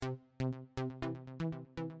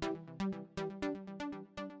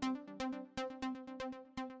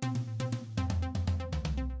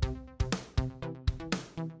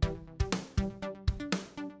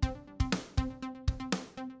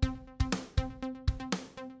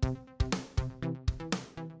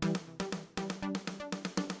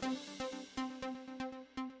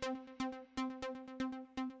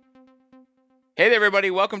Hey there, everybody.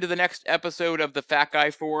 Welcome to the next episode of the Fat Guy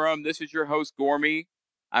Forum. This is your host, Gormy.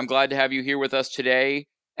 I'm glad to have you here with us today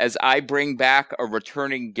as I bring back a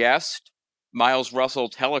returning guest, Miles Russell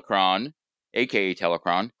Telecron, aka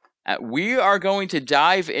Telecron. We are going to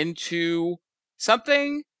dive into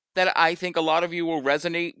something that I think a lot of you will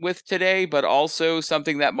resonate with today, but also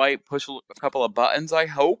something that might push a couple of buttons, I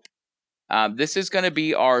hope. This is going to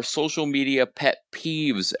be our social media pet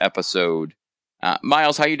peeves episode.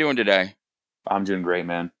 Miles, how you doing today? I'm doing great,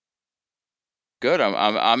 man. Good.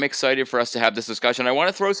 I'm excited for us to have this discussion. I want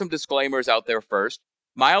to throw some disclaimers out there first.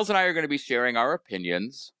 Miles and I are going to be sharing our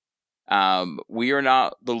opinions. We are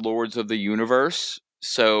not the lords of the universe,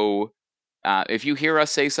 so if you hear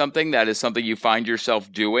us say something that is something you find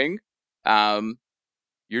yourself doing, um,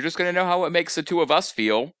 you're just going to know how it makes the two of us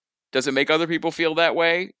feel. Does it make other people feel that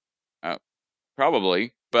way?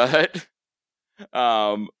 Probably, but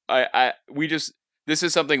we just this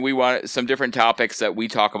is something we want, some different topics that we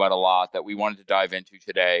talk about a lot that we wanted to dive into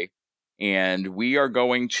today, and we are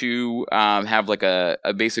going to have like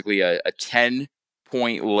basically a 10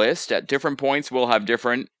 point list. At different points we'll have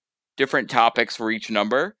different topics for each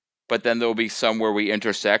number, but then there'll be some where we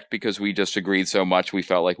intersect because we just agreed so much we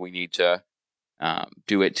felt like we need to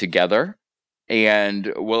do it together.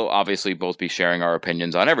 And we'll obviously both be sharing our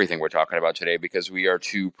opinions on everything we're talking about today because we are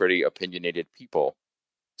two pretty opinionated people.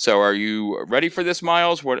 So, are you ready for this,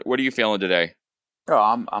 Miles? What are you feeling today?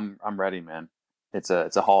 Oh, I'm ready, man. It's a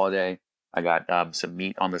holiday. I got some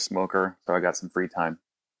meat on the smoker, so I got some free time.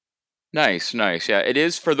 Nice, nice. Yeah, it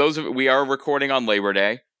is for those of we are recording on Labor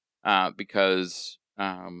Day, because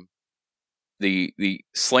the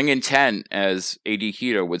sling intent, as AD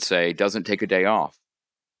Keto would say, doesn't take a day off.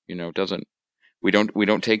 Doesn't we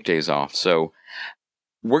don't take days off. So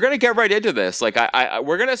we're gonna get right into this. Like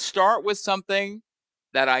we're gonna start with something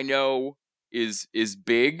that I know is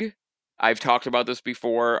big. I've talked about this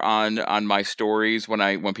before on my stories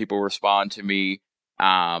when people respond to me.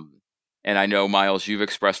 And I know, Miles, you've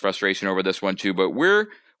expressed frustration over this one too. But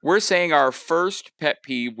we're saying our first pet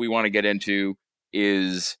peeve we want to get into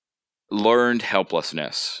is learned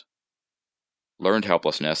helplessness. Learned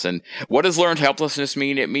helplessness, and what does learned helplessness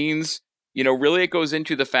mean? It means, really, it goes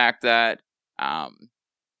into the fact that a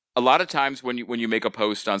lot of times when you make a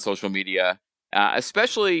post on social media,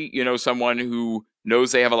 especially someone who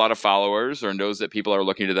knows they have a lot of followers or knows that people are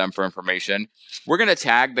looking to them for information, we're going to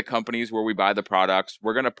tag the companies where we buy the products.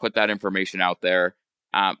 We're going to put that information out there.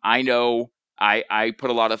 I know I put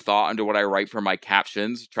a lot of thought into what I write for my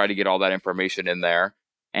captions, try to get all that information in there,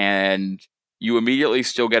 and you immediately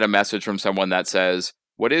still get a message from someone that says,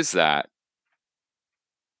 "What is that?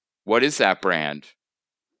 What is that brand?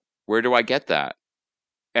 Where do I get that?"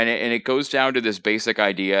 And it goes down to this basic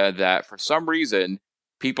idea that for some reason,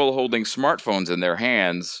 people holding smartphones in their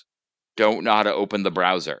hands don't know how to open the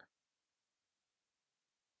browser.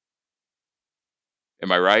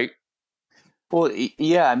 Am I right? Well,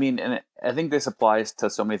 yeah, I mean, and I think this applies to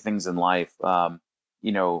so many things in life.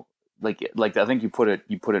 You know, like I think you put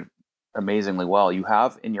it amazingly well. You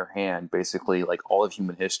have in your hand basically like all of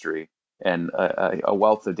human history and a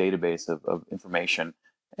wealth of database of information.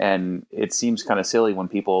 And it seems kind of silly when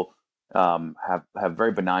people have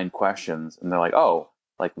very benign questions and they're like, oh,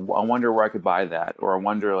 like I wonder where I could buy that, or I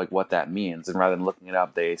wonder like what that means. And rather than looking it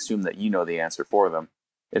up, they assume that you know the answer for them.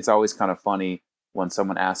 It's always kind of funny when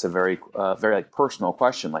someone asks a very like personal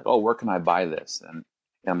question, like, "Oh, where can I buy this?" And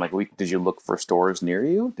I'm like, "Did you look for stores near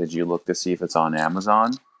you? Did you look to see if it's on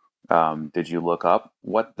Amazon? Did you look up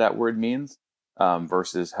what that word means?"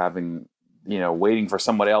 Versus having waiting for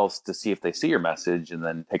someone else to see if they see your message and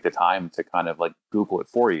then take the time to kind of like Google it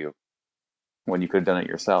for you when you could have done it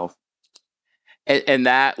yourself. And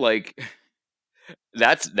that, like,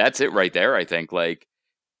 that's it right there. I think, like,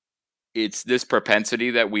 it's this propensity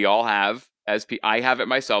that we all have I have it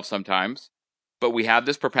myself sometimes, but we have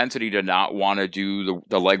this propensity to not want to do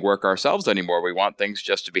the legwork ourselves anymore. We want things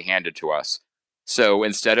just to be handed to us. So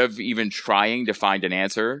instead of even trying to find an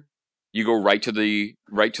answer, you go right to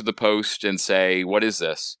the post and say, "What is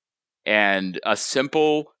this?" And a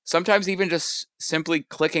simple, sometimes even just simply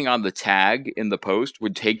clicking on the tag in the post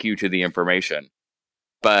would take you to the information.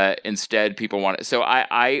 But instead, people want it. So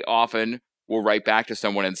I often will write back to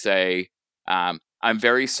someone and say, "I'm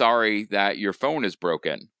very sorry that your phone is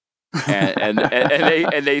broken." And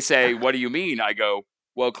they say, "What do you mean?" I go,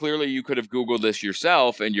 "Well, clearly you could have Googled this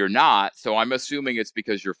yourself, and you're not. So I'm assuming it's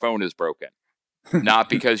because your phone is broken, not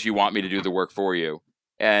because you want me to do the work for you."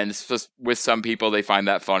 And it's just, with some people, they find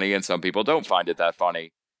that funny, and some people don't find it that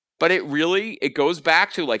funny. But it goes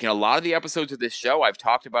back to, like, in a lot of the episodes of this show, I've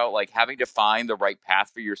talked about like having to find the right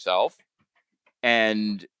path for yourself.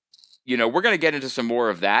 And we're going to get into some more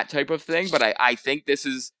of that type of thing, but I think this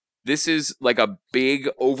is like a big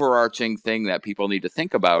overarching thing that people need to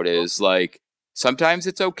think about is like sometimes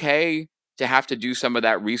it's okay to have to do some of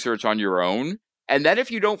that research on your own. And then if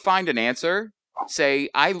you don't find an answer, say,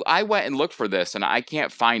 I went and looked for this and I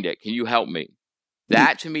can't find it. Can you help me?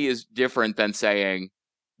 That to me is different than saying,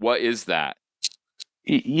 what is that?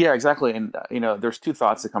 Yeah, exactly. And there's two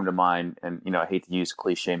thoughts that come to mind, and I hate to use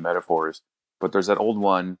cliche metaphors, but there's that old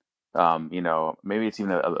one. Maybe it's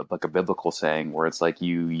even like a biblical saying where it's like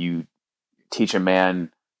you teach a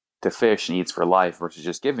man to fish and he eats for life versus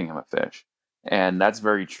just giving him a fish. And that's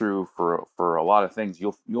very true for a lot of things.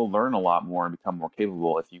 You'll learn a lot more and become more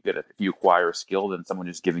capable if you acquire a skill than someone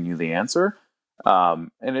just giving you the answer.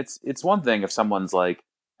 And it's one thing if someone's like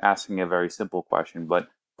asking a very simple question, but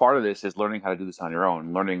part of this is learning how to do this on your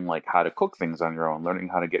own, learning like how to cook things on your own, learning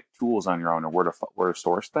how to get tools on your own, or where to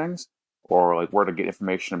source things, or like where to get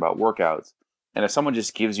information about workouts. And if someone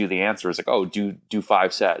just gives you the answer, it's like, oh, do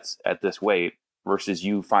 5 sets at this weight, versus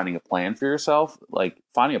you finding a plan for yourself. Like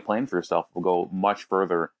finding a plan for yourself will go much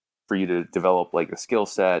further for you to develop like a skill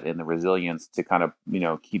set and the resilience to kind of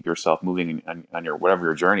keep yourself moving on your whatever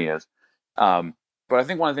your journey is. Um, but I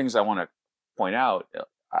think one of the things I want to point out,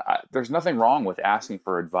 there's nothing wrong with asking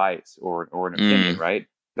for advice or an opinion, Mm. right?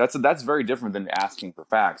 That's very different than asking for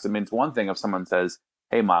facts. I mean, it's one thing if someone says,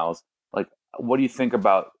 "Hey, Miles, like, what do you think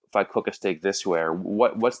about if I cook a steak this way, or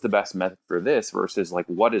what's the best method for this?" Versus like,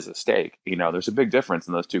 what is a steak? There's a big difference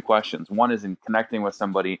in those two questions. One is in connecting with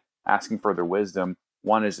somebody, asking for their wisdom.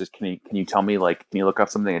 One is just, can you tell me, like, can you look up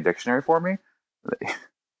something in a dictionary for me?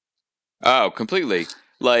 Oh, completely.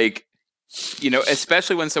 Like,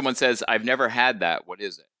 especially when someone says, I've never had that. What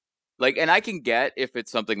is it? Like, and I can get if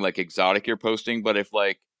it's something like exotic you're posting, but if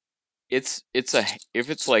like it's a if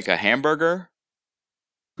it's like a hamburger,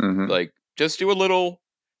 Mm-hmm. like just do a little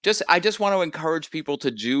just I just want to encourage people to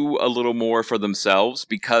do a little more for themselves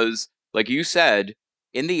because like you said,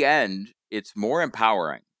 in the end, it's more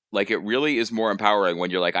empowering. Like it really is more empowering when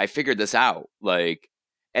you're like, I figured this out. Like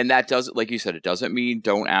and that doesn't like you said, it doesn't mean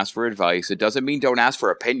don't ask for advice. It doesn't mean don't ask for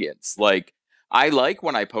opinions. Like I like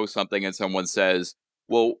when I post something and someone says,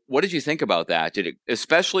 well, what did you think about that? Did it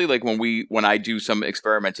especially like when I do some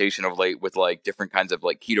experimentation of late with like different kinds of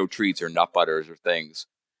like keto treats or nut butters or things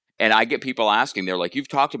and I get people asking, they're like, you've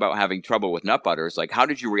talked about having trouble with nut butters. Like, how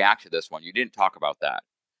did you react to this one? You didn't talk about that.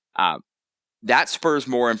 Um, that spurs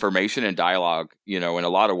more information and dialogue, in a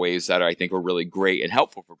lot of ways that I think are really great and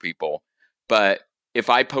helpful for people. But if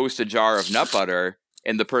I post a jar of nut butter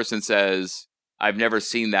and the person says, I've never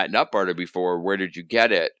seen that nut butter before, where did you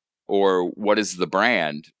get it? Or what is the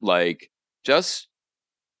brand? Like, just,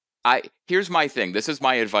 here's my thing. This is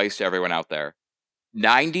my advice to everyone out there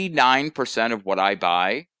 99% of what I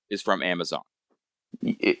buy is from Amazon.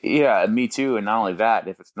 Yeah, me too. And not only that,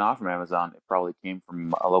 if it's not from Amazon, it probably came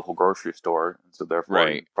from a local grocery store, and so therefore you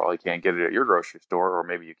Right. probably can't get it at your grocery store, or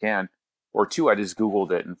maybe you can. Or two, I just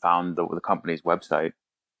Googled it and found the company's website.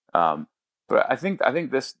 Um, but I think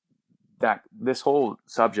this whole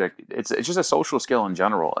subject, it's just a social skill in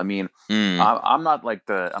general. I mean, Mm. I'm not like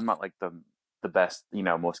the best,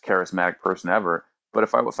 most charismatic person ever. But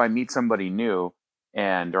if I meet somebody new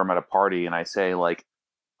and or I'm at a party and I say like,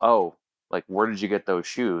 oh, like, where did you get those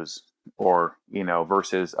shoes? Or,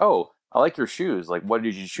 versus, oh, I like your shoes. Like, what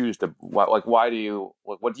did you choose to, why do you,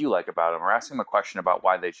 what do you like about them? Or ask them a question about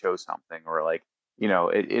why they chose something. Or like,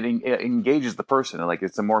 it engages the person. And like,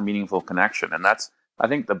 it's a more meaningful connection. And I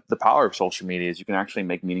think the power of social media is you can actually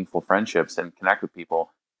make meaningful friendships and connect with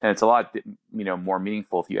people. And it's a lot, more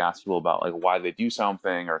meaningful if you ask people about like why they do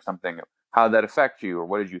something or something, how did that affect you? Or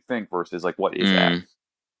what did you think versus like, what is X? Mm.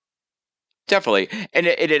 Definitely. And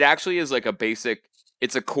it actually is like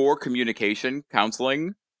it's a core communication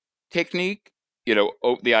counseling technique,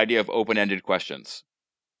 the idea of open ended questions.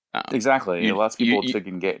 Um, Exactly. It allows people you to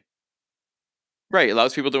engage. right. It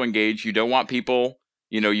allows people to engage. You don't want people,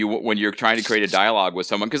 when you're trying to create a dialogue with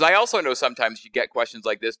someone, because I also know sometimes you get questions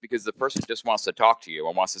like this because the person just wants to talk to you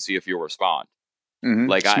and wants to see if you'll respond.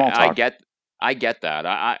 Like Small talk. I get that.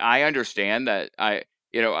 I understand that.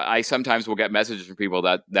 I sometimes will get messages from people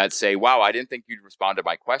that say, "Wow, I didn't think you'd respond to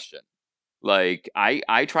my question." Like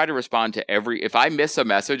I try to respond to every. If I miss a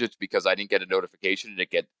message, it's because I didn't get a notification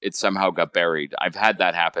and it somehow got buried. I've had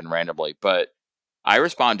that happen randomly, but I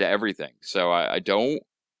respond to everything. So I don't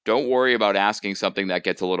worry about asking something that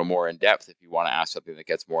gets a little more in depth. If you want to ask something that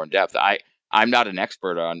gets more in depth, I'm not an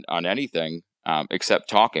expert on anything except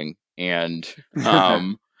talking, and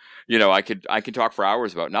um, I could talk for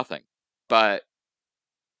hours about nothing. But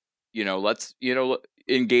let's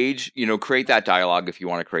engage. Create that dialogue if you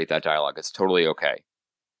want to create that dialogue. It's totally okay.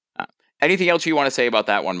 Anything else you want to say about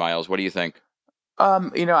that one, Miles? What do you think?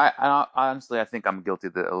 I honestly, I think I'm guilty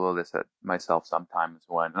of a little of this at myself sometimes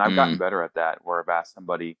and I've gotten Mm, better at that, where I've asked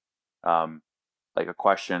somebody, um, like a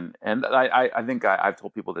question, and I think I've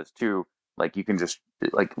told people this too. Like, you can just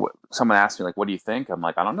like someone asked me like, "What do you think?" I'm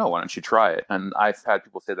like, "I don't know. Why don't you try it?" And I've had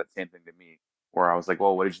people say that same thing to me, where I was like,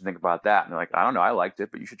 "Well, what did you think about that?" And they're like, "I don't know. I liked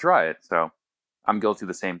it, but you should try it." So I'm guilty at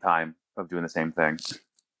the same time of doing the same thing.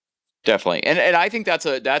 definitely. And I think that's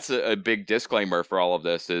a big disclaimer for all of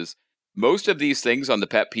this is most of these things on the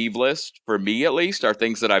pet peeve list, for me at least, are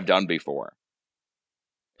things that I've done before.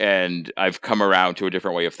 And I've come around to a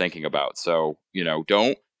different way of thinking about. So,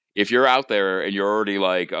 don't if you're out there and you're already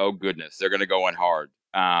like, oh goodness, they're gonna go in hard.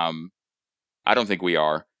 I don't think we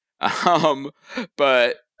are. Um,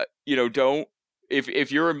 but don't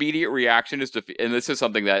if your immediate reaction is to, and this is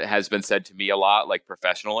something that has been said to me a lot, like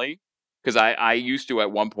professionally, because I used to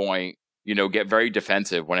at one point, get very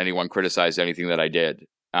defensive when anyone criticized anything that I did.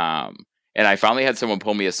 And I finally had someone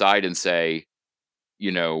pull me aside and say,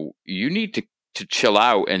 you need to chill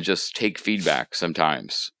out and just take feedback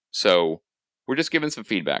sometimes. So we're just giving some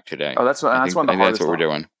feedback today. Oh, I that's think one of I the think that's hardest what we're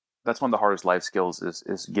doing. that's one of the hardest life skills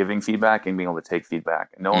is giving feedback and being able to take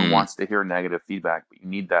feedback. And no one Mm, wants to hear negative feedback, but you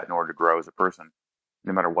need that in order to grow as a person,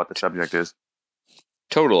 no matter what the subject is.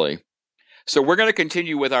 totally. So we're going to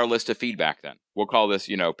continue with our list of feedback then. We'll call this,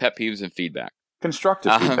 pet peeves and feedback.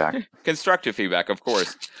 Constructive feedback. Constructive feedback, of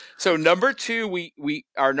course. So number two, we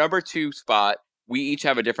our number two spot. We each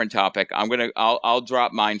have a different topic. I'll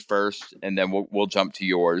drop mine first, and then we'll jump to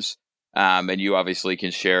yours. And you obviously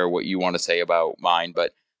can share what you want to say about mine.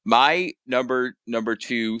 But my number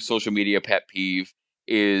two social media pet peeve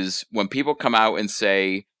is when people come out and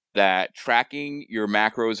say that tracking your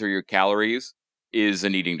macros or your calories is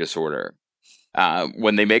an eating disorder.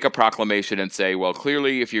 When they make a proclamation and say, "Well,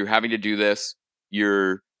 clearly, if you're having to do this,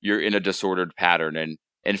 you're in a disordered pattern."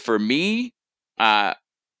 And for me, uh,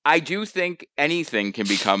 I do think anything can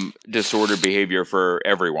become disordered behavior for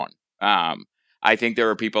everyone. Um, I think there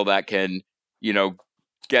are people that can, you know,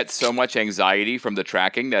 get so much anxiety from the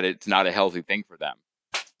tracking that it's not a healthy thing for them.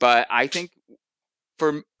 But I think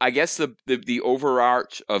I guess the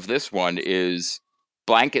overarch of this one is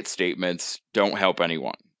blanket statements don't help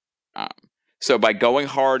anyone. Um, so by going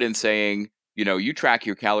hard and saying, you track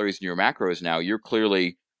your calories and your macros now,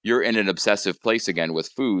 you're in an obsessive place again with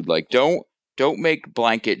food. Like don't make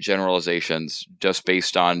blanket generalizations just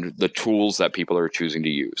based on the tools that people are choosing to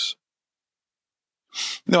use.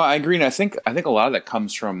 No, I agree, and I think a lot of that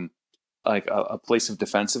comes from like a place of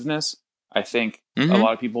defensiveness. I think a Mm-hmm.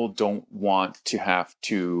 lot of people don't want to have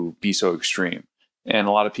to be so extreme, and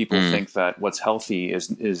a lot of people Mm, think that what's healthy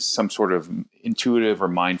is some sort of intuitive or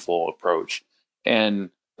mindful approach, and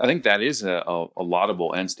I think that is a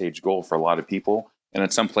laudable end stage goal for a lot of people. And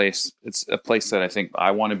it's a place that I think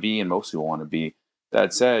I want to be, and most people want to be.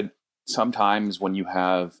 That said, sometimes when you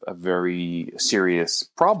have a very serious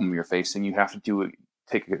problem you're facing, you have to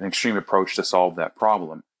take an extreme approach to solve that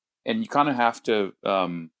problem, and you kind of have to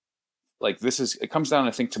like it comes down,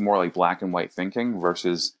 I think, to more like black and white thinking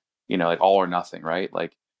versus like all or nothing, right?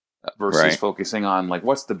 Like versus right. focusing on like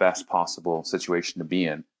what's the best possible situation to be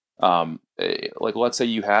in. Like, let's say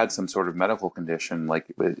you had some sort of medical condition, like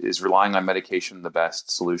is relying on medication the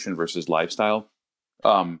best solution versus lifestyle?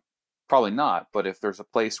 um, Probably not. But if there's a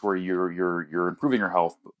place where you're improving your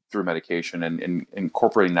health through medication, and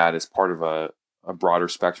incorporating that as part of a broader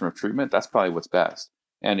spectrum of treatment, that's probably what's best.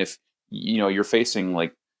 And if you're facing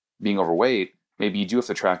like being overweight, maybe you do have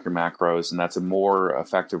to track your macros, and that's a more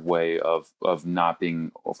effective way of not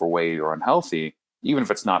being overweight or unhealthy, even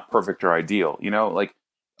if it's not perfect or ideal. Like,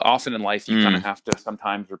 often in life, you kind of Mm, have to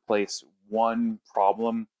sometimes replace one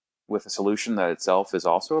problem with a solution that itself is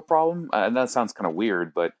also a problem. And that sounds kind of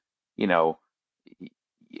weird, but you know,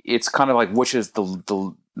 it's kind of like, which is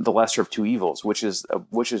the lesser of two evils, which is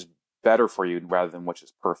better for you rather than which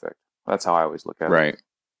is perfect. That's how I always look at it. right.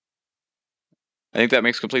 I think that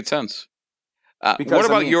makes complete sense. What Because I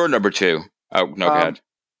about mean, your number two? Oh no, go um, ahead.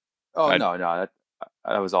 oh I, no, no,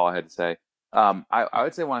 that was all I had to say. I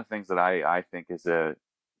would say one of the things that I think is a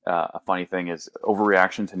funny thing is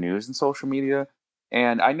overreaction to news and social media.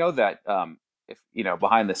 And I know that if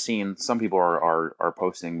behind the scenes, some people are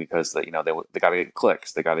posting because they got to get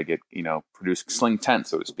clicks, they got to get produce sling tent,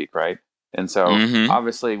 so to speak, right? And so mm-hmm.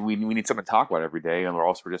 obviously we need something to talk about every day, and we're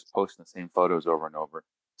also just posting the same photos over and over.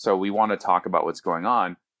 So we want to talk about what's going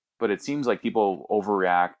on, but it seems like people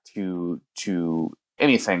overreact to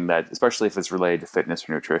anything that, especially if it's related to fitness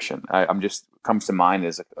or nutrition. I'm just comes to mind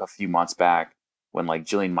is a few months back when like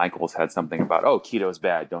Jillian Michaels had something about, oh, keto is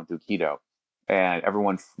bad, don't do keto. and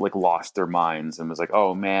everyone like lost their minds and was like,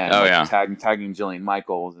 "Oh man!" Oh Like yeah. tagging Jillian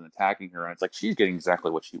Michaels and attacking her, and it's like she's getting exactly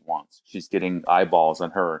what she wants. She's getting eyeballs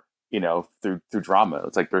on her, through drama.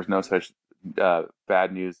 It's like there's no such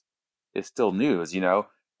bad news is still news,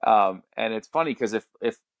 and it's funny because if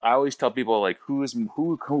I always tell people like who's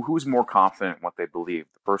more confident in what they believe,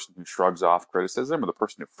 the person who shrugs off criticism or the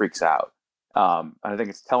person who freaks out. And I think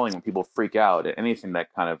it's telling when people freak out at anything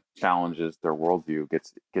that kind of challenges their worldview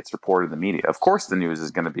gets reported in the media. Of course, the news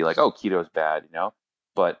is going to be like, "Oh, keto's bad,"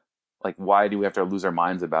 but like, why do we have to lose our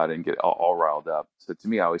minds about it and get all riled up? So to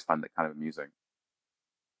me, I always find that kind of amusing.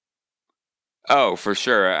 Oh, for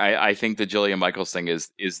sure. I think the Jillian Michaels thing is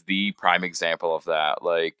the prime example of that.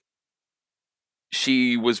 Like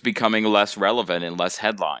she was becoming less relevant and less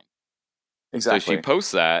headline. So she Exactly.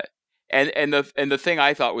 posts that. And the thing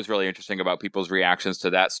I thought was really interesting about people's reactions to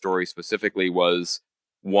that story specifically was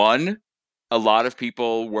one, a lot of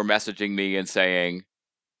people were messaging me and saying,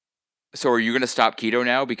 "So are you going to stop keto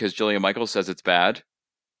now because Jillian Michaels says it's bad?"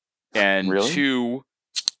 And Really? two,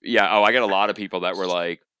 yeah, oh, I got a lot of people that were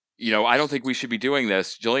like, I don't think we should be doing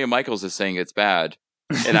this. Jillian Michaels is saying it's bad.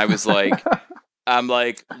 And I'm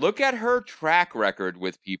like, look at her track record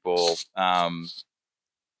with people. I'm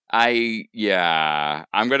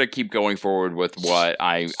gonna keep going forward with what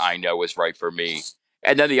I know is right for me.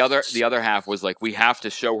 And then the other half was like, we have to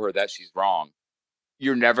show her that she's wrong.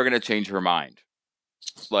 You're never gonna change her mind.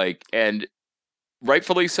 Like, and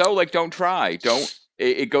rightfully so. Like, don't try. Don't.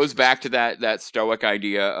 It goes back to that stoic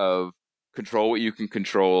idea of control what you can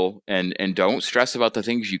control, and don't stress about the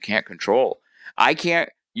things you can't control. I can't.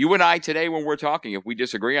 You and I today, when we're talking, if we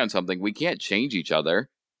disagree on something, we can't change each other.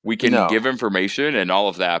 We can No. give information and all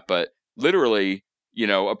of that, but literally,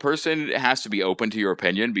 a person has to be open to your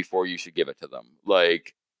opinion before you should give it to them.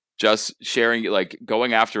 Like, just sharing, like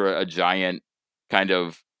going after a giant kind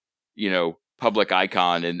of public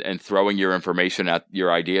icon and throwing your information at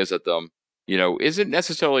your ideas at them, isn't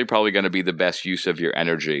necessarily probably going to be the best use of your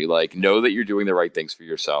energy. Like, know that you're doing the right things for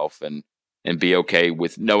yourself, and be okay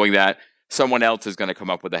with knowing that someone else is going to come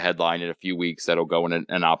up with a headline in a few weeks that'll go in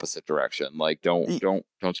an opposite direction. Like, don't Y- don't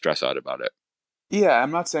don't stress out about it. Yeah,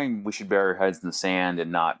 I'm not saying we should bury our heads in the sand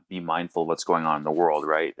and not be mindful of what's going on in the world,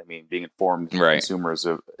 right? I mean, being informed Right. consumers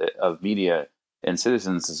of media and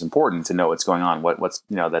citizens is important to know what's going on. What's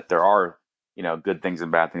that there are good things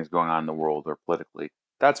and bad things going on in the world or politically.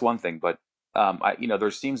 That's one thing, but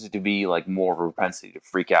there seems to be like more of a propensity to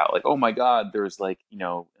freak out, like, oh my God, there's like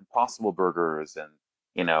Impossible Burgers, and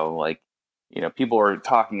like people are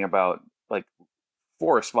talking about like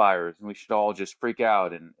forest fires, and we should all just freak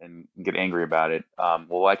out and get angry about it.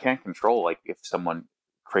 Well, I can't control like if someone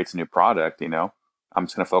creates a new product. I'm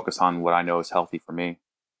just going to focus on what I know is healthy for me.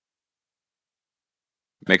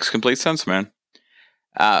 Makes complete sense, man.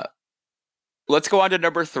 Uh, let's go on to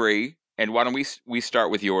number three, and why don't we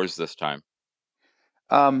start with yours this time?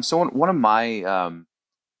 So one of my um,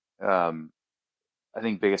 I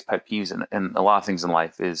think biggest pet peeves in a lot of things in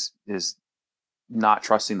life is not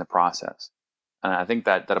trusting the process. And I think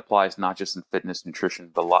that applies not just in fitness,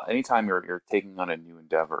 nutrition, but anytime you're taking on a new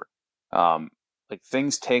endeavor. Um, like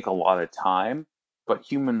things take a lot of time, but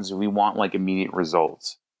humans, we want like immediate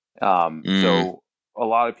results. Mm. So a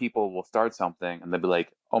lot of people will start something and they'll be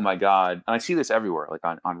like, "Oh my God!" And I see this everywhere, like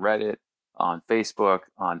on Reddit, on Facebook,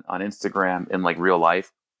 on Instagram, in like real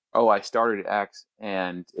life. Oh, I started X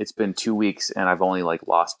and it's been 2 weeks and I've only like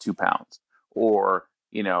lost 2 pounds, or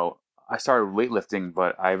I started weightlifting,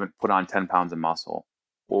 but I haven't put on 10 pounds of muscle.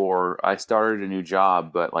 Or I started a new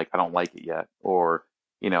job, but like I don't like it yet. Or,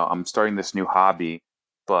 I'm starting this new hobby,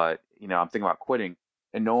 but, I'm thinking about quitting.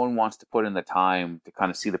 And no one wants to put in the time to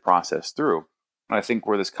kind of see the process through. And I think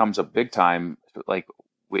where this comes up big time, like,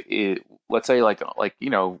 let's say,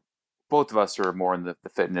 both of us are more in the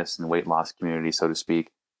fitness and weight loss community, so to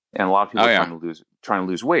speak. And a lot of people Oh are yeah. trying to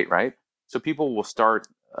lose weight, right? So people will start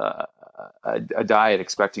a diet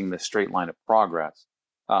expecting this straight line of progress.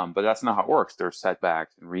 But that's not how it works. There's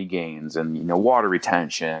setbacks and regains and water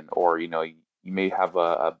retention, or you may have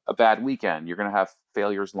a bad weekend. You're going to have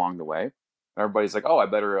failures along the way. Everybody's like, oh,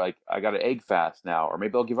 I got an egg fast now, or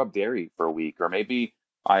maybe I'll give up dairy for a week, or maybe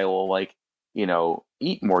I will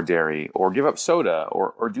eat more dairy or give up soda,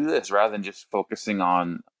 or do this rather than just focusing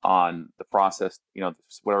on the process.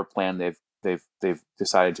 Whatever plan they've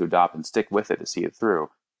decided to adopt and stick with it to see it through.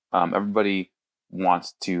 Everybody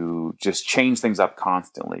wants to just change things up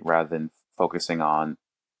constantly rather than focusing on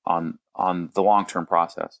the long term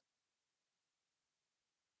process.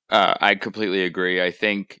 I completely agree. I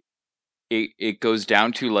think it goes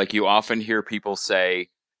down to, like, you often hear people say,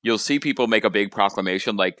 you'll see people make a big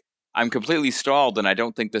proclamation like, I'm completely stalled and I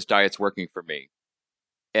don't think this diet's working for me.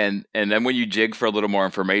 And then when you jig for a little more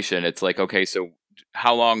information, it's like, okay, so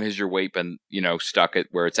how long has your weight been, stuck at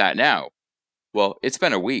where it's at now? Well, it's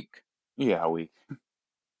been a week. Yeah, we.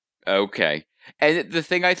 Okay. And the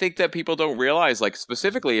thing I think that people don't realize, like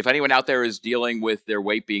specifically, if anyone out there is dealing with their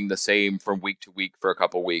weight being the same from week to week for a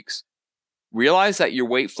couple weeks, realize that your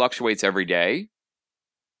weight fluctuates every day.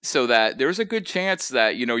 So that there's a good chance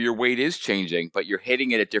that, your weight is changing, but you're hitting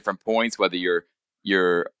it at different points, whether your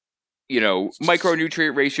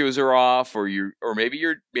micronutrient ratios are off, or maybe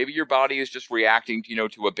your body is just reacting,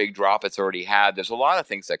 to a big drop it's already had. There's a lot of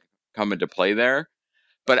things that come into play there.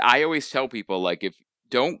 But I always tell people, like, if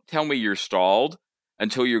don't tell me you're stalled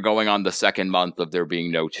until you're going on the second month of there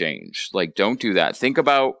being no change. Like, don't do that.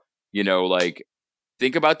 Like,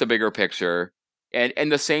 think about the bigger picture.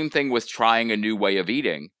 And the same thing with trying a new way of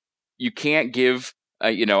eating. You can't give,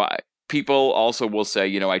 people also will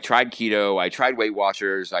say, I tried keto, I tried Weight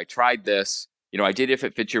Watchers, I tried this, I did If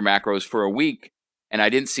It Fits Your Macros for a week and I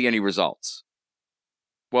didn't see any results.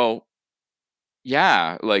 Well,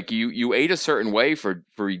 yeah, like you ate a certain way for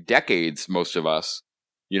decades, most of us.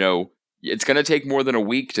 You know, it's going to take more than a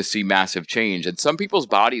week to see massive change, and some people's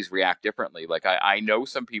bodies react differently. Like I know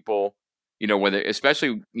some people, whether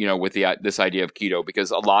especially with the this idea of keto, because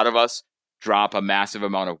a lot of us drop a massive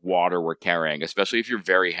amount of water we're carrying, especially if you're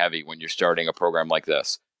very heavy when you're starting a program like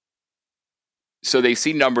this. So they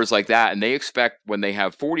see numbers like that, and they expect when they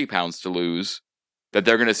have 40 pounds to lose that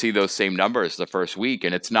they're going to see those same numbers the first week,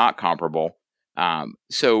 and it's not comparable.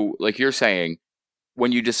 So, like you're saying,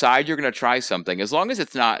 when you decide you're going to try something, as long as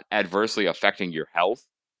it's not adversely affecting your health,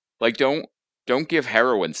 like don't give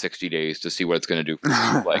heroin 60 days to see what it's going to do for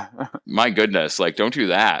you. Like, my goodness, like don't do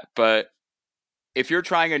that. But if you're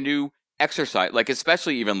trying a new exercise, like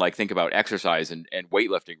especially even like think about exercise and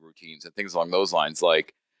weightlifting routines and things along those lines,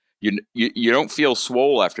 like you don't feel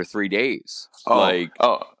swole after 3 days. oh, Like,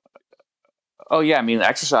 oh, oh yeah. I mean,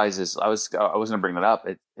 exercise is. I was gonna bring that up.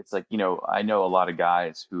 It's like I know a lot of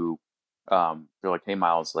guys who, they're like, hey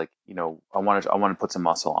Miles, like I want to put some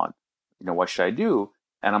muscle on. What should I do?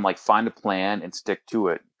 And I'm like, find a plan and stick to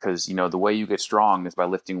it, because the way you get strong is by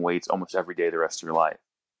lifting weights almost every day the rest of your life.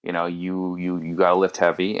 You got to lift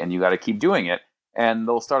heavy and you got to keep doing it. And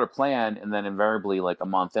they'll start a plan, and then invariably, like a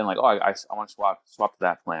month in, like, oh, I want to swap to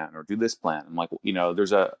that plan or do this plan. I'm like,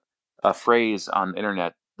 there's a phrase on the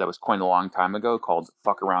internet that was coined a long time ago called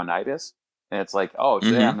 "fuck around-itis," and it's like, oh,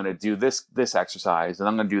 today I'm mm-hmm, going to do this exercise, and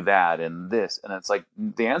I'm going to do that and this, and it's like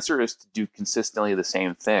the answer is to do consistently the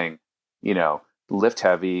same thing, lift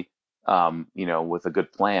heavy, with a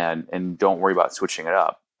good plan, and don't worry about switching it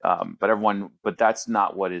up. But that's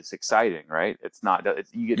not what is exciting, right? It's not.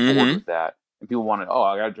 You get bored mm-hmm. with that, and people want to. Oh,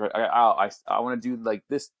 I got to. I want to do like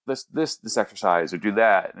this exercise or do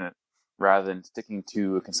that, and rather than sticking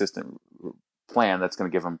to a consistent plan that's going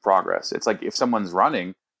to give them progress. It's like if someone's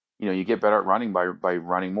running, you get better at running by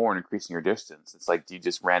running more and increasing your distance. It's like, do you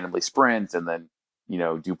just randomly sprint and then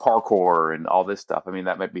do parkour and all this stuff? I mean,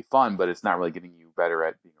 that might be fun, but it's not really getting you better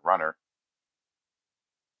at being a runner.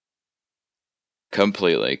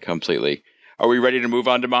 Completely, completely. Are we ready to move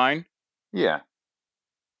on to mine? Yeah.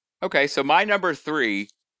 Okay, so my number three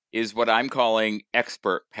is what I'm calling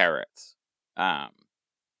expert parrots. Um,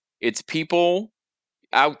 it's people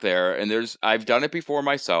out there, and I've done it before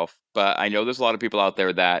myself, but I know there's a lot of people out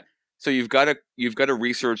there that so you've got a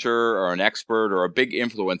researcher or an expert or a big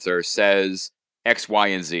influencer says X, Y,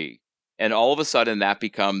 and Z, and all of a sudden that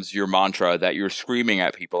becomes your mantra that you're screaming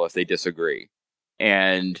at people if they disagree.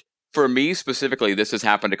 And for me specifically, this has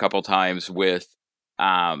happened a couple times with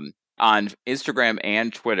on Instagram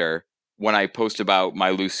and Twitter when I post about my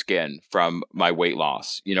loose skin from my weight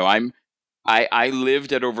loss. I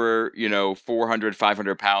lived at over 400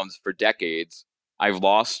 500 pounds for decades. I've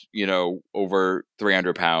lost over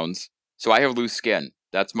 300 pounds, so I have loose skin.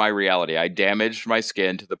 That's my reality. I damaged my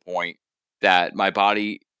skin to the point that my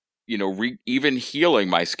body, even healing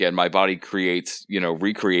my skin, my body recreates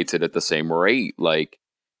it at the same rate. Like,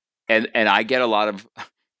 and I get a lot of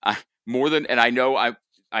I, more than, and I know I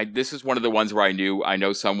this is one of the ones where I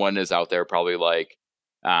know someone is out there probably like,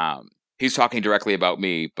 um he's talking directly about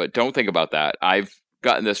me, but don't think about that. I've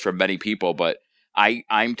gotten this from many people, but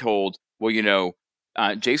I'm told, well,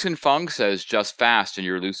 Jason Fung says just fast and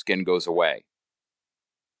your loose skin goes away.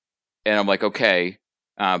 And I'm like, okay,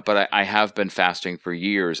 but I have been fasting for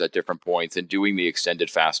years at different points and doing the extended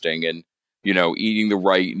fasting and eating the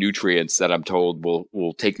right nutrients that I'm told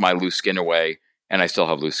will take my loose skin away, and I still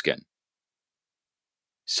have loose skin.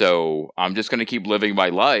 So I'm just going to keep living my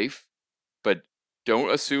life, but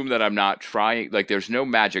don't assume that I'm not trying. Like, there's no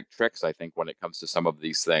magic tricks, I think, when it comes to some of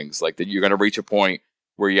these things. Like, that you're going to reach a point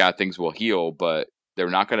where, yeah, things will heal, but they're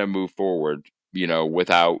not going to move forward,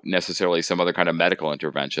 without necessarily some other kind of medical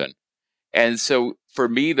intervention. And so for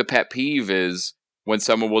me, the pet peeve is when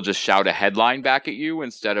someone will just shout a headline back at you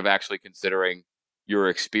instead of actually considering your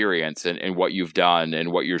experience and what you've done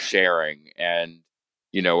and what you're sharing, and,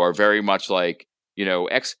 are very much like,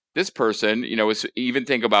 this person, is, even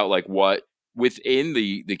think about like what within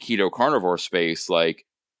the keto carnivore space, like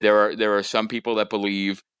there are some people that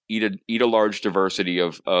believe eat a large diversity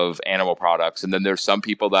of animal products. And then there's some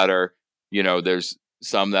people that are, there's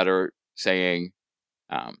some that are saying,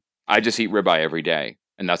 um, I just eat ribeye every day,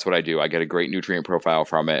 and that's what I do. I get a great nutrient profile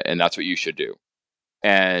from it, and that's what you should do.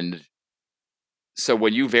 And so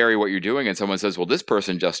when you vary what you're doing, and someone says, "Well, this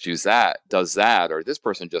person just does that, or this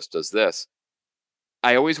person just does this,"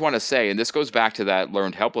 I always want to say, and this goes back to that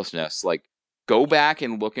learned helplessness, like go back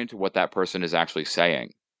and look into what that person is actually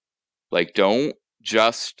saying. Like, don't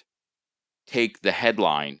just take the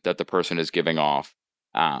headline that the person is giving off.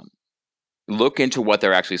 Um, Look into what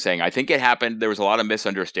they're actually saying. I think it happened. There was a lot of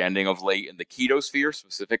misunderstanding of late in the keto sphere,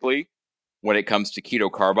 specifically when it comes to keto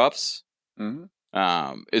carb ups.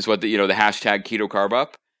 Mm-hmm. Is what the hashtag keto carb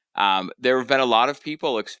up. There have been a lot of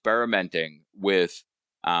people experimenting with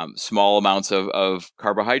small amounts of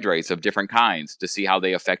carbohydrates of different kinds to see how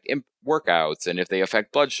they affect workouts and if they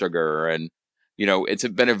affect blood sugar. And it's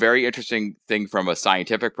been a very interesting thing from a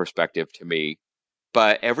scientific perspective to me.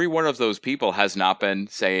 But every one of those people has not been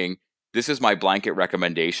saying, this is my blanket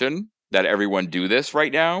recommendation that everyone do this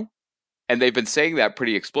right now. And they've been saying that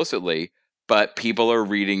pretty explicitly, but people are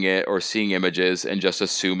reading it or seeing images and just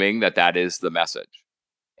assuming that that is the message.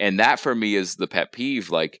 And that for me is the pet peeve.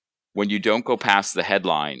 Like, when you don't go past the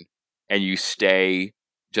headline and you stay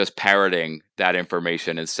just parroting that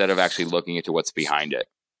information instead of actually looking into what's behind it.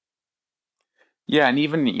 Yeah, and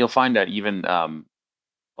even you'll find that even a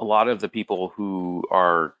lot of the people who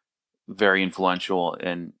are very influential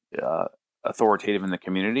and authoritative in the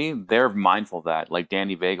community, they're mindful of that. Like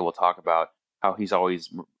Danny Vega will talk about how he's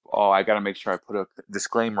always, oh, I got to make sure I put a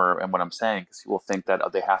disclaimer in what I'm saying because people think that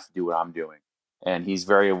they have to do what I'm doing. And I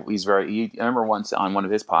remember once on one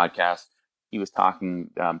of his podcasts, he was talking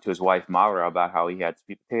to his wife, Maura, about how he had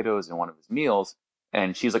sweet potatoes in one of his meals.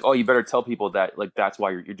 And she's like, oh, you better tell people that, like, that's why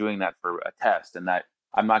you're doing that for a test, and that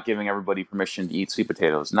I'm not giving everybody permission to eat sweet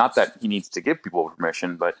potatoes. Not that he needs to give people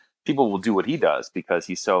permission, but people will do what he does because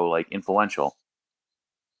he's so like influential.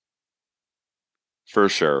 For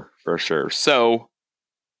sure. For sure. So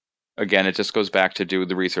again, it just goes back to do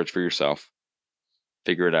the research for yourself.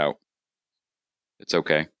 Figure it out. It's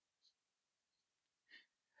okay.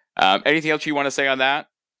 Anything else you want to say on that?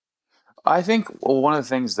 I think one of the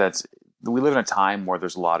things that's we live in a time where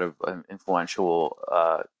there's a lot of influential,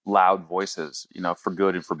 loud voices, for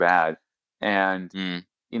good and for bad, and Mm,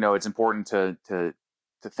 it's important to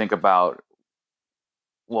think about.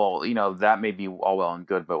 Well, that may be all well and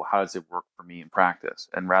good, but how does it work for me in practice?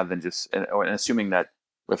 And rather than just and assuming that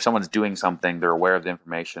if someone's doing something, they're aware of the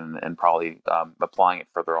information and probably applying it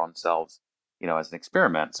for their own selves, as an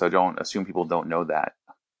experiment. So don't assume people don't know that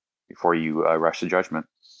before you rush to judgment.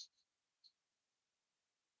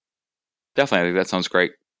 definitely. I think that sounds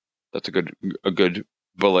great. That's a good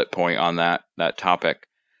bullet point on that topic.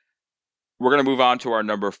 We're going to move on to our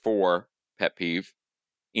number 4 pet peeve.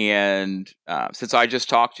 And since I just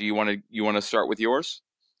talked, do you want to start with yours?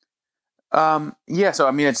 Yeah, so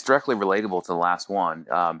I mean, it's directly relatable to the last one,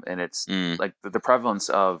 and it's Mm, like the prevalence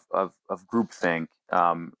of groupthink,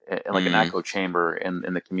 and like an mm, echo chamber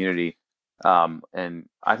in the community. And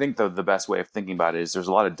I think the best way of thinking about it is there's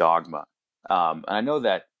a lot of dogma, and I know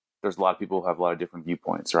that there's a lot of people who have a lot of different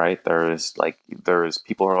viewpoints, right? There's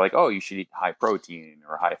people who are like, oh, you should eat high protein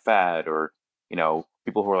or high fat, or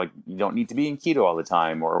people who are like, you don't need to be in keto all the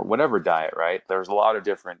time or whatever diet, right? There's a lot of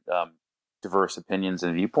different diverse opinions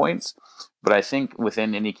and viewpoints. But I think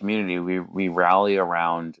within any community, we rally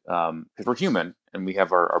around because we're human and we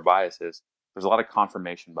have our biases. There's a lot of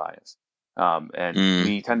confirmation bias, and mm.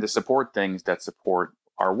 we tend to support things that support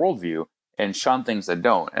our worldview and shun things that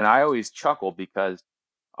don't. And I always chuckle because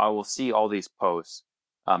I will see all these posts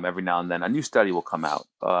every now and then. A new study will come out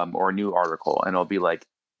or a new article, and it'll be like,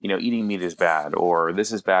 eating meat is bad, or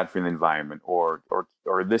this is bad for the environment, or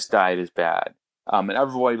this diet is bad. And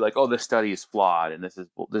everybody like, oh, this study is flawed, and this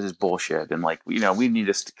is bullshit, and like, we need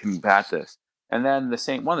to combat this. And then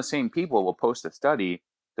one of the same people will post a study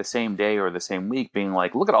the same day or the same week, being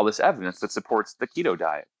like, look at all this evidence that supports the keto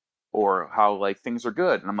diet, or how like things are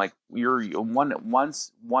good. And I'm like,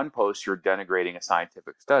 one post you're denigrating a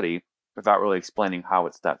scientific study without really explaining how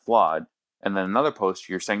it's that flawed. and then another post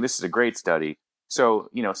you're saying this is a great study. So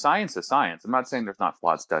science is science. I'm not saying there's not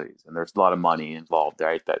flawed studies, and there's a lot of money involved,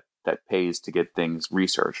 right? That pays to get things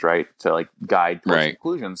researched, right? To like guide towards Right.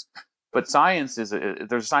 conclusions. But science there's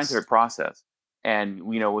a scientific process, and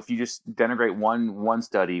if you just denigrate one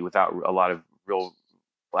study without a lot of real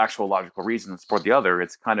actual logical reason to support the other,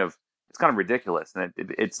 it's kind of ridiculous, and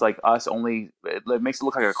it's like us only. It makes it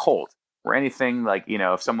look like a cult, where anything like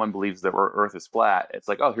if someone believes the Earth is flat, it's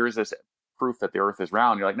like, oh, here's this proof that the Earth is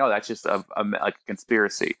round. You're like, no, that's just like a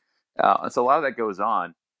conspiracy. And so a lot of that goes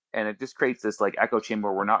on, and it just creates this like echo chamber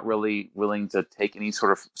where we're not really willing to take any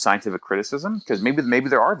sort of scientific criticism, because maybe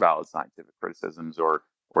there are valid scientific criticisms or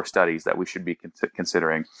studies that we should be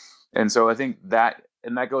considering. And so I think that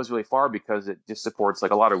goes really far, because it just supports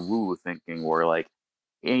like a lot of woo thinking, where like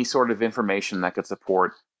any sort of information that could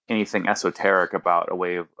support anything esoteric about a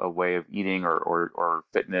way of eating or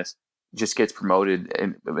fitness just gets promoted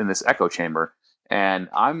in this echo chamber. And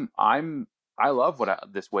I love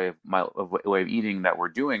this way of eating that we're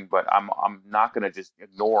doing, but I'm not going to just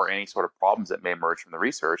ignore any sort of problems that may emerge from the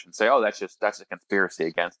research and say, oh, that's a conspiracy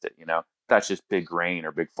against it. That's just big grain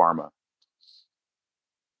or big pharma.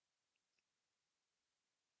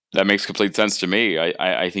 That makes complete sense to me.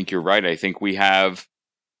 I think you're right. I think we have,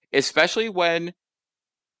 especially when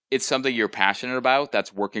it's something you're passionate about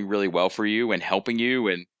that's working really well for you and helping you.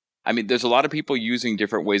 And I mean, there's a lot of people using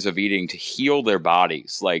different ways of eating to heal their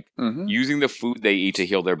bodies, like Mm-hmm. using the food they eat to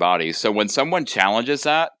heal their bodies. So when someone challenges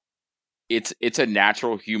that, it's a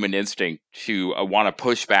natural human instinct to want to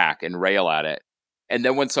push back and rail at it. And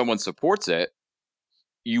then when someone supports it,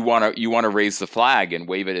 you want to raise the flag and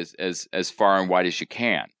wave it as far and wide as you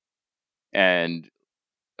can. And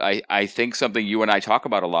I think something you and I talk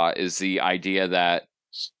about a lot is the idea that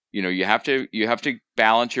you have to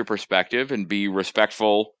balance your perspective and be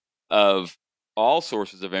respectful of all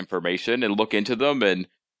sources of information and look into them. And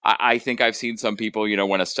I think I've seen some people,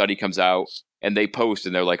 when a study comes out and they post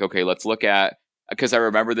and they're like, okay, let's look at, because I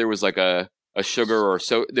remember there was like a sugar or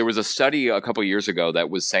so there was a study a couple years ago that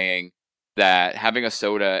was saying that having a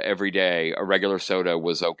soda every day, a regular soda,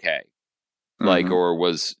 was okay, like, Mm-hmm. or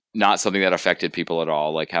was not something that affected people at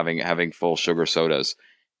all, like having full sugar sodas.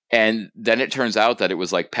 And then it turns out that it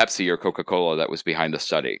was like Pepsi or Coca-Cola that was behind the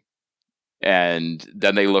study. And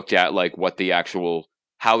then they looked at like what the actual,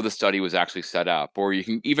 how the study was actually set up. Or you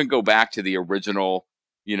can even go back to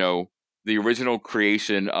you know, the original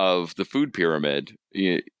creation of the food pyramid.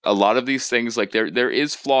 A lot of these things, like there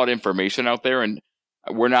is flawed information out there, and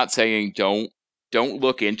we're not saying don't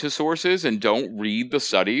look into sources and don't read the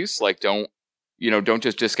studies. Like don't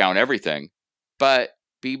just discount everything. But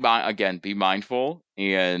be mindful,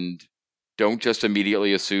 and don't just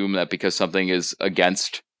immediately assume that because something is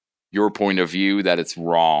against your point of view that it's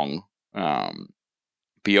wrong. Um,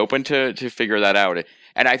 be open to figure that out,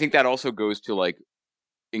 and I think that also goes to like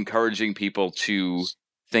encouraging people to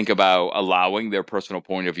think about allowing their personal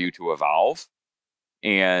point of view to evolve.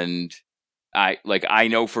 And I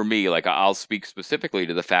know for me, like I'll speak specifically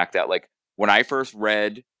to the fact that like when I first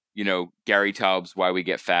read, Gary Taubes' Why We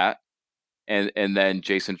Get Fat, and then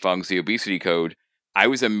Jason Fung's The Obesity Code, I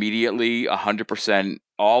was immediately 100%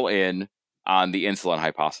 all in on the insulin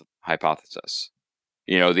hypothesis.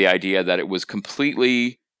 The idea that it was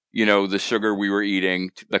completely, the sugar we were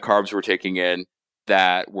eating, the carbs we're taking in,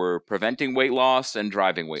 that were preventing weight loss and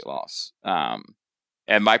driving weight loss.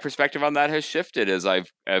 And my perspective on that has shifted as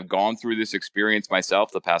I've gone through this experience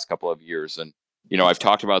myself the past couple of years. And I've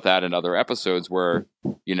talked about that in other episodes where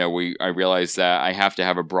I realized that I have to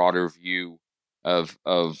have a broader view of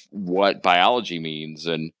what biology means,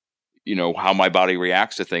 and how my body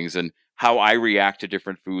reacts to things, and how I react to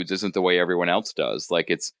different foods isn't the way everyone else does. Like,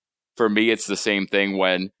 it's, for me, it's the same thing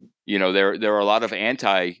when there are a lot of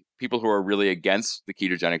anti people who are really against the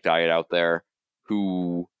ketogenic diet out there,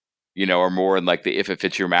 who are more in like the if it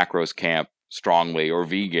fits your macros camp strongly, or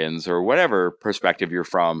vegans, or whatever perspective you're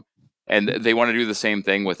from. And they want to do the same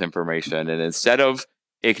thing with information. And instead of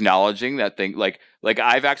acknowledging that thing, like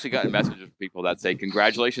I've actually gotten messages from people that say,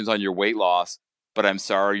 congratulations on your weight loss, but I'm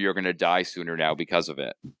sorry you're going to die sooner now because of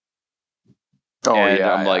it. Oh And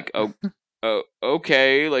I'm yeah, like, oh,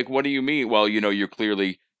 okay. Like, what do you mean? Well,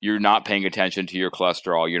 you're not paying attention to your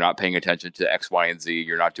cholesterol. You're not paying attention to X, Y, and Z.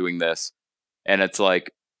 You're not doing this. And it's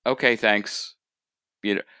like, okay, thanks.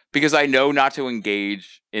 you know because I know not to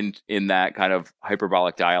engage in that kind of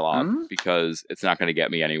hyperbolic dialogue, yeah. because it's not going to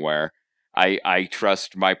get me anywhere. I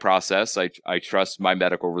trust my process. I trust my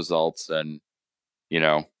medical results, and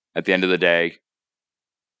at the end of the day,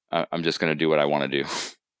 I'm just going to do what I want to do.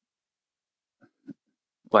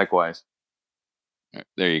 Likewise.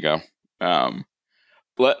 There you go. um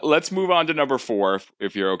Let's move on to number four,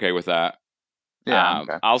 if you're okay with that. Yeah, I'm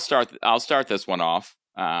okay. I'll start this one off.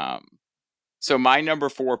 So my number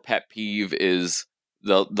four pet peeve is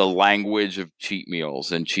the language of cheat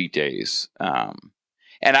meals and cheat days.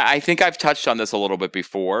 And I think I've touched on this a little bit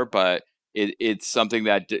before, but it's something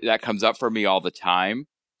that comes up for me all the time.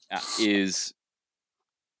 Is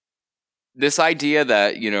this idea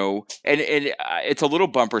that, it's a little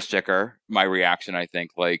bumper sticker, my reaction, I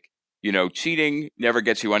think, like, cheating never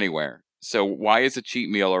gets you anywhere, so why is a cheat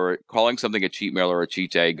meal, or calling something a cheat meal or a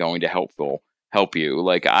cheat day, going to help you?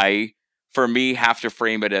 Like, I, for me, have to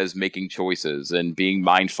frame it as making choices and being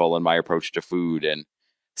mindful in my approach to food. And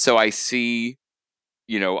so I see,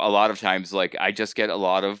 a lot of times, like, I just get a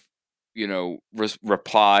lot of,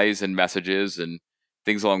 replies and messages and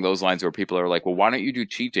things along those lines, where people are like, well, why don't you do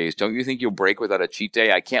cheat days? Don't you think you'll break without a cheat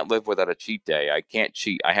day? I can't live without a cheat day. I can't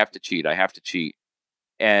cheat. I have to cheat. I have to cheat.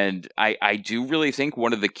 And I do really think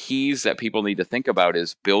one of the keys that people need to think about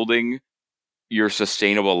is building your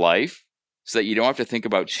sustainable life so that you don't have to think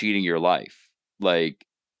about cheating your life. Like,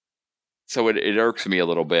 so it irks me a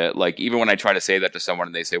little bit. Like, even when I try to say that to someone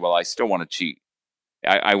and they say, well, I still want to cheat.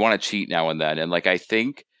 I want to cheat now and then. And like, I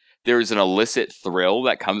think there's an illicit thrill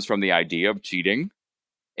that comes from the idea of cheating.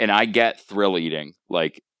 And I get thrill eating.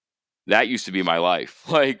 Like, that used to be my life.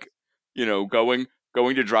 Like,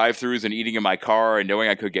 going to drive-throughs and eating in my car and knowing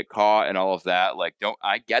I could get caught and all of that. Like, don't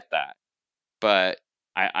I get that. But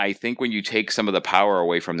I think when you take some of the power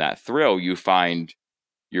away from that thrill, you find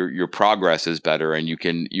your progress is better, and you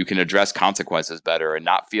can address consequences better and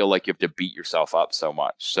not feel like you have to beat yourself up so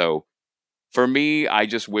much. So for me, I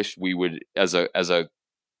just wish we would, as a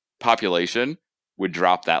population, would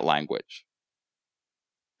drop that language.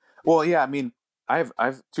 Well, yeah, I mean, I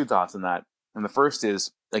have two thoughts on that, and the first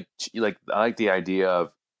is like I like the idea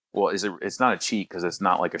of, well, is it? It's not a cheat because it's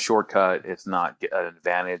not like a shortcut. It's not an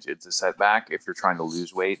advantage. It's a setback if you're trying to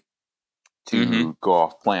lose weight Mm-hmm. to go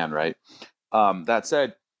off plan, right? That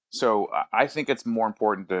said, so I think it's more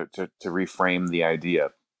important to reframe the idea.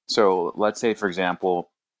 So let's say, for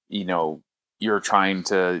example, you know, you're trying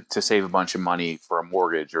to save a bunch of money for a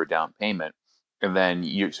mortgage or a down payment, and then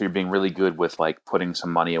you're being really good with like putting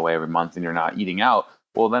some money away every month, and you're not eating out.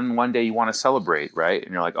 Well, then one day you want to celebrate, right?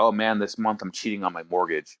 And you're like, oh man, this month I'm cheating on my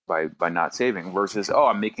mortgage by not saving. Versus, oh,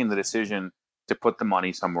 I'm making the decision to put the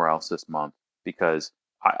money somewhere else this month because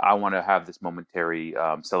I want to have this momentary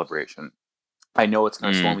celebration. I know it's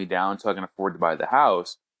going to slow Mm. me down so I can afford to buy the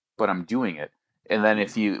house, but I'm doing it. And then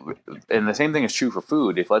and the same thing is true for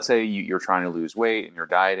food. If let's say you're trying to lose weight and you're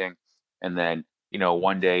dieting, and then,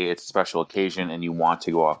 one day it's a special occasion and you want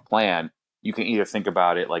to go off plan, you can either think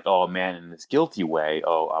about it like, oh man, in this guilty way,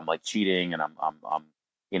 oh, I'm like cheating and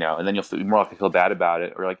and then you'll feel more likely to feel bad about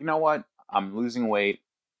it. Or like, you know what, I'm losing weight,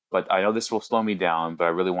 but I know this will slow me down, but I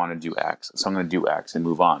really want to do X. So I'm going to do X and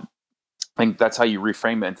move on. I think that's how you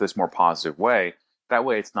reframe it into this more positive way. That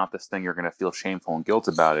way, it's not this thing you're going to feel shameful and guilt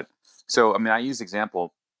about it. So, I mean, I use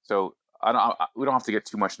example. So, we don't have to get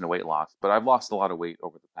too much into weight loss, but I've lost a lot of weight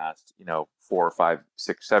over the past, 4, 5,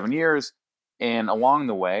 6, 7 years. And along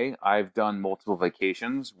the way, I've done multiple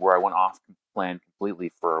vacations where I went off plan completely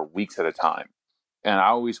for weeks at a time. And I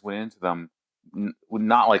always went into them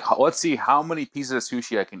not like, let's see how many pieces of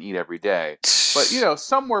sushi I can eat every day, but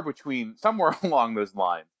somewhere along those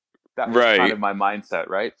lines, that was kind Right. of my mindset,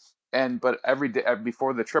 right? And but every day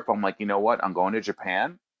before the trip, I'm like, you know what? I'm going to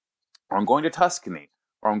Japan, or I'm going to Tuscany,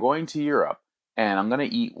 or I'm going to Europe, and I'm going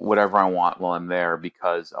to eat whatever I want while I'm there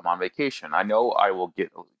because I'm on vacation. I know I will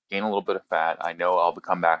gain a little bit of fat. I know I'll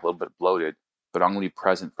become back a little bit bloated, but I'm going to be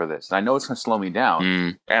present for this. And I know it's going to slow me down.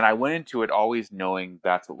 Mm. And I went into it always knowing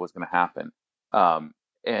that's what was going to happen. Um,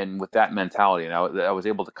 and with that mentality, and I was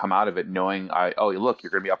able to come out of it knowing, oh, look,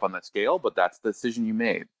 you're going to be up on that scale, but that's the decision you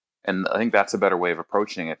made. And I think that's a better way of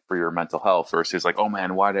approaching it for your mental health versus like, oh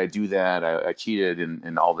man, why did I do that? I cheated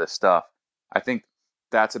and all this stuff. I think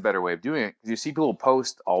that's a better way of doing it because you see people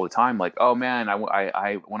post all the time like, oh man, I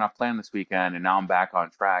went off plan this weekend and now I'm back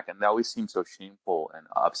on track. And they always seem so shameful and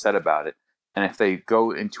upset about it. And if they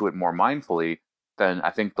go into it more mindfully, then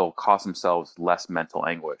I think they'll cause themselves less mental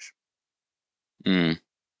anguish. Mm.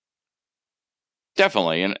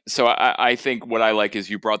 Definitely. And so I think what I like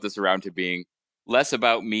is you brought this around to being less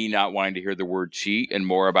about me not wanting to hear the word cheat and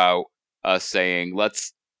more about us saying,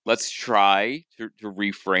 let's try to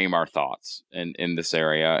reframe our thoughts in this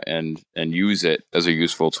area and use it as a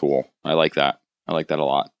useful tool. I like that. I like that a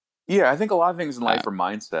lot. Yeah, I think a lot of things in Uh, life are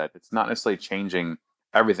mindset. It's not necessarily changing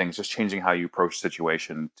everything; it's just changing how you approach the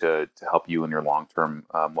situation to help you in your long term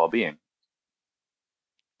well being.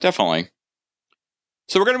 Definitely.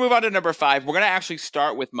 So we're going to move on to number five. We're going to actually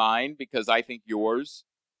start with mine because I think yours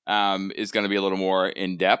is going to be a little more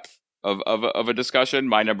in depth of a discussion.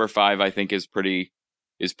 My number five, I think, is pretty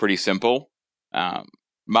simple. Um,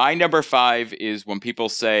 my number five is when people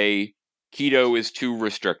say keto is too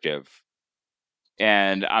restrictive,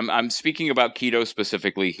 and I'm speaking about keto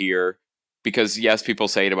specifically here because yes, people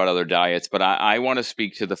say it about other diets, but I want to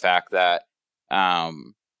speak to the fact that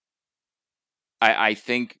um, I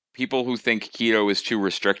think people who think keto is too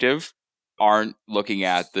restrictive aren't looking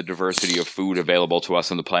at the diversity of food available to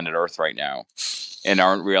us on the planet Earth right now and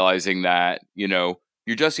aren't realizing that,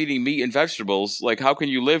 you're just eating meat and vegetables. Like, how can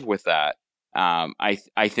you live with that?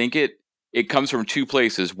 I think it comes from two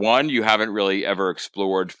places. One, you haven't really ever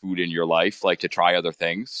explored food in your life, like to try other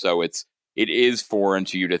things. So it is foreign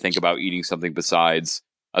to you to think about eating something besides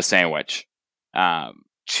a sandwich.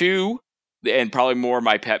 Two, and probably more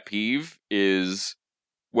my pet peeve is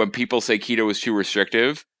when people say keto is too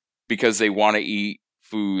restrictive because they want to eat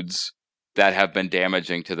foods that have been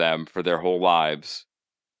damaging to them for their whole lives.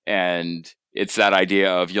 And it's that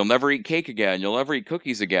idea of you'll never eat cake again, you'll never eat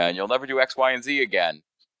cookies again, you'll never do X, Y, and Z again.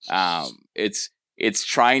 It's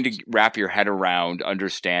trying to wrap your head around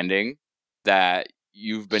understanding that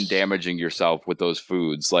you've been damaging yourself with those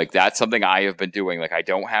foods. Like that's something I have been doing. Like I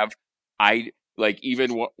don't have, I like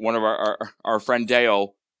even one of our friend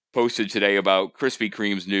Dale posted today about Krispy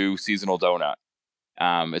Kreme's new seasonal donut.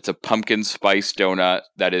 It's a pumpkin spice donut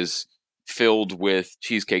that is filled with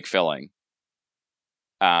cheesecake filling.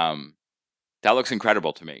 Um, that looks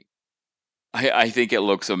incredible to me. I think it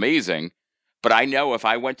looks amazing, but I know if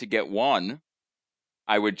I went to get one,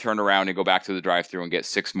 I would turn around and go back to the drive-through and get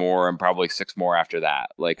six more and probably six more after that.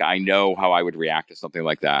 Like I know how I would react to something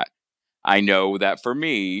like that. I know that for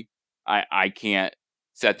me, I can't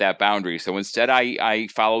set that boundary. So instead I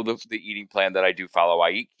follow the eating plan that I do follow. I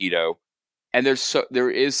eat keto. And there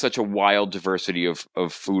is such a wild diversity of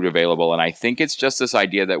food available. And I think it's just this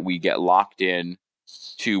idea that we get locked in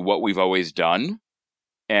to what we've always done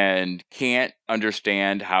and can't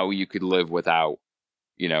understand how you could live without.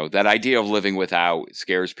 That idea of living without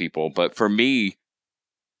scares people. But for me,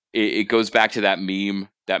 it goes back to that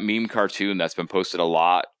meme cartoon that's been posted a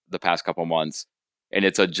lot the past couple months. And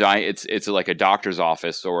it's a giant, it's like a doctor's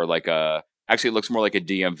office or like actually it looks more like a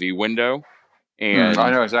DMV window. I And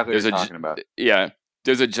know exactly what there's you're talking about. yeah,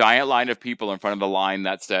 there's a giant line of people in front of the line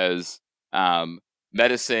that says um,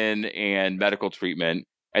 medicine and medical treatment.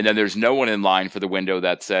 And then there's no one in line for the window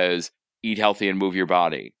that says eat healthy and move your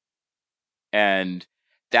body. And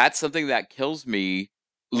that's something that kills me,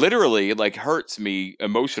 literally, like hurts me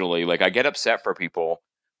emotionally. Like I get upset for people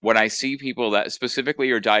when I see people that specifically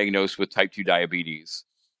are diagnosed with type 2 diabetes.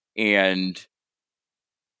 And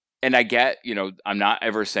I get, I'm not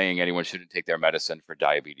ever saying anyone shouldn't take their medicine for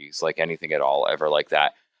diabetes, like anything at all, ever like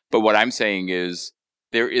that. But what I'm saying is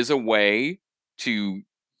there is a way to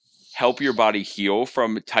help your body heal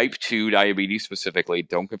from type 2 diabetes specifically.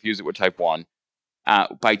 Don't confuse it with type 1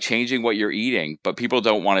 by changing what you're eating. But people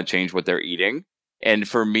don't want to change what they're eating. And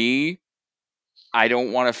for me, I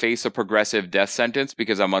don't want to face a progressive death sentence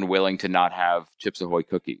because I'm unwilling to not have Chips Ahoy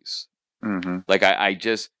cookies. Hmm. Like I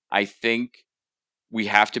think we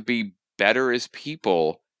have to be better as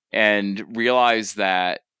people and realize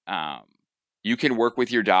that you can work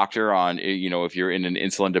with your doctor on, if you're in an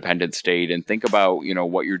insulin dependent state and think about,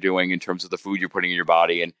 what you're doing in terms of the food you're putting in your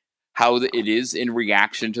body and how it is in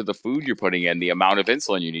reaction to the food you're putting in, the amount of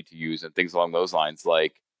insulin you need to use and things along those lines.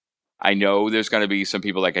 Like, I know there's going to be some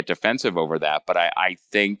people that get defensive over that, but I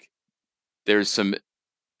think there's some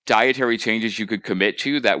dietary changes you could commit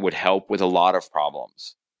to that would help with a lot of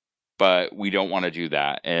problems, but we don't want to do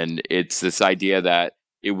that. And it's this idea that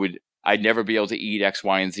I'd never be able to eat X,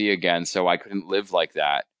 Y, and Z again, so I couldn't live like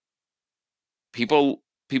that. People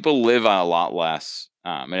live on a lot less,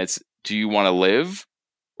 and it's do you want to live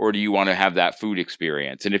or do you want to have that food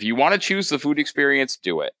experience? And if you want to choose the food experience,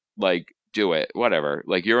 do it. Like do it, whatever.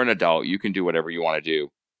 Like you're an adult, you can do whatever you want to do,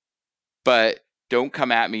 but don't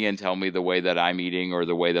come at me and tell me the way that I'm eating or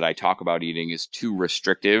the way that I talk about eating is too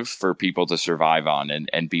restrictive for people to survive on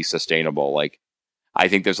and be sustainable. Like I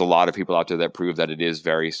think there's a lot of people out there that prove that it is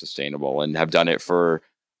very sustainable and have done it for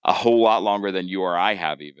a whole lot longer than you or I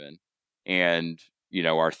have even, and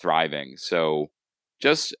are thriving. So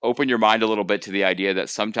just open your mind a little bit to the idea that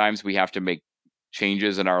sometimes we have to make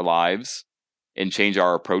changes in our lives and change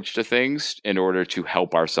our approach to things in order to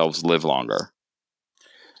help ourselves live longer.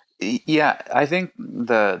 Yeah, I think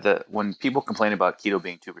the when people complain about keto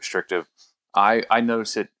being too restrictive, I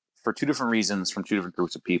notice it for two different reasons from two different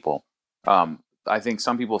groups of people. I think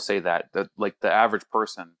some people say that like the average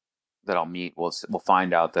person that I'll meet will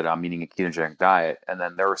find out that I'm eating a ketogenic diet, and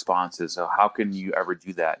then their response is, "So how can you ever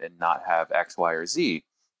do that and not have X, Y, or Z?"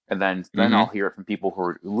 And then I'll Mm-hmm. hear it from people who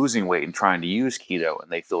are losing weight and trying to use keto,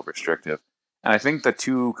 and they feel restrictive. And I think the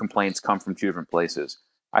two complaints come from two different places.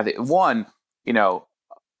 I think one, you know,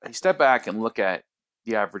 you step back and look at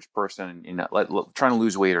the average person, trying to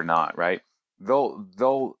lose weight or not, right?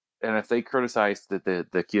 They'll and if they criticize the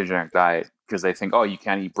ketogenic diet because they think, oh, you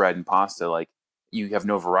can't eat bread and pasta, like you have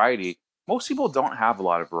no variety. Most people don't have a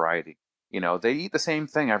lot of variety. They eat the same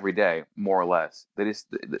thing every day, more or less. They're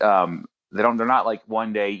not like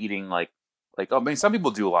one day eating I mean, some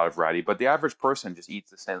people do a lot of variety, but the average person just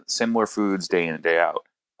eats the similar foods day in and day out.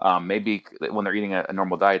 Maybe when they're eating a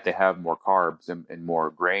normal diet, they have more carbs and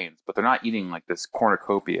more grains, but they're not eating like this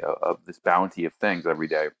cornucopia of this bounty of things every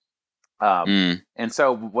day. Um, Mm. and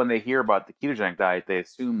so when they hear about the ketogenic diet, they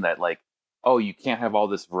assume that oh, you can't have all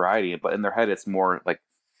this variety, but in their head, it's more like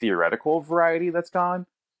theoretical variety that's gone.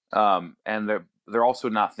 And they're also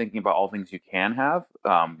not thinking about all things you can have,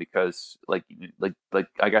 because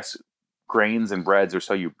I guess grains and breads are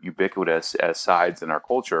so ubiquitous as sides in our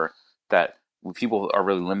culture that people are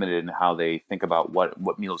really limited in how they think about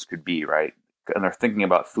what meals could be, right? And they're thinking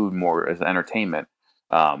about food more as entertainment,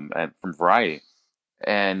 and from variety.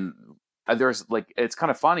 And there's it's kind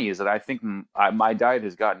of funny is that I think my diet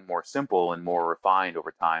has gotten more simple and more refined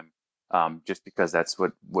over time, just because that's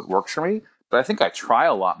what works for me. But I think I try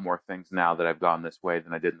a lot more things now that I've gone this way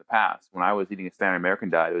than I did in the past. When I was eating a standard American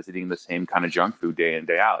diet, I was eating the same kind of junk food day in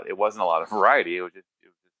day out. It wasn't a lot of variety. It was just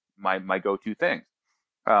my go-to thing.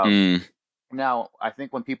 Um, Mm. Now, I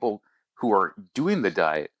think when people who are doing the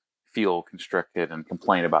diet feel constricted and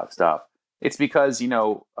complain about stuff, it's because,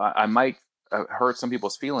 I might hurt some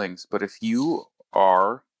people's feelings, but if you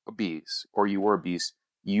are obese or you were obese,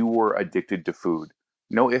 you were addicted to food.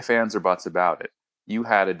 No ifs, ands, or buts about it. You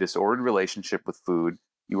had a disordered relationship with food.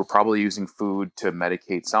 You were probably using food to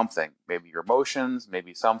medicate something, maybe your emotions,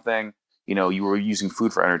 maybe something. You were using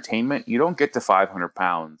food for entertainment. You don't get to 500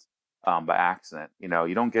 pounds by accident. You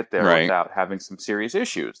don't get there Right. without having some serious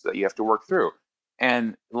issues that you have to work through.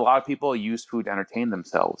 And a lot of people use food to entertain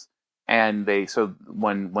themselves. And so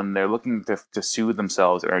when they're looking to soothe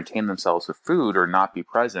themselves or entertain themselves with food or not be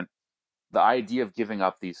present, the idea of giving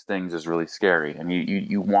up these things is really scary. And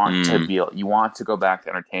you want to Mm. be you want to go back to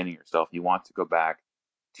entertaining yourself. You want to go back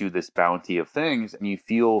to this bounty of things, and you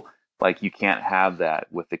feel like you can't have that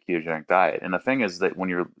with the ketogenic diet. And the thing is that when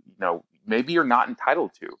maybe you're not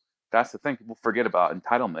entitled to. That's the thing people forget about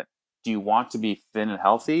entitlement. Do you want to be thin and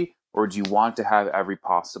healthy, or do you want to have every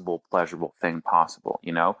possible pleasurable thing possible?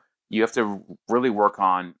 You have to really work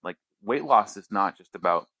on weight loss is not just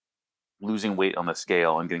about losing weight on the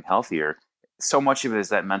scale and getting healthier. So much of it is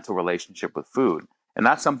that mental relationship with food. And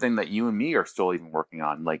that's something that you and me are still even working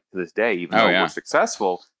on, like to this day, even Oh though we're yeah.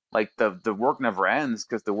 successful, like the work never ends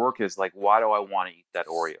because the work is like, why do I want to eat that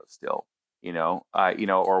Oreo still?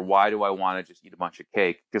 Or why do I want to just eat a bunch of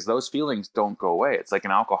cake? Because those feelings don't go away. It's like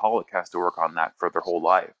an alcoholic has to work on that for their whole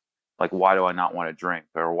life. Like, why do I not want to drink?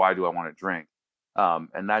 Or why do I want to drink?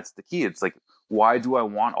 And that's the key. It's like, why do I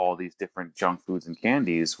want all these different junk foods and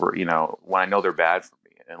candies when I know they're bad for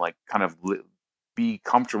me? And kind of be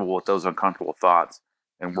comfortable with those uncomfortable thoughts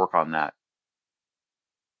and work on that.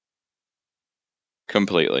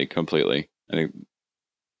 Completely. Completely.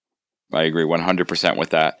 I agree 100% with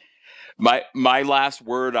that. My last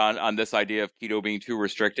word on this idea of keto being too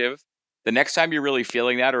restrictive. The next time you're really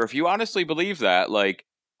feeling that, or if you honestly believe that,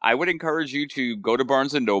 I would encourage you to go to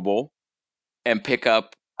Barnes and Noble and pick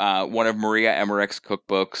up one of Maria Emmerich's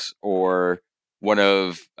cookbooks or one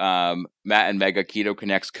of Matt and Mega Keto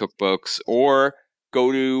Connect's cookbooks, or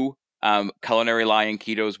go to Culinary Lion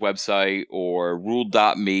Keto's website or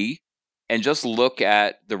ruled.me and just look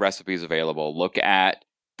at the recipes available. Look at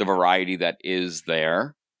the variety that is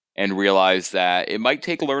there and realize that it might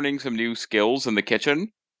take learning some new skills in the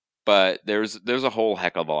kitchen, but there's a whole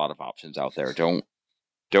heck of a lot of options out there. Don't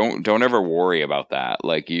ever worry about that.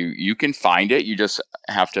 Like you can find it. You just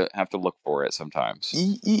have to look for it sometimes.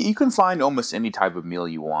 You can find almost any type of meal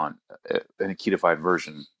you want in a ketofied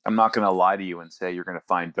version. I'm not going to lie to you and say you're going to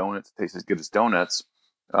find donuts that taste as good as donuts,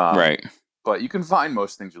 um, Right. but you can find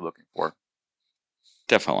most things you're looking for.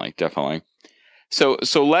 Definitely, definitely. So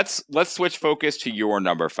let's switch focus to your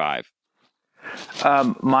number five.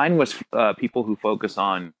 Mine was people who focus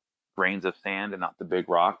on grains of sand and not the big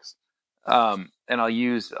rocks. And I'll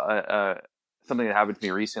use something that happened to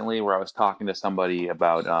me recently where I was talking to somebody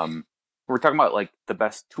about we are talking about like the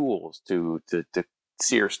best tools to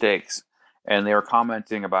sear steaks, and they were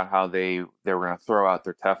commenting about how they were going to throw out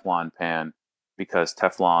their Teflon pan because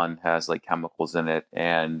Teflon has like chemicals in it,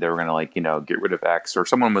 and they were gonna like get rid of X, or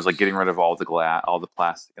someone was like getting rid of all the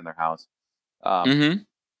plastic in their house. Um, Mm-hmm.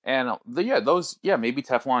 and yeah, those, yeah, maybe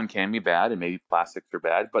Teflon can be bad and maybe plastics are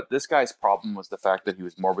bad, but this guy's problem was the fact that he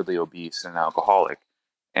was morbidly obese and an alcoholic.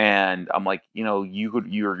 And I'm like, you're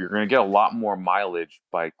going to get a lot more mileage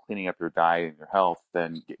by cleaning up your diet and your health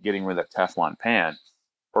than getting rid of that Teflon pan.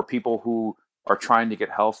 Or people who are trying to get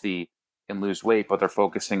healthy and lose weight, but they're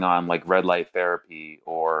focusing on like red light therapy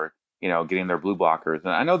or getting their blue blockers.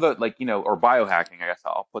 And I know that like or biohacking. I guess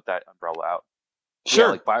I'll put that umbrella out. Yeah,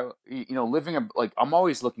 Sure. like living like I'm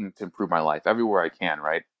always looking to improve my life everywhere I can,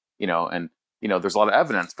 right? And there's a lot of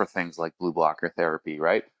evidence for things like blue blocker therapy,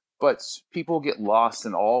 right? But people get lost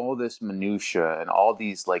in all this minutia and all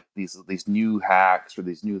these like these new hacks or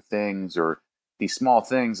these new things or these small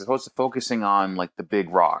things as opposed to focusing on like the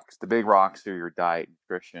big rocks. The big rocks are your diet,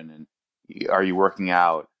 nutrition, and are you working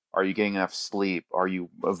out? Are you getting enough sleep? Are you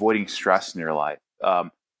avoiding stress in your life?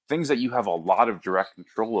 Things that you have a lot of direct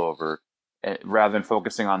control over, rather than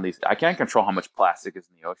focusing on these. I can't control how much plastic is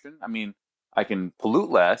in the ocean. I mean, I can pollute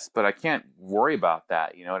less, but I can't worry about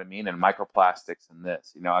that. You know what I mean? And microplastics and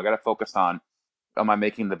this. I got to focus on, am I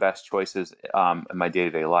making the best choices in my day to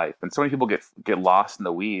day life? And so many people get lost in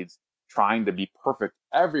the weeds trying to be perfect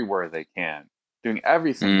everywhere they can, doing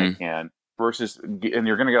everything they Mm. can, and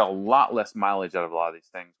you're going to get a lot less mileage out of a lot of these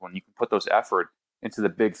things when you can put those effort into the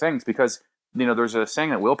big things, because there's a saying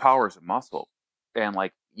that willpower is a muscle, and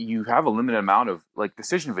like you have a limited amount of, like,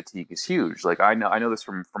 decision fatigue is huge. Like I know this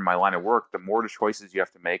from my line of work. The more choices you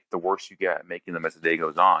have to make, the worse you get at making them as the day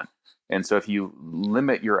goes on. And so if you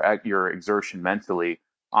limit your exertion mentally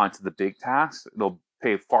onto the big tasks, they'll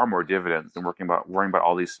pay far more dividends than worrying about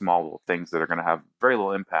all these small little things that are going to have very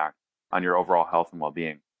little impact on your overall health and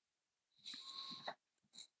well-being.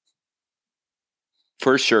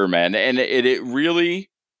 For sure, man. And it really,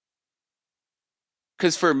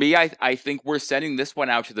 because for me, I think we're sending this one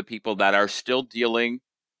out to the people that are still dealing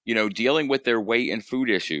with their weight and food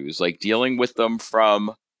issues, like dealing with them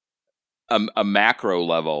from a macro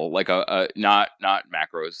level, like a not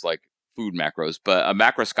macros like food macros, but a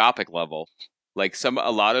macroscopic level. Like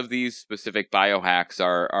a lot of these specific biohacks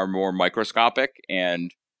are more microscopic,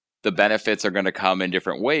 and the benefits are going to come in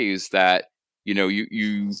different ways. That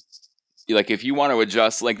you like, if you want to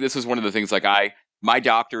adjust, like, this is one of the things, like, my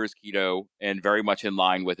doctor is keto and very much in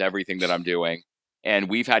line with everything that I'm doing, and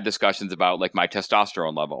we've had discussions about like my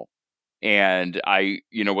testosterone level, and I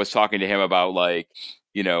was talking to him about, like,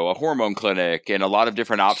 a hormone clinic and a lot of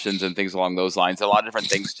different options and things along those lines, a lot of different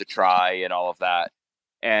things to try and all of that.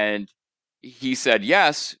 And he said,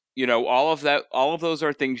 yes, all of those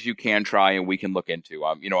are things you can try and we can look into.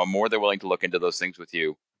 I'm more than willing to look into those things with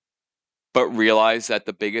you, but realize that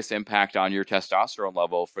the biggest impact on your testosterone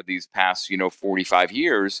level for these past 45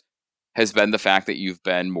 years has been the fact that you've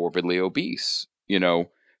been morbidly obese.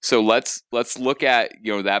 So let's look at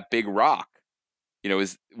that big rock.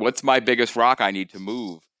 Is what's my biggest rock I need to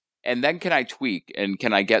move, and then can I tweak, and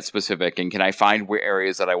can I get specific, and can I find where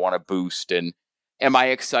areas that I want to boost, and am I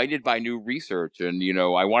excited by new research, and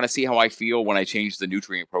I want to see how I feel when I change the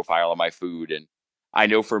nutrient profile of my food. And I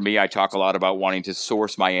know for me, I talk a lot about wanting to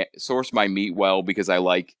source my meat well, because I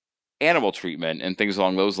like animal treatment and things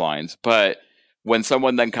along those lines. But when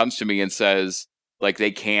someone then comes to me and says, like,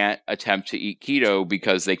 they can't attempt to eat keto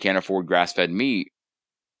because they can't afford grass-fed meat,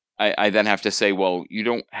 I then have to say, well, you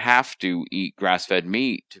don't have to eat grass-fed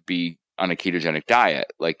meat to be on a ketogenic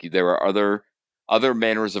diet. Like, there are other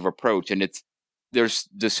manners of approach, and there's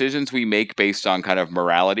decisions we make based on kind of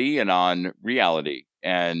morality and on reality.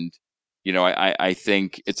 And I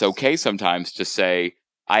think it's okay sometimes to say,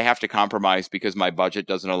 I have to compromise because my budget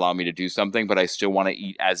doesn't allow me to do something, but I still want to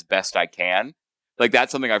eat as best I can. Like,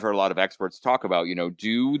 that's something I've heard a lot of experts talk about.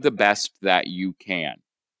 Do the best that you can.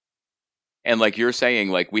 And like you're saying,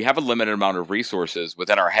 like, we have a limited amount of resources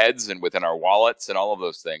within our heads and within our wallets and all of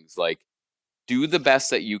those things. Like, do the best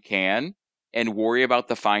that you can and worry about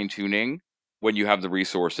the fine tuning when you have the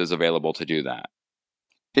resources available to do that.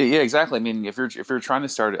 Yeah, exactly. I mean, if you're trying to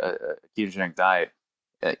start a ketogenic diet,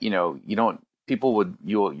 you don't people would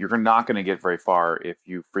you're not going to get very far if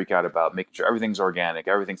you freak out about making sure everything's organic,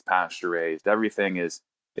 everything's pasture raised, everything is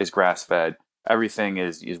grass fed, everything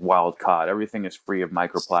is wild caught, everything is free of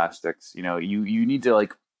microplastics. You need to,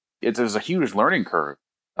 like, there's a huge learning curve,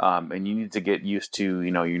 and you need to get used to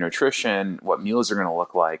your nutrition, what meals are going to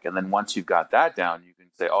look like, and then once you've got that down, you can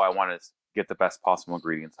say, oh, I want to get the best possible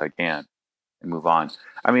ingredients I can and move on.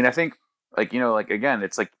 I mean, I think, like, like, again,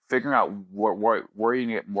 it's like figuring out where you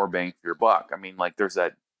can get more bang for your buck. I mean, like, there's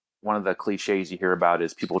that one of the cliches you hear about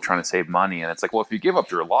is people trying to save money, and it's like, well, if you give up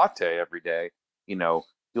your latte every day,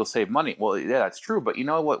 you'll save money. Well, yeah, that's true. But you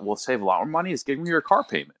know what will save a lot more money is getting your car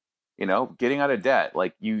payment. Getting out of debt.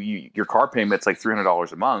 Like your car payment's like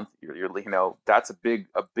 $300 a month. That's a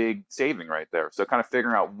big saving right there. So kind of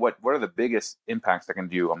figuring out what are the biggest impacts I can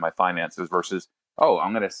do on my finances versus, oh,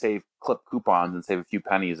 I'm going to clip coupons and save a few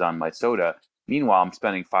pennies on my soda. Meanwhile, I'm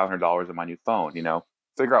spending $500 on my new phone.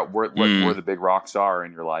 Figure out where Mm, the big rocks are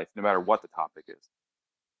in your life, no matter what the topic is.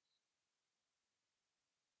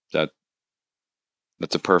 that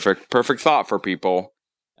that's a perfect thought for people.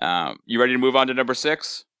 You ready to move on to number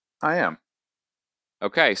 6? I am.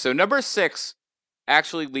 Okay, so number 6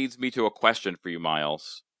 actually leads me to a question for you,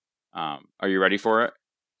 Miles. Are you ready for it?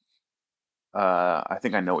 I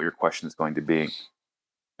think I know what your question is going to be.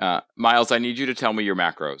 Miles, I need you to tell me your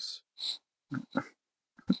macros.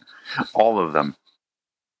 All of them.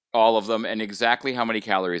 All of them, and exactly how many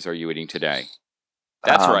calories are you eating today?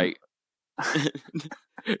 That's Um, right.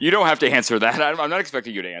 You don't have to answer that. I'm not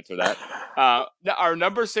expecting you to answer that. Our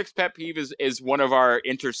number 6 pet peeve is one of our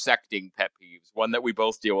intersecting pet peeves, one that we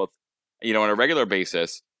both deal with, on a regular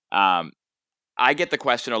basis. I get the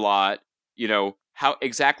question a lot, how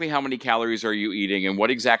many calories are you eating and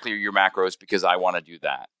what exactly are your macros, because I want to do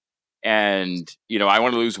that. And, I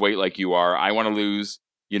want to lose weight like you are. I want to lose,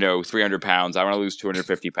 300 pounds. I want to lose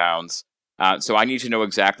 250 pounds. So I need to know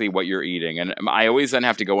exactly what you're eating. And I always then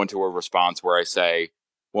have to go into a response where I say,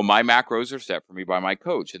 well, my macros are set for me by my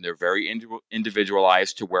coach, and they're very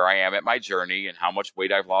individualized to where I am at my journey and how much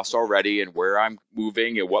weight I've lost already and where I'm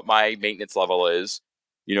moving and what my maintenance level is.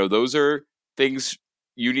 Those are things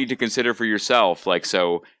you need to consider for yourself. Like,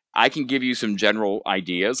 so I can give you some general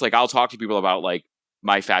ideas. Like, I'll talk to people about like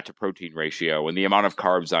my fat to protein ratio and the amount of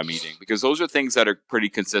carbs I'm eating, because those are things that are pretty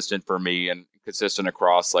consistent for me and consistent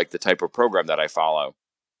across like the type of program that I follow.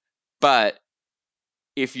 But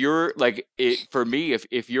if you're like it for me,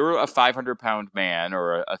 if you're a 500-pound man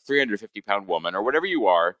or a 350-pound woman or whatever you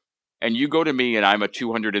are, and you go to me and I'm a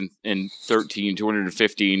 213,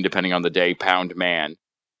 215, depending on the day, pound man,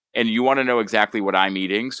 and you want to know exactly what I'm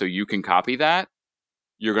eating so you can copy that,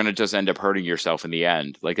 you're going to just end up hurting yourself in the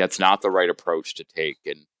end. Like, that's not the right approach to take.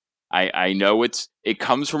 And I know it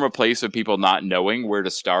comes from a place of people not knowing where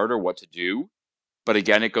to start or what to do. But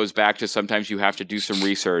again, it goes back to sometimes you have to do some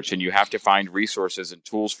research and you have to find resources and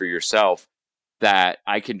tools for yourself that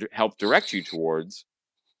I can help direct you towards.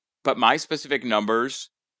 But my specific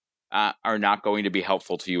numbers are not going to be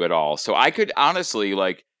helpful to you at all. So I could honestly,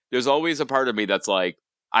 like, there's always a part of me that's like,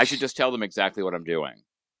 I should just tell them exactly what I'm doing.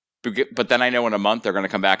 But then I know in a month they're going to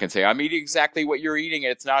come back and say, I'm eating exactly what you're eating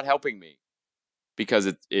and it's not helping me, because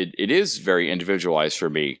it is very individualized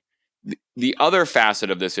for me. The other facet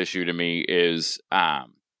of this issue to me is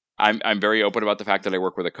I'm very open about the fact that I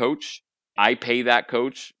work with a coach. I pay that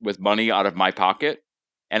coach with money out of my pocket,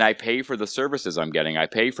 and I pay for the services I'm getting. I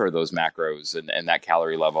pay for those macros and that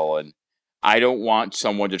calorie level. And I don't want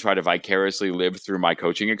someone to try to vicariously live through my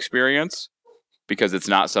coaching experience, because it's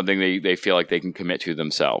not something they feel like they can commit to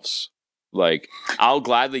themselves. Like, I'll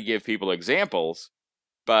gladly give people examples,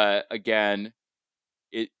 but again,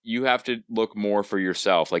 you have to look more for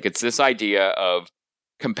yourself. Like, it's this idea of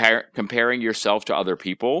comparing yourself to other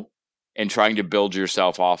people and trying to build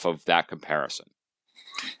yourself off of that comparison.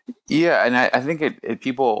 Yeah, and I think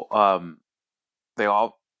people they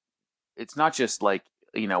all it's not just like,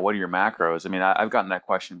 what are your macros? I mean, I've gotten that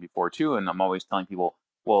question before too, and I'm always telling people,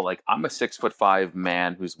 well, like, I'm a 6'5"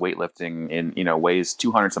 man who's weightlifting and weighs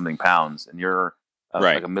 200 something pounds, and you're like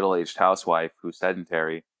Right. a middle-aged housewife who's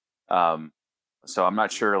sedentary. Um, so I'm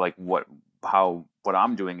not sure like what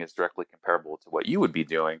I'm doing is directly comparable to what you would be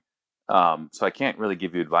doing. So I can't really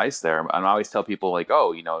give you advice there. And I always tell people like,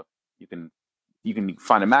 oh, you can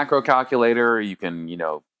find a macro calculator, you can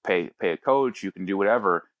pay a coach, you can do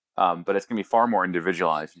whatever, but it's going to be far more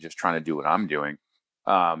individualized than just trying to do what I'm doing.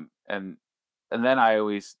 And then I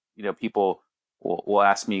always, people will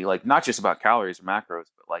ask me like not just about calories or macros,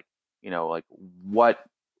 but like, like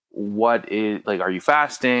what is like, are you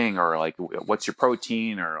fasting, or like what's your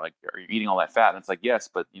protein, or like are you eating all that fat? And it's like, yes,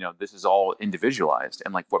 but this is all individualized,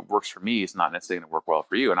 and like what works for me is not necessarily going to work well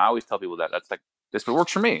for you. And I always tell people that that's like, this what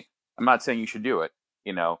works for me. I'm not saying you should do it,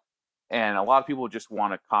 you know. And a lot of people just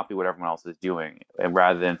want to copy what everyone else is doing, and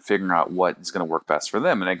rather than figuring out what is going to work best for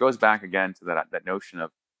them. And it goes back again to that notion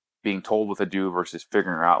of being told what to do versus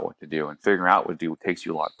figuring out what to do. And figuring out what to do takes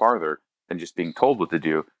you a lot farther than just being told what to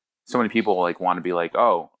do. So many people like want to be like,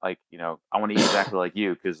 oh, like, I want to eat exactly like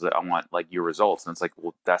you because I want like your results. And it's like,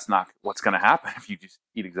 well, that's not what's going to happen if you just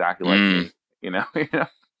eat exactly like Mm. me, you know?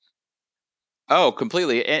 Oh,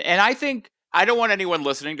 completely. And I think I don't want anyone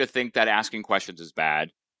listening to think that asking questions is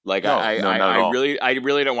bad. Like, No, no, not at all. I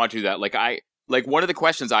really don't want to do that. Like, like one of the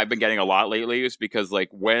questions I've been getting a lot lately is because like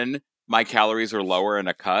when my calories are lower in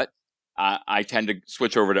a cut, I tend to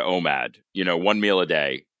switch over to OMAD, one meal a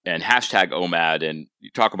day and hashtag OMAD and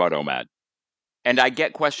talk about OMAD. And I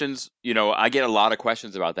get questions, I get a lot of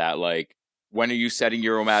questions about that. Like, when are you setting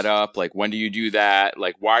your OMAD up? Like, when do you do that?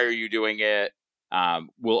 Like, why are you doing it?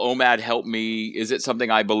 Will OMAD help me? Is it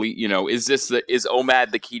something I believe, is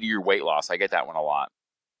OMAD the key to your weight loss? I get that one a lot.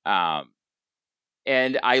 Um,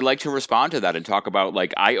 and I like to respond to that and talk about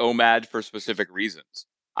like I OMAD for specific reasons.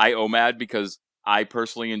 I OMAD because I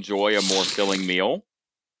personally enjoy a more filling meal,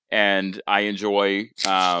 and I enjoy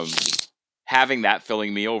having that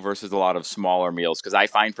filling meal versus a lot of smaller meals. Because I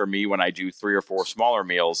find for me when I do 3 or 4 smaller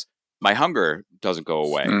meals, my hunger doesn't go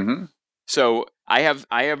away. Mm-hmm. So I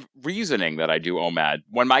have reasoning that I do OMAD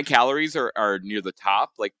when my calories are near the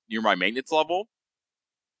top, like near my maintenance level.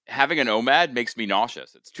 Having an OMAD makes me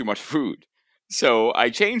nauseous. It's too much food. So I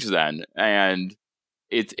change then, and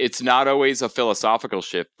it's not always a philosophical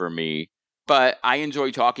shift for me, but I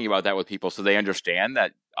enjoy talking about that with people so they understand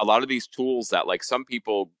that a lot of these tools that like some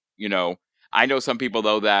people, I know some people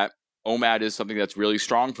though that OMAD is something that's really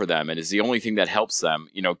strong for them and is the only thing that helps them,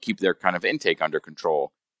 keep their kind of intake under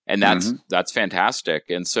control. And Mm-hmm. that's fantastic.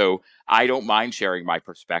 And so I don't mind sharing my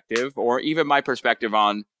perspective or even my perspective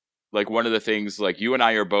on like one of the things like you and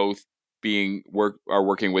I are both are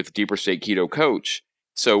working with Deeper State Keto Coach,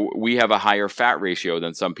 so we have a higher fat ratio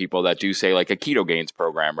than some people that do say like a keto gains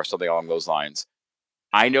program or something along those lines.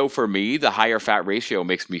 I know for me, the higher fat ratio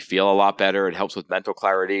makes me feel a lot better. It helps with mental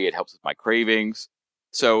clarity. It helps with my cravings.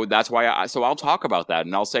 So that's why so I'll talk about that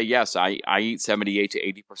and I'll say, yes, I eat 78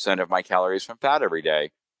 to 80% of my calories from fat every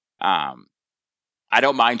day. Um, I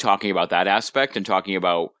don't mind talking about that aspect and talking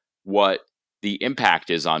about what the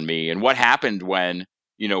impact is on me and what happened when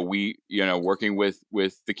working with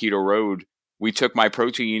the keto road, we took my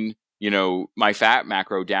protein, my fat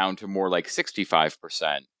macro down to more like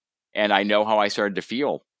 65%, and I know how I started to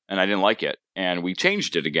feel and I didn't like it and we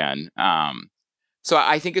changed it again. So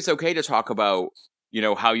I think it's okay to talk about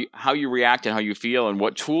how you react and how you feel and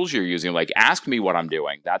what tools you're using. Like, ask me what I'm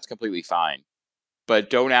doing, that's completely fine, but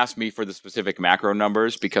don't ask me for the specific macro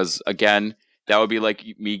numbers because again, that would be like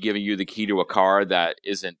me giving you the key to a car that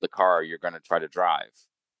isn't the car you're going to try to drive.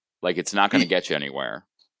 Like, it's not going to get you anywhere.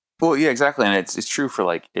 Well, yeah, exactly, and it's true for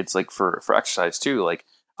like it's like for exercise too. Like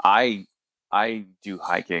I I do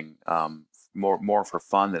hiking more for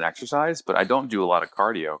fun than exercise, but I don't do a lot of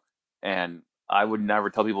cardio, and I would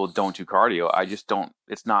never tell people don't do cardio. I just don't.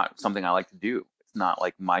 It's not something I like to do. It's not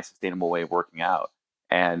like my sustainable way of working out.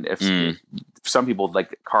 And if Mm. some people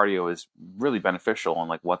like cardio is really beneficial on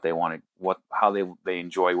like what they want to what how they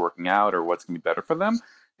enjoy working out or what's gonna be better for them.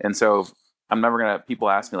 And so I'm never gonna. People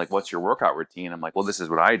ask me like, "What's your workout routine?" I'm like, "Well, this is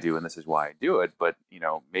what I do, and this is why I do it." But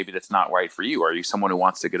maybe that's not right for you. Are you someone who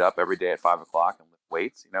wants to get up every day at 5 o'clock and lift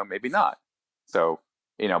weights? Maybe not. So,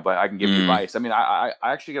 but I can give you Mm. advice. I mean, I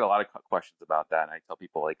actually get a lot of questions about that, and I tell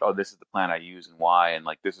people like, "Oh, this is the plan I use and why," and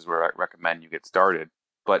like this is where I recommend you get started.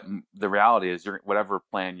 But the reality is, whatever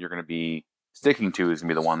plan you're going to be sticking to is going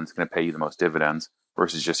to be the one that's going to pay you the most dividends.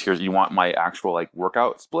 Versus just here's you want my actual like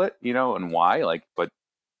workout split, and why, like, but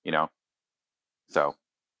you know so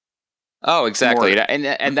Oh, exactly. more,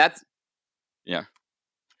 And that's, yeah,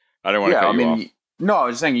 I don't want to yeah. cut I you off. mean, no, I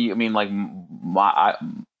was just saying. I mean, like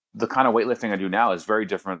the kind of weightlifting I do now is very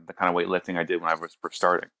different than the kind of weightlifting I did when I was first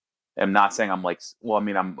starting. I'm not saying I'm like, well, I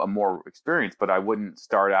mean, I'm more experienced, but I wouldn't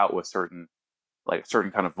start out with certain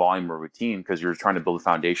kind of volume or routine because you're trying to build a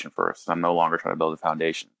foundation first. I'm no longer trying to build a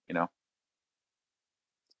foundation.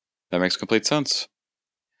 That makes complete sense.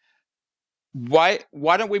 Why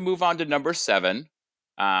don't we move on to number 7?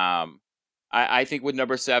 I think with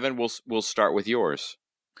number 7, we'll start with yours.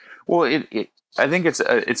 Well, I think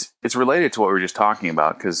it's related to what we were just talking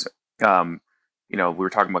about because um, we were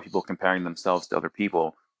talking about people comparing themselves to other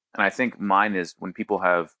people, and I think mine is when people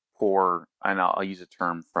have poor, and I'll use a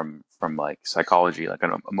term from like psychology, like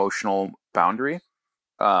an emotional boundary.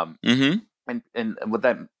 Um, Mm-hmm. and with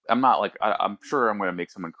that, I'm not like I'm sure I'm going to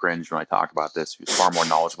make someone cringe when I talk about this, who's far more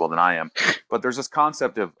knowledgeable than I am. But there's this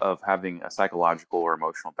concept of having a psychological or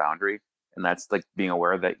emotional boundary, and that's like being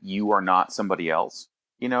aware that you are not somebody else.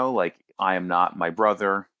 Like I am not my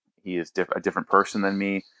brother; he is a different person than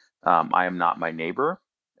me. I am not my neighbor,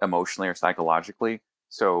 emotionally or psychologically.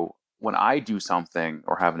 So when I do something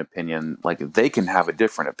or have an opinion, like they can have a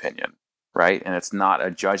different opinion, right? And it's not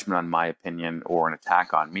a judgment on my opinion or an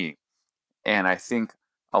attack on me. And I think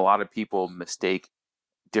a lot of people mistake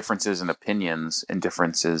differences in opinions and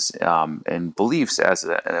differences in beliefs as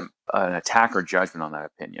an attack or judgment on that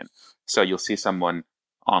opinion. So you'll see someone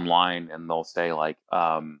online and they'll say like,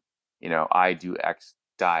 I do X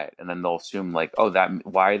diet, and then they'll assume like, oh, that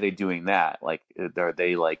why are they doing that? Like, are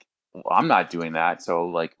they like, well, I'm not doing that, so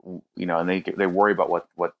like, and they worry about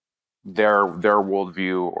what their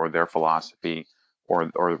worldview or their philosophy or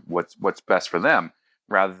what's best for them,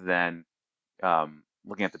 rather than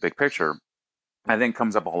looking at the big picture. I think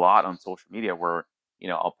comes up a lot on social media where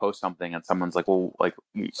I'll post something and someone's like, well, like,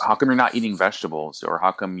 how come you're not eating vegetables, or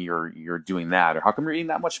how come you're doing that, or how come you're eating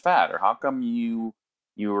that much fat, or how come you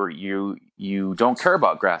don't care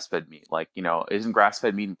about grass fed meat, like, isn't grass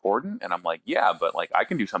fed meat important? And I'm like, yeah, but like, I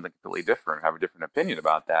can do something completely different, have a different opinion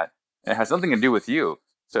about that, and it has nothing to do with you.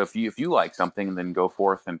 So if you like something, then go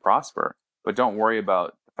forth and prosper, but don't worry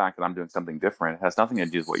about the fact that I'm doing something different. It has nothing to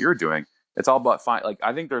do with what you're doing. It's all about like,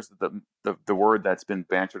 I think there's the word that's been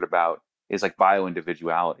bantered about is like bio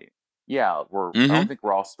individuality. Yeah, I don't Mm-hmm. think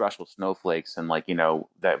we're all special snowflakes and like,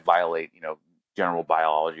 that violate, general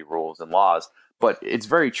biology rules and laws. But it's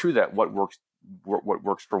very true that what works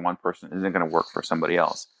for one person isn't going to work for somebody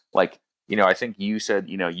else. Like, I think you said,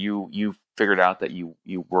 you figured out that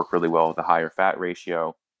you work really well with a higher fat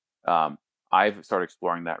ratio. Um, I've started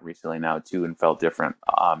exploring that recently now too, and felt different,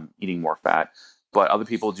 eating more fat. But other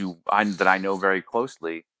people that I know very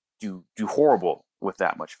closely do horrible with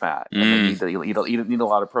that much fat, and they Mm. need a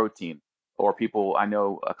lot of protein. Or people, I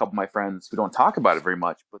know a couple of my friends who don't talk about it very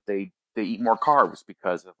much, but they eat more carbs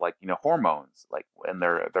because of, like, hormones, like, and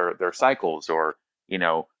their cycles, or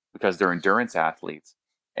because they're endurance athletes,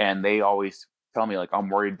 and they always tell me like, I'm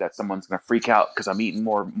worried that someone's going to freak out because I'm eating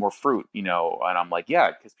more fruit, and I'm like,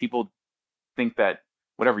 yeah, because people think that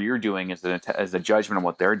whatever you're doing is a judgment on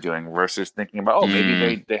what they're doing, versus thinking about, oh, maybe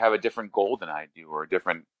Mm. they have a different goal than I do, or a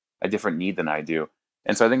different need than I do.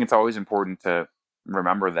 And so I think it's always important to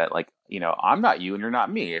remember that, like, I'm not you and you're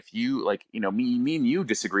not me. If you, like, me and you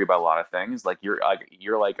disagree about a lot of things, like, you're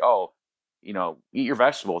like, oh, eat your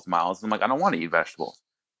vegetables, Miles. I'm like, I don't want to eat vegetables.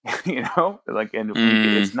 Like, and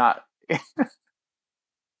Mm. it's not. I'd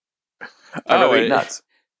Oh, rather eat nuts.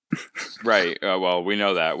 right. Well, we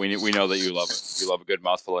know that. We know that you love a good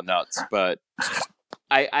mouthful of nuts, but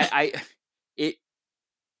I it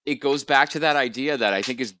it goes back to that idea that I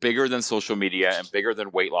think is bigger than social media and bigger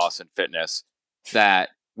than weight loss and fitness, that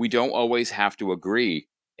we don't always have to agree.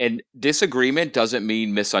 And disagreement doesn't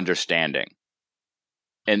mean misunderstanding.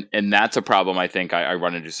 And that's a problem I think I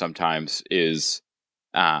run into sometimes is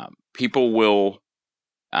people will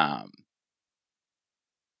are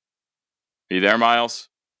you there, Miles?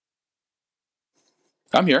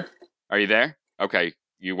 I'm here. Are you there? Okay.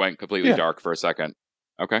 You went completely Yeah. dark for a second.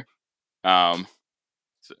 Okay. Um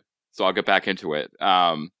so, so I'll get back into it.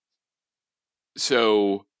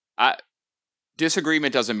 So I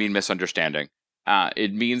disagreement doesn't mean misunderstanding.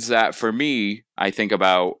 It means that for me, I think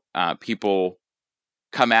about people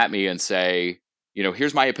come at me and say,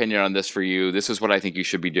 here's my opinion on this for you. This is what I think you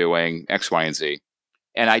should be doing, X, Y, and Z.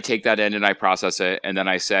 And I take that in and I process it. And then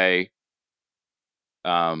I say,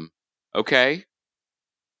 um, okay,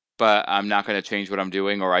 but I'm not going to change what I'm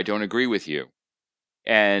doing, or I don't agree with you.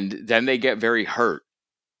 And then they get very hurt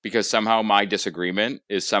because somehow my disagreement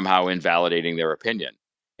is somehow invalidating their opinion.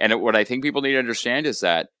 And what I think people need to understand is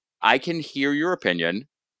that I can hear your opinion.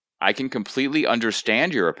 I can completely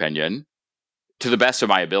understand your opinion to the best of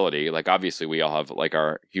my ability. Like, obviously, we all have like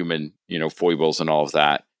our human, foibles and all of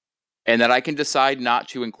that. And that I can decide not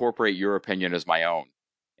to incorporate your opinion as my own.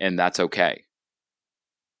 And that's okay.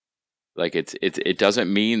 Like, it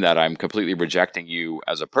doesn't mean that I'm completely rejecting you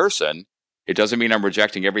as a person. It doesn't mean I'm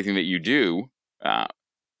rejecting everything that you do. Uh,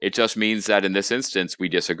 it just means that in this instance we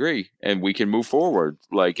disagree and we can move forward.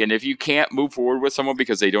 Like, and if you can't move forward with someone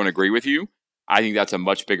because they don't agree with you, I think that's a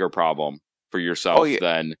much bigger problem for Oh yourself yeah.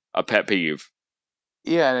 than a pet peeve.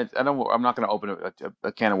 Yeah, and I'm not going to open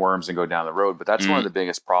a can of worms and go down the road, but that's one of Mm, the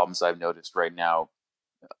biggest problems I've noticed right now,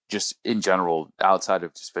 just in general, outside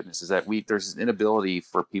of just fitness, is that there's an inability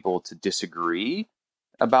for people to disagree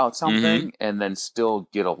about mm-hmm. something and then still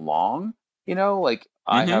get along. Like,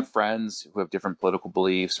 I Mm-hmm. have friends who have different political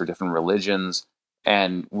beliefs or different religions,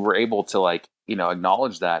 and we're able to, like,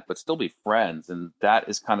 acknowledge that, but still be friends. And that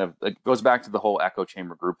is kind of, it goes back to the whole echo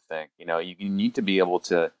chamber group thing. You need to be able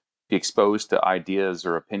to be exposed to ideas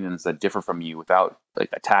or opinions that differ from you without, like,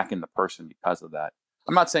 attacking the person because of that.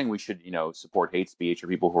 I'm not saying we should, support hate speech or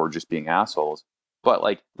people who are just being assholes, but,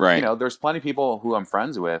 like, Right. there's plenty of people who I'm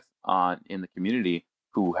friends with in the community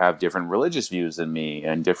who have different religious views than me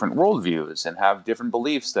and different worldviews and have different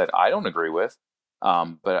beliefs that I don't agree with.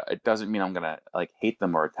 But it doesn't mean I'm gonna, like, hate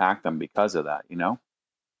them or attack them because of that.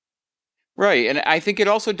 Right. And I think it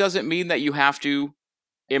also doesn't mean that you have to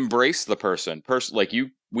embrace the person. Like,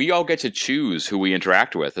 we all get to choose who we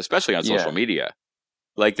interact with, especially on social Yeah, media.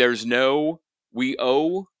 Like we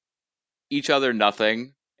owe each other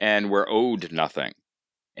nothing and we're owed nothing.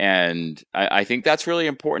 And I think that's really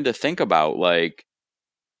important to think about. Like,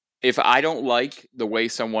 if I don't like the way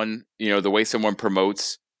someone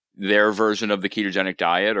promotes their version of the ketogenic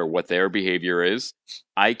diet or what their behavior is,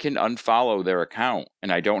 I can unfollow their account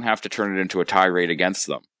and I don't have to turn it into a tirade against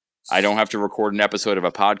them. I don't have to record an episode of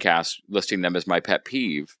a podcast listing them as my pet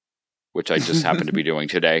peeve, which I just happen to be doing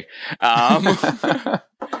today. Um,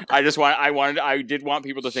 I did want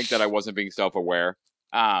people to think that I wasn't being self-aware.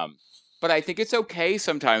 Um, but I think it's okay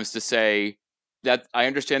sometimes to say that I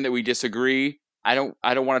understand that we disagree. I don't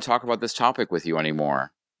want to talk about this topic with you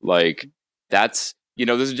anymore. Like, that's,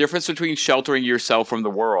 there's a difference between sheltering yourself from the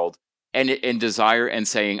world and desire and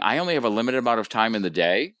saying, I only have a limited amount of time in the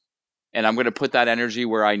day and I'm going to put that energy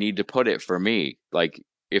where I need to put it for me. Like,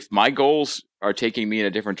 if my goals are taking me in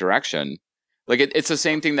a different direction, like it's the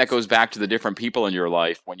same thing that goes back to the different people in your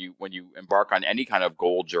life when you embark on any kind of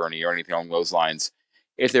goal journey or anything along those lines.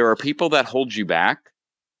 If there are people that hold you back,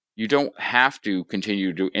 you don't have to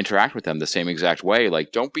continue to interact with them the same exact way.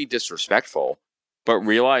 Like, don't be disrespectful, but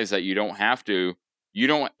realize that you don't have to. You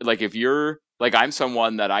don't, like, if you're like, I'm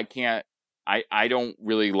someone that I can't. I don't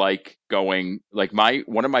really like going, like, my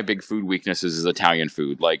one of my big food weaknesses is Italian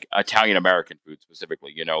food, like Italian American food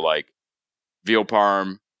specifically. Like veal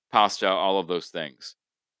parm, pasta, all of those things.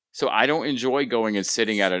 So I don't enjoy going and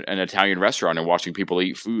sitting at an Italian restaurant and watching people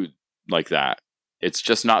eat food like that. It's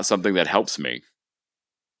just not something that helps me.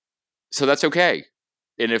 So that's okay.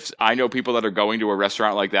 And if I know people that are going to a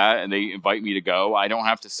restaurant like that and they invite me to go, I don't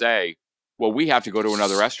have to say, well, we have to go to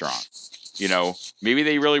another restaurant. Maybe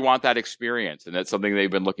they really want that experience and that's something they've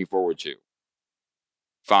been looking forward to.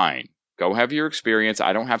 Fine. Go have your experience.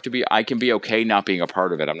 I can be okay not being a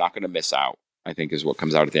part of it. I'm not going to miss out, I think is what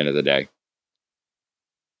comes out at the end of the day.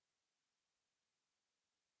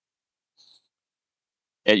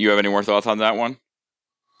 And you have any more thoughts on that one?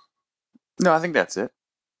 No, I think that's it.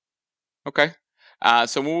 Okay.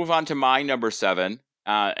 So we'll move on to my number 7.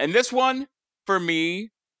 And this one, for me,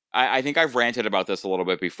 I think I've ranted about this a little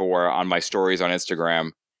bit before on my stories on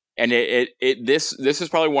Instagram. And this is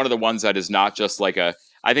probably one of the ones that is not just like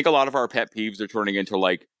I think a lot of our pet peeves are turning into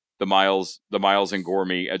like the Miles and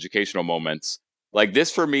Gormy educational moments. Like,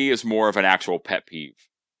 this for me is more of an actual pet peeve.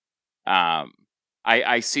 Um,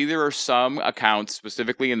 I see there are some accounts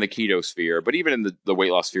specifically in the keto sphere, but even in the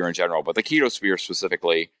weight loss sphere in general, but the keto sphere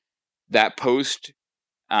specifically, that post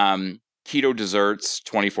keto desserts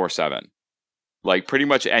 24/7. Like, pretty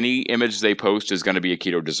much any image they post is going to be a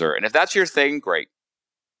keto dessert. And if that's your thing, great.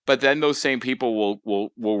 But then those same people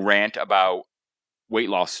will rant about weight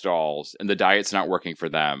loss stalls and the diet's not working for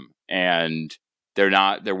them, and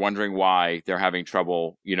they're wondering why they're having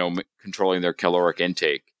trouble, controlling their caloric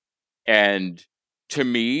intake. And to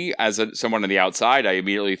me, as someone on the outside, I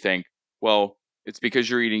immediately think, well, it's because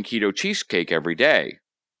you're eating keto cheesecake every day.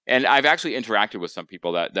 And I've actually interacted with some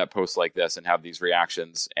people that post like this and have these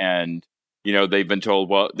reactions. And, they've been told,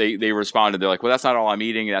 well, they responded, they're like, well, that's not all I'm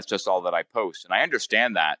eating. That's just all that I post. And I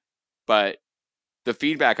understand that. But the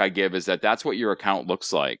feedback I give is that that's what your account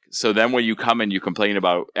looks like. So then when you come and you complain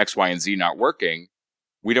about X, Y, and Z not working,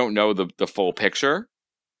 we don't know the full picture.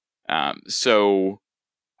 So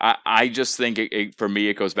I just think for me,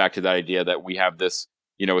 it goes back to that idea that we have this,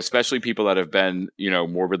 especially people that have been,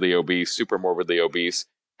 morbidly obese, super morbidly obese,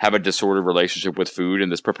 have a disordered relationship with food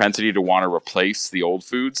and this propensity to want to replace the old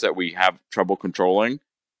foods that we have trouble controlling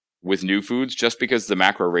with new foods. Just because the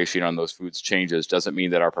macro ratio on those foods changes doesn't mean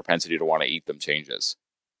that our propensity to want to eat them changes.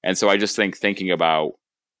 And so I just think thinking about,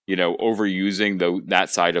 overusing that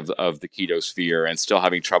side of the keto sphere and still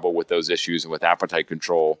having trouble with those issues and with appetite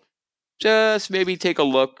control, just maybe take a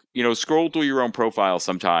look, scroll through your own profile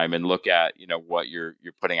sometime and look at, what you're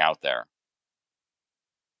putting out there.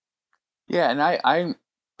 Yeah, and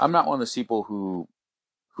I'm not one of those people who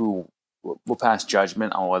will pass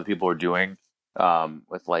judgment on what other people are doing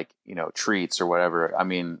with, like, treats or whatever. I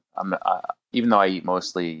mean, even though I eat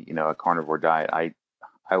mostly a carnivore diet,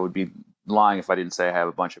 I would be lying if I didn't say I have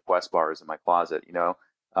a bunch of Quest bars in my closet.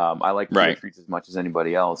 I like keto Right. treats as much as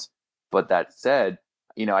anybody else. But that said,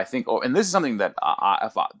 I think, and this is something that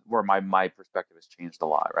where my perspective has changed a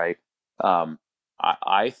lot, right? Um,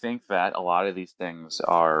 I think that a lot of these things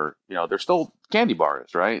are, they're still candy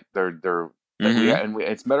bars, right? They're like, Mm-hmm.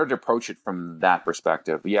 it's better to approach it from that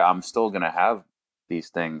perspective. Yeah, I'm still gonna have these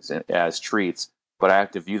things as treats, but I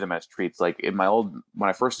have to view them as treats. Like, when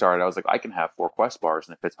I first started, I was like, I can have 4 Quest bars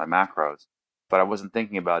and it fits my macros. But I wasn't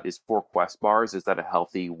thinking about, is 4 Quest bars, is that a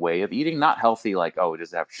healthy way of eating? Not healthy like, oh,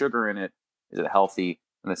 does it have sugar in it? Is it healthy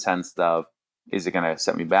in the sense of, is it going to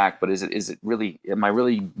set me back? But is it really, am I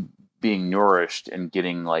really being nourished and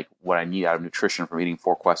getting like what I need out of nutrition from eating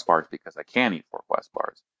 4 Quest bars because I can eat 4 Quest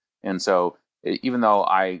bars? And so even though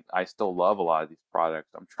I still love a lot of these products,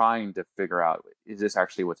 I'm trying to figure out, is this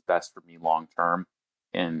actually what's best for me long term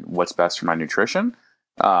and what's best for my nutrition?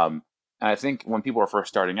 Um, and I think when people are first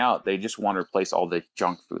starting out, they just want to replace all the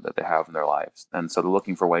junk food that they have in their lives, and so they're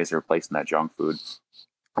looking for ways to replace that junk food.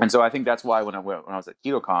 And so I think that's why when I was at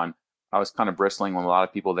KetoCon, I was kind of bristling when a lot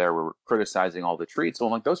of people there were criticizing all the treats. So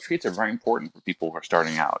I'm like, those treats are very important for people who are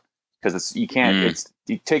starting out, because Mm.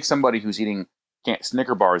 you take somebody who's eating can't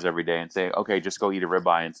Snicker bars every day and say, okay, just go eat a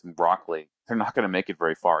ribeye and some broccoli. They're not going to make it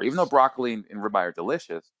very far. Even though broccoli and ribeye are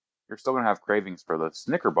delicious, you're still going to have cravings for the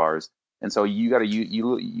Snicker bars. And so you got to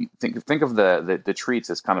you think of the treats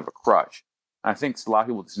as kind of a crutch. I think a lot of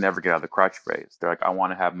people just never get out of the crutch phase. They're like, I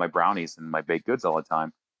want to have my brownies and my baked goods all the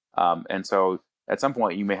time. And so at some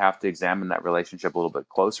point, you may have to examine that relationship a little bit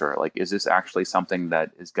closer. Like, is this actually something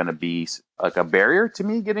that is going to be like a barrier to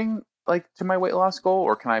me getting like to my weight loss goal,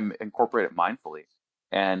 or can I incorporate it mindfully?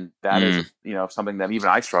 And that is, Mm. something that even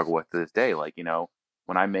I struggle with to this day. Like,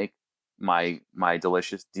 when I make my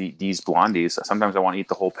delicious D's blondies, sometimes I want to eat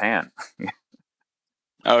the whole pan.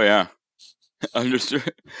 Oh yeah,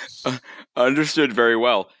 understood. Understood very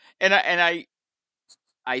well. And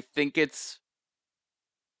I think it's,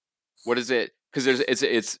 what is it? Because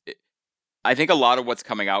it's I think a lot of what's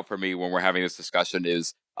coming out for me when we're having this discussion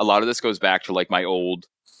is a lot of this goes back to like my old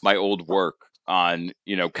work on,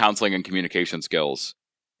 counseling and communication skills.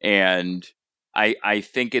 And I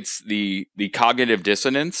think it's the cognitive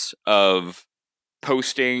dissonance of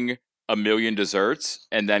posting a million desserts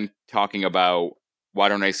and then talking about, why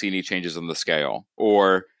don't I see any changes on the scale?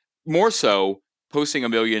 Or more so, posting a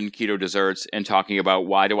million keto desserts and talking about,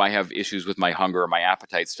 why do I have issues with my hunger or my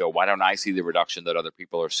appetite still? Why don't I see the reduction that other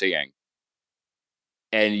people are seeing?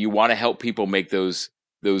 And you want to help people make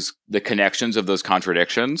the connections of those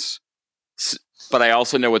contradictions. But I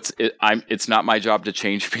also know it's not my job to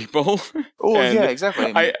change people. Oh yeah, And exactly.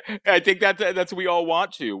 I mean, I think that's we all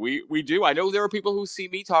want to. We do. I know there are people who see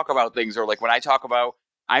me talk about things, or like when I talk about,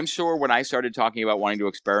 I'm sure when I started talking about wanting to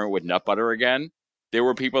experiment with nut butter again, there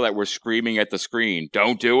were people that were screaming at the screen,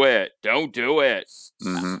 "Don't do it. Don't do it."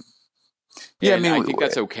 hmm yeah. I And mean, I think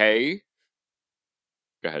that's okay.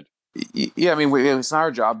 Go ahead. yeah. I mean, it's not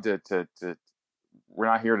our job to we're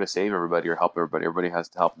not here to save everybody or help everybody. Everybody has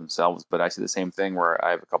to help themselves. But I see the same thing where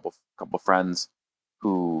I have a couple friends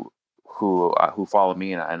who who follow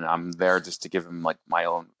me, and I'm there just to give them like my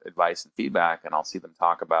own advice and feedback. And I'll see them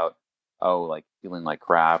talk about, oh, like feeling like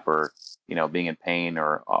crap, or being in pain,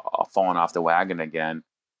 or falling off the wagon again.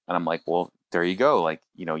 And I'm like, well, there you go. Like,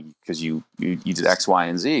 because you did X, Y,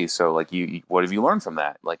 and Z. So like, what have you learned from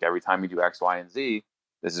that? Like every time you do X, Y, and Z,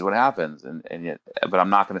 this is what happens. And yet, but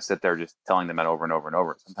I'm not going to sit there just telling them that over and over and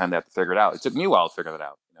over. Sometimes they have to figure it out. It took me a while to figure that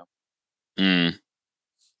out. Mm,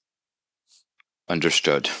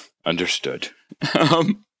 understood. Understood.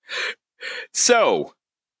 um, so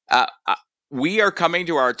we are coming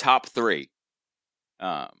to our top three.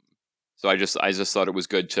 Um, so I just thought it was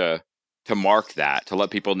good to mark that, to let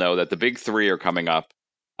people know that the big three are coming up.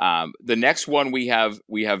 The next one we have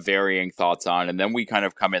varying thoughts on, and then we kind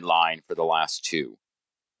of come in line for the last two.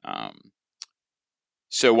 Um,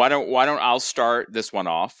 so why don't I'll start this one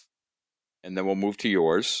off, and then we'll move to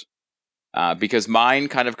yours. Because mine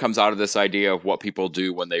kind of comes out of this idea of what people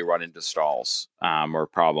do when they run into stalls, or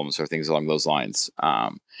problems or things along those lines.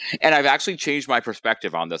 And I've actually changed my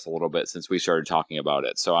perspective on this a little bit since we started talking about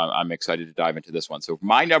it. So I'm excited to dive into this one. So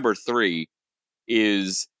my number three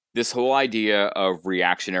is this whole idea of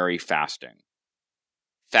reactionary fasting.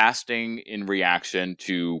 Fasting in reaction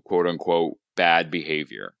to quote unquote bad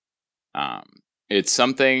behavior. Um, it's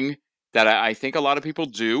something that I think a lot of people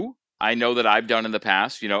do. I know that I've done in the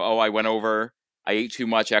past. Oh, I ate too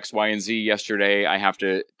much X, Y, and Z yesterday. I have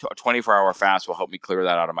to, a 24-hour fast will help me clear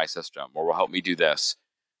that out of my system, or will help me do this.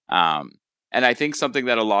 Um, and I think something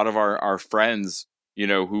that a lot of our friends,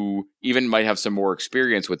 who even might have some more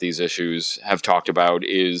experience with these issues, have talked about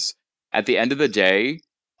is, at the end of the day,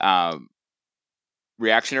 um,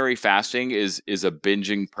 reactionary fasting is a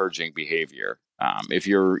binging, purging behavior. If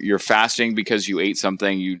you're fasting because you ate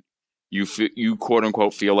something you quote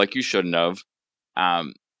unquote feel like you shouldn't have,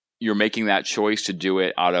 um, you're making that choice to do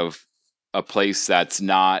it out of a place that's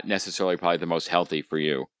not necessarily probably the most healthy for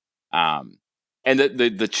you. Um, and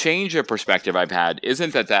the change of perspective I've had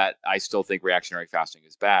isn't that I still think reactionary fasting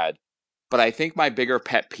is bad, but I think my bigger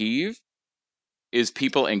pet peeve is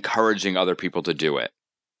people encouraging other people to do it.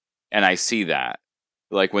 And I see that.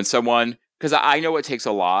 Like when someone because I know it takes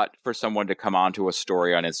a lot for someone to come onto a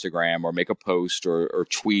story on Instagram or make a post or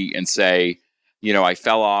tweet and say, I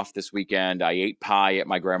fell off this weekend. I ate pie at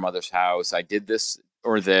my grandmother's house. I did this,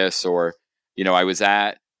 or I was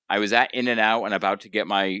at In and Out and about to get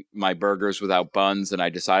my burgers without buns, and I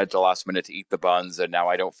decided at the last minute to eat the buns, and now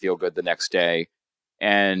I don't feel good the next day.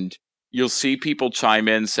 And you'll see people chime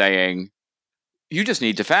in saying, you just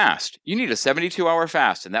need to fast. You need a 72-hour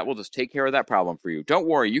fast, and that will just take care of that problem for you. Don't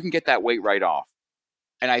worry, you can get that weight right off.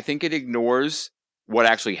 And I think it ignores what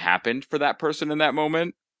actually happened for that person in that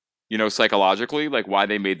moment, psychologically, like why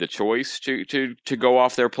they made the choice to go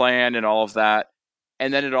off their plan and all of that.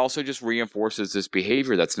 And then it also just reinforces this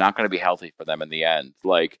behavior that's not going to be healthy for them in the end.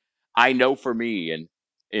 Like, I know for me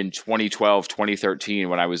in 2012, 2013,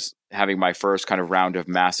 when I was having my first kind of round of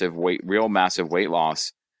real massive weight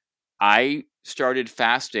loss, I started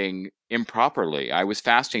fasting improperly. I was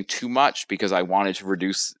fasting too much because I wanted to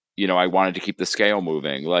reduce, I wanted to keep the scale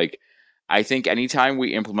moving. Like, I think anytime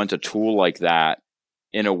we implement a tool like that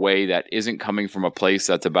in a way that isn't coming from a place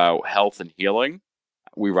that's about health and healing,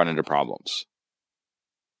 we run into problems.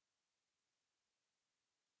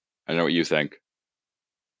 I know what you think.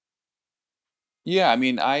 Yeah, I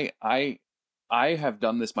mean, I have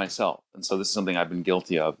done this myself, and so this is something I've been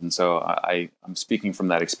guilty of, and so I'm speaking from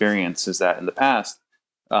that experience. Is that in the past,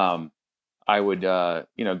 um, I would go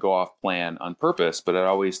off plan on purpose, but I'd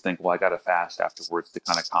always think, well, I got to fast afterwards to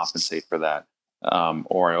kind of compensate for that,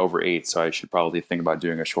 or I overate, so I should probably think about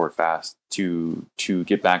doing a short fast to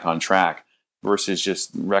get back on track, versus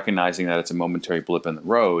just recognizing that it's a momentary blip in the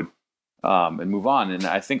road, and move on. And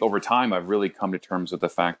I think over time, I've really come to terms with the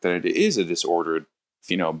fact that it is a disordered,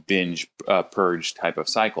 binge purge type of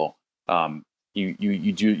cycle. You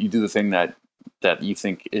do the thing that you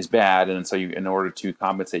think is bad, and so in order to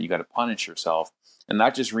compensate, you got to punish yourself, and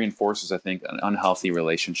that just reinforces, I think, an unhealthy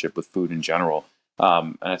relationship with food in general.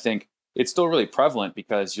 And I think it's still really prevalent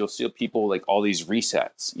because you'll see people like all these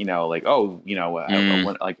resets, like, oh, I Mm,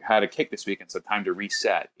 went, like, had a kick this weekend, so time to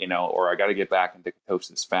reset, or I got to get back into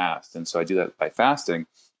ketosis fast, and so I do that by fasting.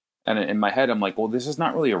 And in my head, I'm like, well, this is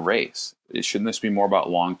not really a race. Shouldn't this be more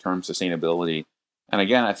about long-term sustainability? And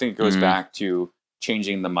again, I think it goes mm, back to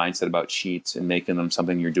changing the mindset about cheats and making them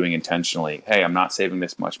something you're doing intentionally. Hey, I'm not saving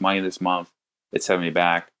this much money this month. It's setting me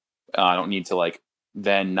back. I don't need to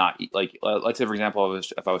then not eat. Like, let's say, for example,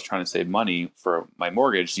 if I was trying to save money for my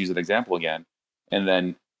mortgage, to use that example again, and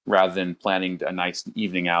then rather than planning a nice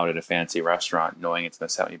evening out at a fancy restaurant, knowing it's going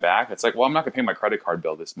to set me back, it's like, well, I'm not going to pay my credit card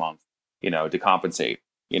bill this month, to compensate.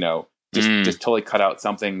 You know, mm. just totally cut out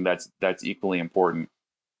something that's equally important,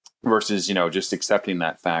 versus just accepting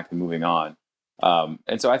that fact and moving on.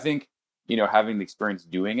 And so I think having the experience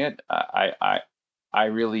doing it, I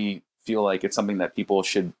really feel like it's something that people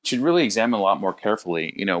should really examine a lot more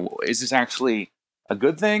carefully. Is this actually a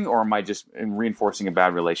good thing, or am I just reinforcing a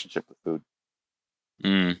bad relationship with food?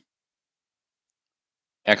 Mm.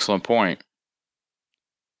 Excellent point.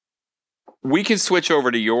 We can switch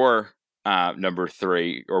over to your number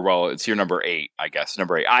three, or well, it's your number eight, I guess.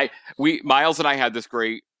 Number eight. Miles and I had this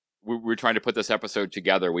great. We were trying to put this episode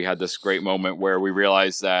together. We had this great moment where we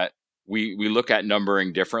realized that we look at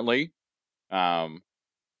numbering differently, um,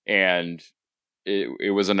 and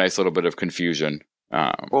it was a nice little bit of confusion,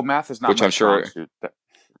 Well, math is not which my I'm strong sure suit.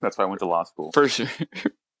 That's why I went to law school. for sure,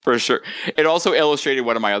 for sure. It also illustrated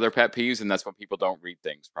one of my other pet peeves, and that's when people don't read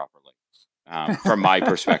things properly, from my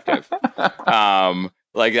perspective.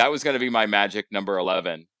 Like that was going to be my magic number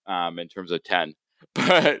 11, in terms of 10.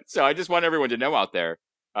 But so I just want everyone to know out there,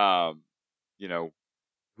 um, you know,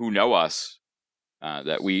 who know us,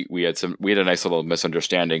 that we had a nice little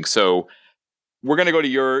misunderstanding. So we're going to go to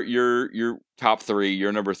your top three,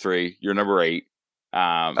 your number three, your number eight.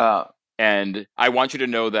 Um, uh, and I want you to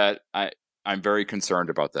know that I'm very concerned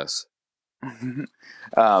about this.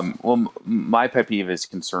 well, my pet peeve is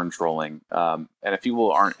concern trolling. And if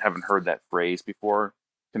people haven't heard that phrase before,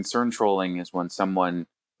 concern trolling is when someone,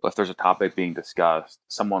 if there's a topic being discussed,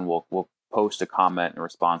 someone will post a comment in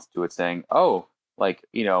response to it saying, "Oh, like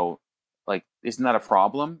isn't that a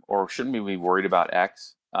problem? Or shouldn't we be worried about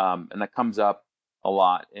X?" And that comes up a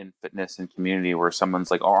lot in fitness and community, where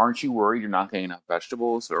someone's like, "Oh, aren't you worried you're not getting enough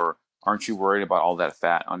vegetables? Or aren't you worried about all that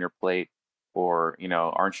fat on your plate? Or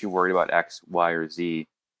aren't you worried about X, Y, or Z?"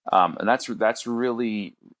 And that's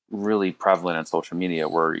really really prevalent on social media,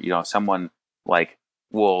 where someone like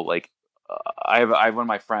will I have one of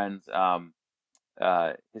my friends.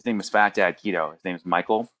 His name is Fat Dad Keto. His name is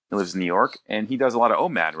Michael. He lives in New York, and he does a lot of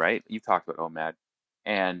OMAD. Right? You've talked about OMAD,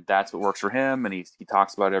 and that's what works for him. And he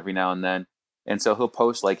talks about it every now and then. And so he'll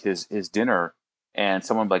post like his dinner, and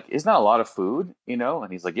someone like, isn't that a lot of food,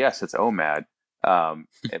 and he's like, yes, it's OMAD.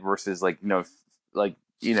 Versus like, like,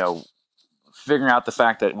 figuring out the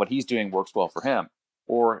fact that what he's doing works well for him.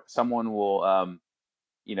 Or someone will,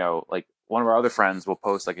 like one of our other friends will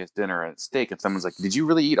post like his dinner and steak, and someone's like, did you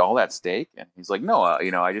really eat all that steak? And he's like, no,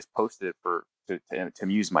 I just posted it to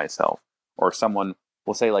amuse myself. Or someone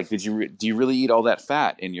will say like, do you really eat all that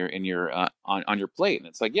fat in your on your plate? And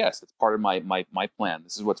it's like, yes, it's part of my plan.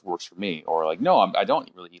 This is what works for me. Or like, no, I don't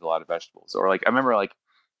really eat a lot of vegetables. Or like, I remember like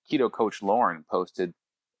keto coach Lauren posted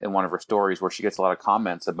in one of her stories where she gets a lot of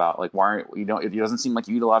comments about like, why aren't you don't, it doesn't seem like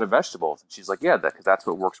you eat a lot of vegetables. And she's like, yeah, because that's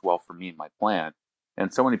what works well for me and my plan.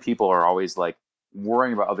 And so many people are always like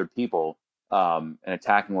worrying about other people, and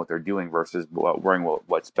attacking what they're doing versus worrying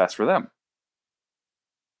what's best for them.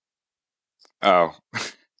 Oh,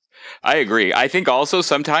 I agree. I think also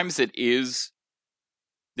sometimes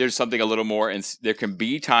there's something a little more, and there can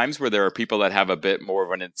be times where there are people that have a bit more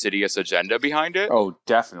of an insidious agenda behind it, Oh,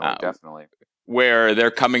 definitely, uh, definitely. where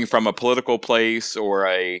they're coming from a political place or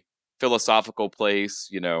a philosophical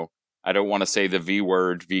place. I don't want to say the V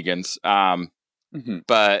word, vegans, Hmm.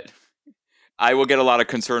 but I will get a lot of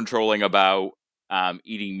concern trolling about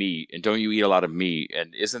eating meat, and don't you eat a lot of meat,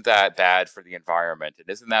 and isn't that bad for the environment, and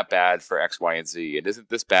isn't that bad for X, Y, and Z, and isn't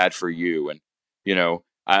this bad for you? And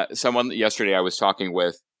someone yesterday I was talking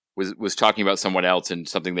with was talking about someone else and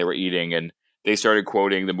something they were eating, and they started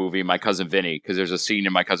quoting the movie My Cousin Vinny, because there's a scene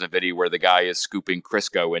in My Cousin Vinny where the guy is scooping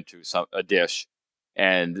Crisco into a dish,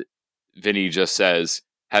 and Vinny just says,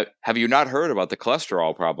 "Have you not heard about the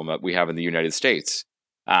cholesterol problem that we have in the United States?"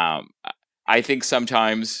 Um, I think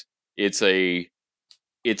sometimes it's a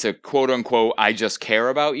it's a quote unquote "I just care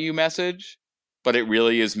about you" message, but it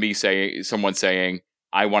really is someone saying,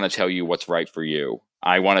 "I want to tell you what's right for you.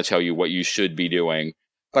 I want to tell you what you should be doing."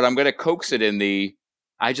 But I'm going to coax it in the,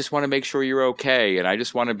 "I just want to make sure you're okay, and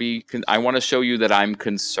I want to show you that I'm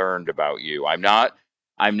concerned about you. I'm not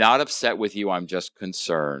upset with you. I'm just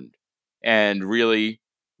concerned." And really,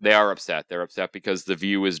 they are upset. They're upset because the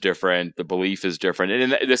view is different, the belief is different,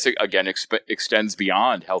 and this again extends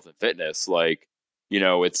beyond health and fitness. Like,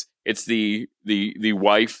 it's the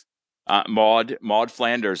wife, Maud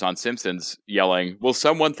Flanders on Simpsons yelling, "Will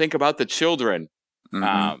someone think about the children?" Hmm.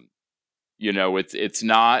 Um, it's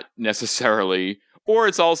not necessarily, or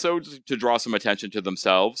it's also to draw some attention to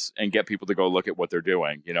themselves and get people to go look at what they're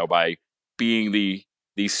doing. By being the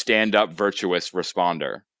stand up virtuous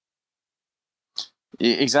responder.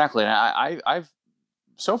 Exactly. And I've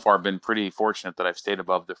so far been pretty fortunate that I've stayed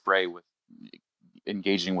above the fray with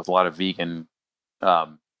engaging with a lot of vegan,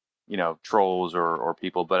 um, trolls or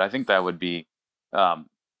people. But I think that would be, um,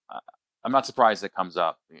 I- I'm not surprised it comes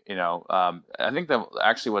up. I think that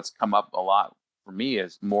actually what's come up a lot for me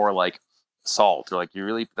is more like salt, or like you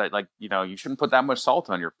really like, you shouldn't put that much salt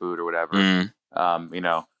on your food or whatever. Mm, Um, you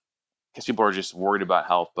know, because people are just worried about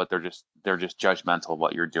health, but they're just judgmental of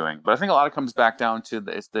what you're doing. But I think a lot of it comes back down to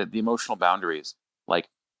the emotional boundaries. Like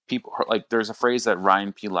people, like there's a phrase that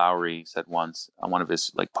Ryan P. Lowry said once on one of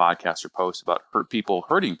his like podcasts or posts about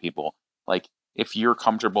hurting people. Like if you're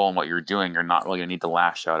comfortable in what you're doing, you're not really gonna need to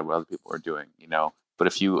lash out at what other people are doing. But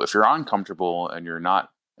if you're uncomfortable and you're not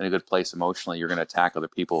in a good place emotionally, you're gonna attack other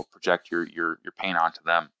people, project your pain onto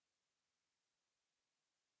them.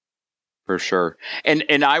 for sure.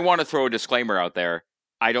 And I want to throw a disclaimer out there.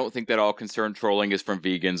 I don't think that all concern trolling is from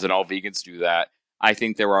vegans and all vegans do that. I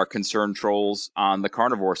think there are concern trolls on the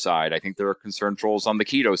carnivore side. I think there are concern trolls on the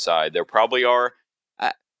keto side. There probably are.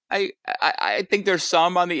 I I think there's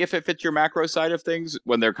some on the if it fits your macro side of things,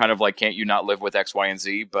 when they're kind of like, can't you not live with X, Y, and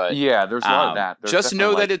Z? But Yeah, there's a lot of that. There's just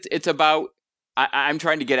definitely know that like, it's about. I'm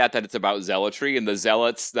trying to get at that it's about zealotry, and the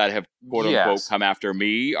zealots that have quote unquote yes. come after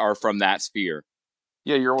me are from that sphere.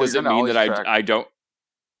 Yeah, you're Does it gonna mean always that attract. I don't?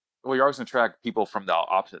 You're always gonna attract people from the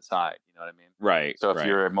opposite side. You know what I mean? Right, So if right.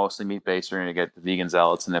 you're mostly meat based, you're gonna get the vegan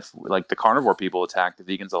zealots, and if like the carnivore people attack the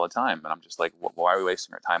vegans all the time, and I'm just like, why are we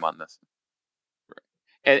wasting our time on this?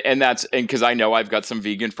 And that's, and because I know I've got some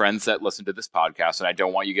vegan friends that listen to this podcast, and I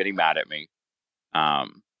don't want you getting mad at me.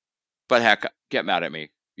 Um, but heck, get mad at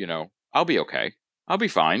me. I'll be okay. I'll be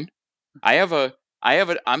fine. I have a,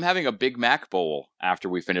 I'm having a Big Mac bowl after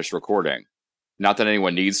we finish recording. Not that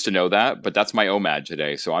anyone needs to know that, but that's my OMAD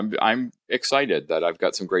today. So I'm excited that I've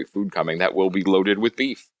got some great food coming that will be loaded with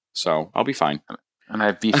beef. So I'll be fine. And I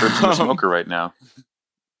have beef ribs in the um, smoker right now.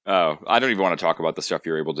 oh, I don't even want to talk about the stuff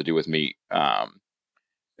you're able to do with meat.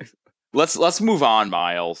 Let's move on,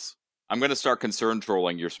 Miles. I'm going to start concern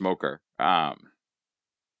trolling your smoker. Our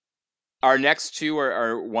next two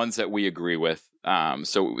are ones that we agree with,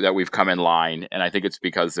 so that we've come in line, and I think it's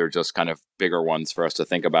because they're just kind of bigger ones for us to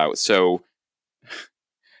think about. So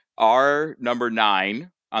Our number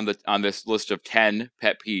 9 on this list of 10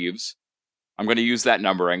 pet peeves. I'm going to use that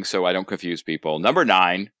numbering so I don't confuse people. Number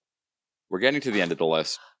 9, we're getting to the end of the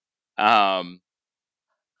list. Um,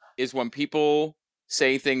 is when people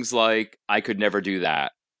say things like, "I could never do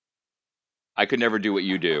that. I could never do what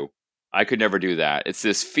you do. I could never do that." It's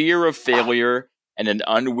this fear of failure and an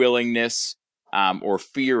unwillingness or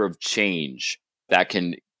fear of change that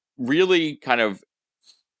can really kind of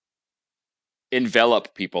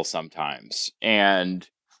envelop people sometimes. And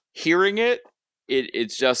hearing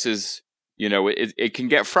it's just as, it can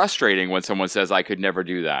get frustrating when someone says, "I could never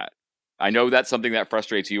do that." I know that's something that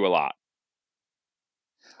frustrates you a lot.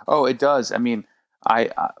 Oh, it does. I mean,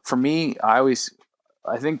 for me, I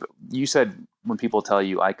think you said when people tell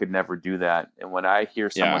you I could never do that, and when I hear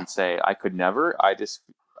Yeah. someone say I could never, I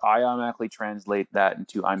automatically translate that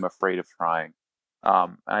into I'm afraid of trying.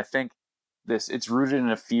 And I think it's rooted in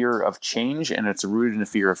a fear of change, and it's rooted in a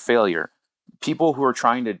fear of failure. People who are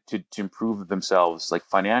trying to improve themselves, like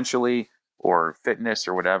financially or fitness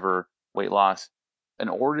or whatever, weight loss, in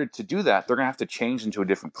order to do that, they're going to have to change into a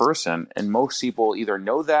different person. And most people either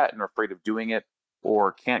know that and are afraid of doing it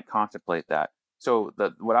or can't contemplate that. So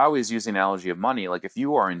what I always use the analogy of money, like if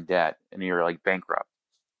you are in debt and you're like bankrupt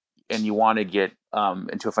and you want to get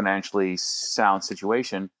into a financially sound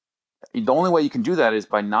situation, the only way you can do that is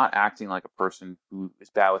by not acting like a person who is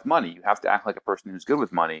bad with money. You have to act like a person who's good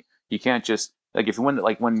with money. You can't just like if you win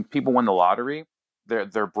like when people win the lottery,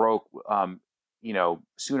 they're broke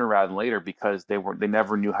sooner rather than later because they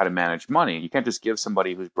never knew how to manage money. You can't just give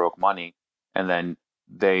somebody who's broke money and then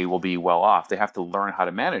they will be well off. They have to learn how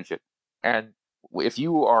to manage it. And if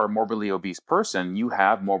you are a morbidly obese person, you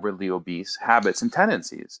have morbidly obese habits and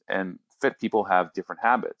tendencies, and fit people have different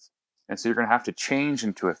habits. And so you're going to have to change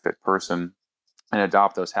into a fit person and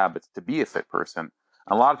adopt those habits to be a fit person.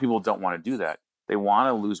 A lot of people don't want to do that. They want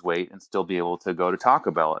to lose weight and still be able to go to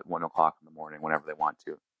Taco Bell at 1 o'clock in the morning whenever they want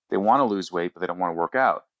to. They want to lose weight, but they don't want to work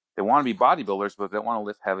out. They want to be bodybuilders, but they don't want to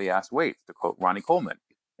lift heavy ass weights, to quote Ronnie Coleman.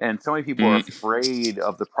 And so many people are Mm. afraid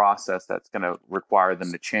of the process that's going to require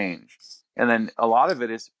them to change. And then a lot of it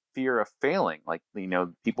is fear of failing. Like,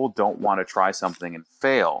 people don't want to try something and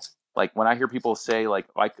fail. Like when I hear people say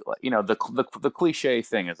the cliche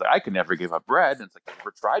thing is like I could never give up bread, and it's like I've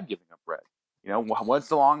never tried giving up bread. What's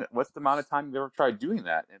the amount of time you've ever tried doing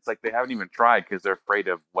that? And it's like they haven't even tried because they're afraid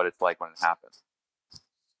of what it's like when it happens.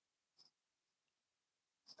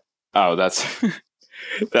 Oh, that's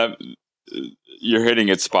that you're hitting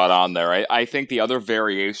it spot on there. I think the other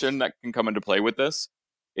variation that can come into play with this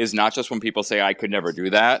is not just when people say I could never do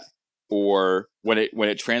that, or when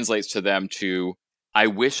it translates to them to I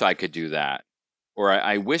wish I could do that, or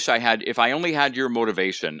I wish I had if I only had your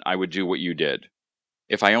motivation, I would do what you did.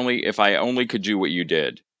 If I only could do what you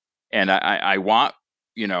did. And I want,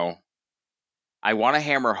 you know, I want to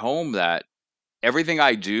hammer home that everything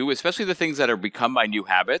I do, especially the things that have become my new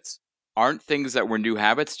habits, aren't things that were new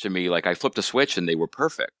habits to me. Like I flipped a switch and they were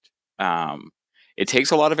perfect. Um, it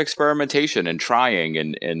takes a lot of experimentation and trying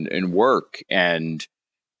and work, and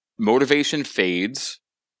motivation fades.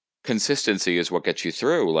 Consistency is what gets you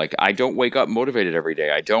through. Like I don't wake up motivated every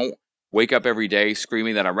day. I don't wake up every day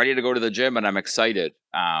screaming that I'm ready to go to the gym and I'm excited.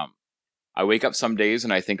 I wake up some days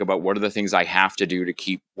and I think about what are the things I have to do to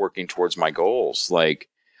keep working towards my goals. Like,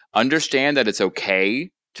 understand that it's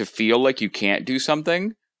okay to feel like you can't do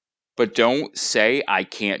something, but don't say, I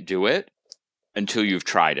can't do it until you've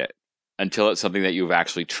tried it, until it's something that you've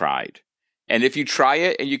actually tried. And if you try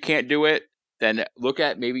it and you can't do it, then look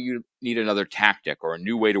at maybe you need another tactic or a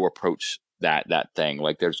new way to approach that thing.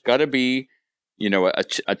 Like, there's got to be,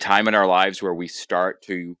 a time in our lives where we start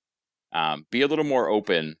to be a little more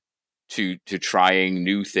open to trying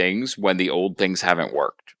new things when the old things haven't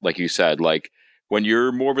worked. Like you said, like when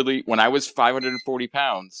I was 540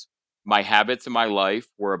 pounds, my habits in my life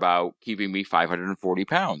were about keeping me 540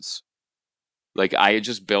 pounds. Like I had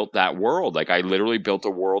just built that world. Like I literally built a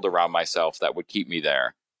world around myself that would keep me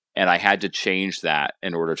there. And I had to change that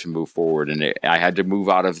in order to move forward. And I had to move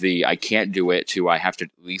out of the I can't do it to I have to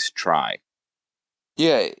at least try.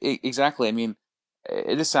 Yeah, exactly. I mean,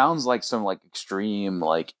 it just sounds like some like extreme,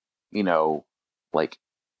 you know, like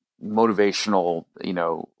motivational,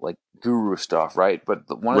 like guru stuff, right?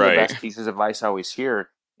 But one of the Right. best pieces of advice I always hear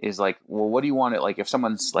is like, well, what do you want to like? If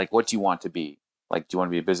someone's like, what do you want to be? Like, do you want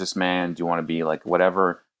to be a businessman? Do you want to be like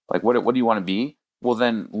whatever? Like, what do you want to be? Well,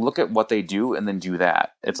 then look at what they do and then do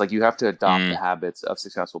that. It's like you have to adopt the Mm, habits of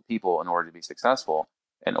successful people in order to be successful.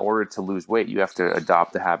 In order to lose weight, you have to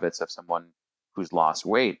adopt the habits of someone who's lost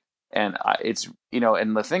weight. And it's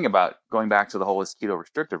and the thing about going back to the whole is keto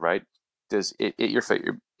restrictive, right? does if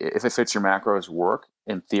it fits your macros work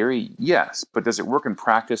in theory? Yes, but does it work in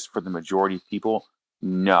practice for the majority of people?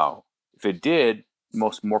 No. If it did,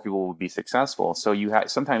 most more people would be successful. So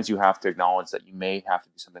sometimes you have to acknowledge that you may have to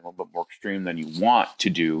do something a little bit more extreme than you want to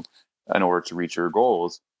do in order to reach your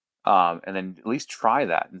goals, and then at least try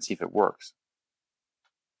that and see if it works.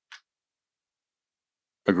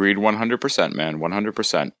 Agreed 100%, man.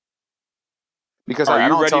 100%. Because Are I you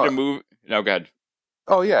don't ready to tell. move? No, go ahead.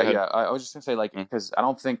 Oh yeah, Go ahead. yeah. I was just gonna say like Mm. because I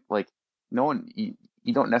don't think like no one you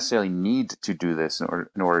don't necessarily need to do this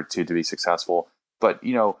in order to be successful. But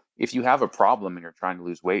if you have a problem and you're trying to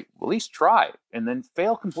lose weight, at least try and then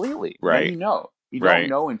fail completely. Then Right. you don't Right.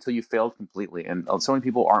 know until you failed completely. And so many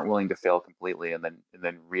people aren't willing to fail completely and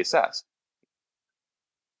then reassess.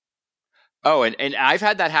 Oh, and I've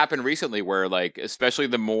had that happen recently where like especially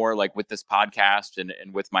the more like with this podcast and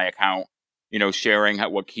with my account, sharing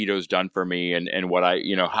what keto's done for me and what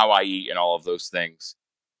how I eat and all of those things.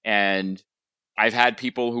 And I've had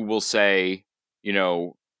people who will say, you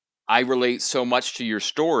know, I relate so much to your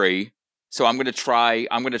story, so I'm going to try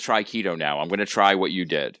keto now. I'm going to try what you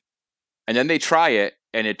did. And then they try it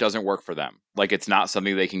and it doesn't work for them. Like it's not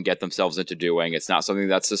something they can get themselves into doing. It's not something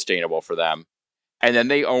that's sustainable for them. And then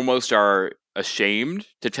they almost are ashamed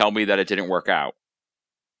to tell me that it didn't work out.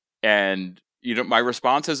 And my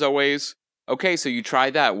response is always, okay, so you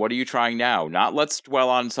tried that. What are you trying now? Not let's dwell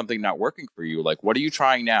on something not working for you. Like, what are you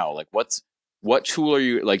trying now? Like, what tool are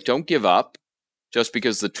you like? Don't give up just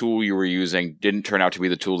because the tool you were using didn't turn out to be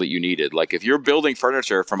the tool that you needed. Like, if you're building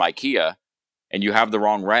furniture from IKEA and you have the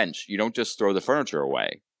wrong wrench, you don't just throw the furniture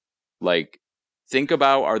away. Like, think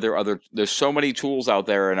about, are there other, there's so many tools out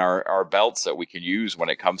there in our belts that we can use when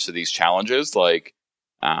it comes to these challenges. Like,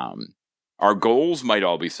 um, our goals might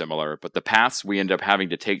all be similar, but the paths we end up having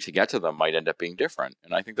to take to get to them might end up being different.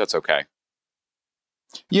 And I think that's okay.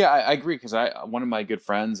 Yeah, I agree because I one of my good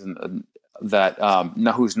friends and that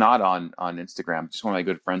no, who's not on Instagram, just one of my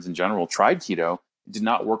good friends in general, tried keto. It did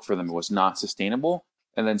not work for them. It was not sustainable,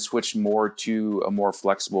 and then switched more to a more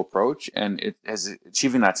flexible approach, and it has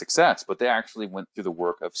achieving that success. But they actually went through the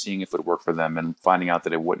work of seeing if it would work for them and finding out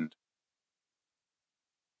that it wouldn't.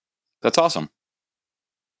 That's awesome.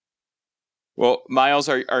 Well, Miles,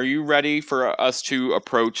 are you ready for us to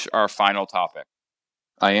approach our final topic?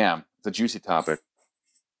 I am. It's a juicy topic.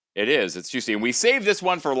 It is. It's juicy. And we saved this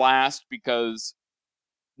one for last because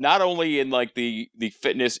not only in like the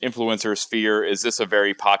fitness influencer sphere is this a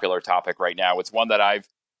very popular topic right now. It's one that I've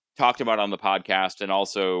talked about on the podcast and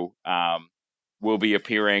also will be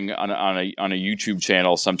appearing on a YouTube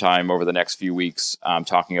channel sometime over the next few weeks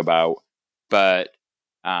talking about. But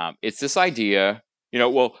it's this idea,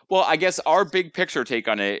 well, I guess our big picture take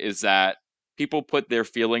on it is that people put their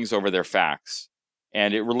feelings over their facts,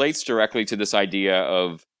 and it relates directly to this idea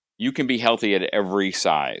of you can be healthy at every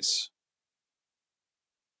size.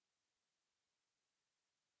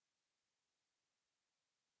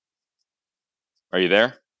 Are you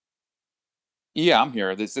there? Yeah, I'm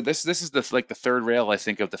here. This is the like the third rail I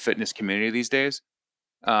think of the fitness community these days.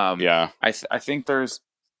 Yeah. I think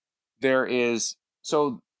there is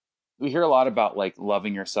so we hear a lot about like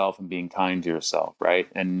loving yourself and being kind to yourself, right?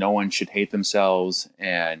 And no one should hate themselves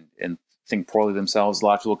and think poorly of themselves. A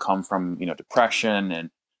lot of people come from depression and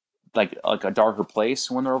like a darker place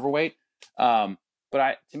when they're overweight.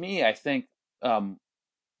 But to me, I think um,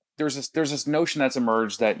 there's this notion that's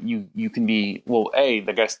emerged that you can be well, a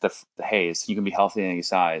I guess the haze you can be healthy in any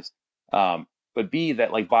size, but b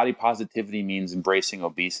that like body positivity means embracing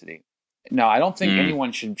obesity. Now I don't think Mm,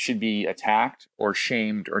 anyone should be attacked or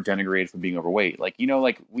shamed or denigrated for being overweight. Like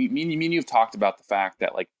like me and you've talked about the fact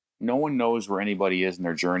that like no one knows where anybody is in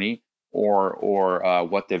their journey or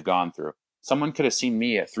what they've gone through. Someone could have seen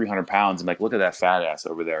me at 300 pounds and like, look at that fat ass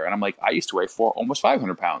over there. And I'm like, I used to weigh almost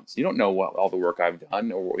 500 pounds. You don't know what all the work I've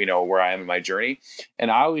done or, where I am in my journey. And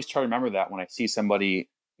I always try to remember that when I see somebody,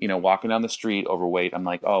 walking down the street overweight, I'm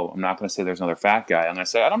like, oh, I'm not going to say there's another fat guy. I'm going to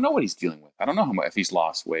say, I don't know what he's dealing with. I don't know how much, if he's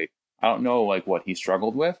lost weight. I don't know like what he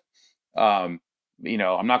struggled with. Um,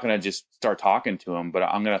 I'm not going to just start talking to him, but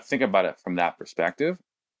I'm going to think about it from that perspective.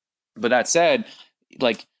 But that said,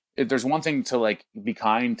 like there's one thing to like be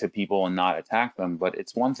kind to people and not attack them, but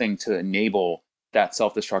it's one thing to enable that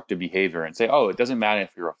self-destructive behavior and say, oh, it doesn't matter if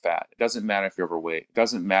you're a fat, it doesn't matter if you're overweight, it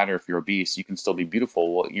doesn't matter if you're obese, you can still be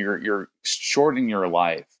beautiful. Well, you're shortening your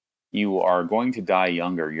life. You are going to die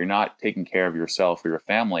younger. You're not taking care of yourself or your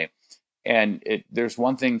family. And there's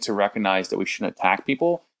one thing to recognize that we shouldn't attack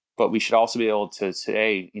people, but we should also be able to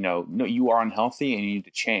say, no, you are unhealthy and you need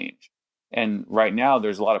to change. And right now,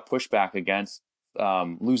 there's a lot of pushback against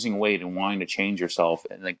losing weight and wanting to change yourself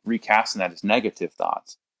and like recasting that as negative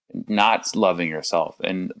thoughts. not loving yourself.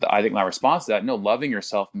 And I think my response to that, no, loving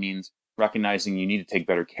yourself means recognizing you need to take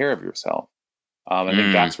better care of yourself. And I think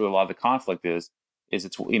Mm. that's where a lot of the conflict is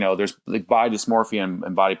it's, there's like body dysmorphia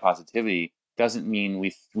and body positivity doesn't mean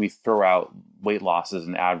we throw out weight loss as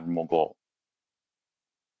an admirable goal.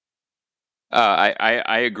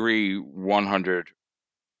 I agree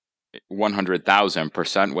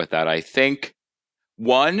 100,000% with that. I think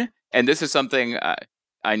one, and this is something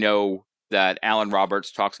I know that Alan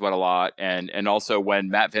Roberts talks about a lot, and also when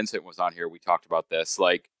Matt Vincent was on here, we talked about this.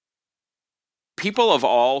 Like, people of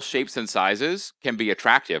all shapes and sizes can be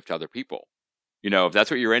attractive to other people. If that's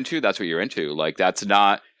what you're into, that's what you're into. Like,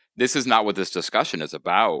 this is not what this discussion is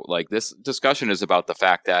about. Like, this discussion is about the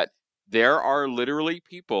fact that there are literally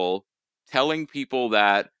people telling people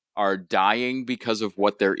that are dying because of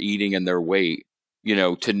what they're eating and their weight,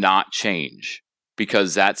 to not change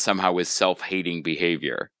because that somehow is self-hating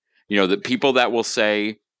behavior. The people that will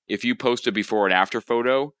say, if you post a before and after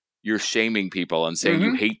photo, you're shaming people and saying you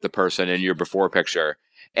Mm-hmm. hate the person in your before picture.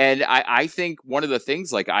 And I think one of the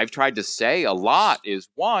things, like, I've tried to say a lot is,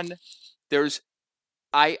 one, there's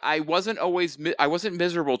I wasn't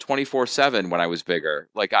miserable 24/7 when I was bigger.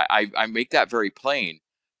 Like, I make that very plain.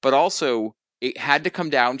 But also, it had to come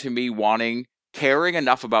down to me caring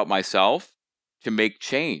enough about myself to make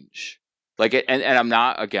change. Like, and I'm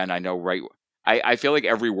not, again, I know, right. I feel like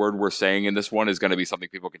every word we're saying in this one is going to be something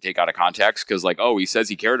people can take out of context, because, like, oh, he says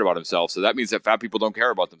he cared about himself, so that means that fat people don't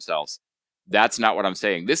care about themselves. That's not what I'm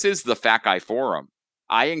saying. This is the Fat Guy Forum.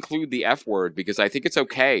 I include the F word because I think it's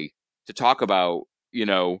okay to talk about, you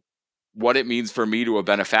know, what it means for me to have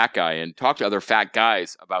been a fat guy and talk to other fat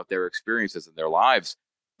guys about their experiences in their lives.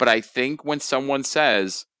 But I think when someone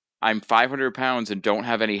says, I'm 500 pounds and don't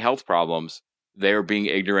have any health problems, they're being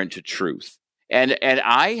ignorant to truth. And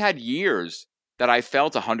I had years that I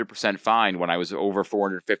felt 100% fine when I was over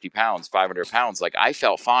 450 pounds, 500 pounds. Like, I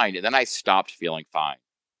felt fine, and then I stopped feeling fine.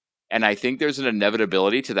 And I think there's an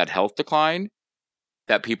inevitability to that health decline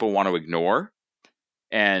that people want to ignore.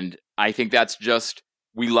 And I think that's just,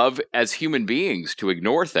 we love as human beings to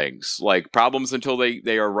ignore things like problems until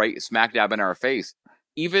they are right smack dab in our face.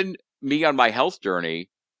 Even me on my health journey,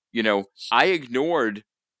 I ignored,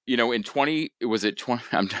 in 20, was it 20?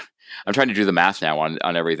 I'm trying to do the math now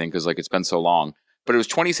on everything, because, like, it's been so long, but it was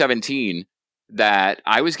 2017 that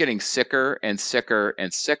I was getting sicker and sicker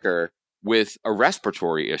and sicker with a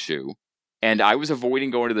respiratory issue. And I was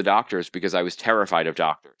avoiding going to the doctors because I was terrified of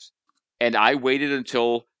doctors. And I waited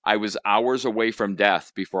until I was hours away from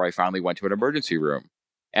death before I finally went to an emergency room.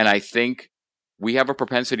 And I think we have a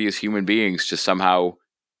propensity as human beings to somehow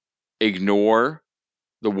ignore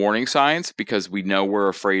the warning signs because we know we're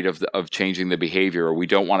afraid of changing the behavior, or we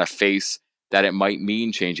don't want to face that it might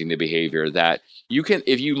mean changing the behavior. That you can,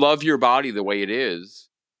 if you love your body the way it is,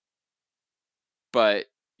 but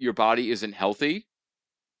your body isn't healthy,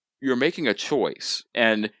 you're making a choice.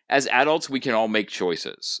 And as adults, we can all make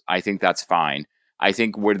choices. I think that's fine. I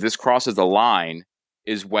think where this crosses the line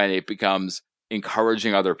is when it becomes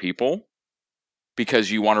encouraging other people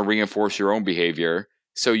because you want to reinforce your own behavior.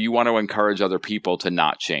 So you want to encourage other people to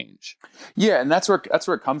not change. Yeah, and that's where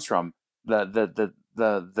it comes from.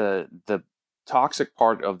 The toxic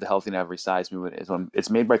part of the healthy in every size movement is when it's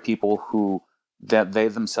made by people who that they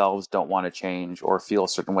themselves don't want to change or feel a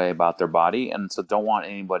certain way about their body, and so don't want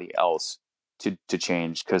anybody else to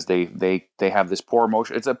change because they have this poor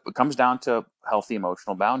emotion. It comes down to healthy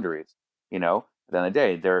emotional boundaries. At the end of the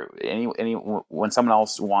day, any when someone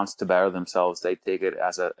else wants to better themselves, they take it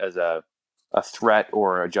as a threat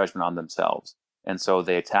or a judgment on themselves, and so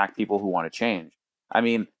they attack people who want to change. I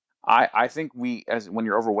mean, I think as when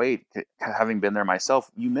you're overweight, having been there myself,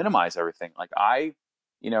 you minimize everything. Like I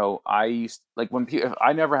used, like, when people,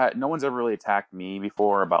 I never had, no one's ever really attacked me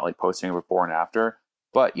before about like posting a before and after,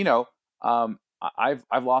 but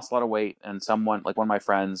I've lost a lot of weight, and someone, like one of my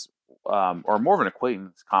friends, or more of an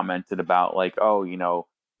acquaintance, commented about, like, oh,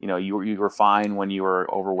 you were fine when you were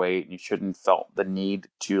overweight, and you shouldn't felt the need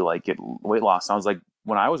to like get weight loss. And I was like,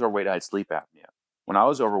 when I was overweight, I had sleep apnea. When I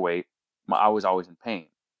was overweight, I was always in pain.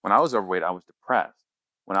 When I was overweight, I was depressed.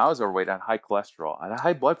 When I was overweight, I had high cholesterol. I had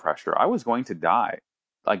high blood pressure. I was going to die.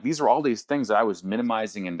 Like, these are all these things that I was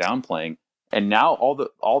minimizing and downplaying, and now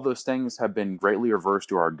all those things have been greatly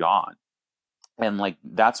reversed or are gone. And like,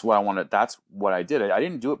 that's what I wanted. That's what I did. I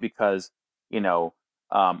didn't do it because you know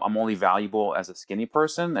I'm only valuable as a skinny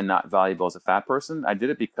person and not valuable as a fat person. I did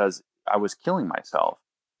it because I was killing myself.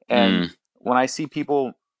 And Mm, when I see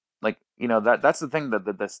people, like, that's the thing, that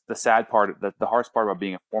the sad part, the hardest part about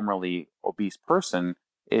being a formerly obese person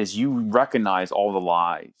is you recognize all the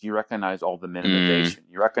lies, you recognize all the Mm, minimization,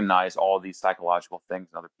 you recognize all these psychological things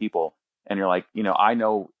in other people, and you're like, I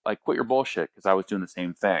know, like, quit your bullshit because I was doing the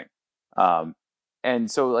same thing. Um, and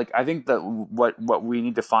so, like, I think that what we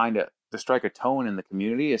need to find to strike a tone in the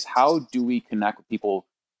community is how do we connect with people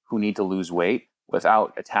who need to lose weight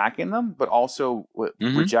without attacking them, but also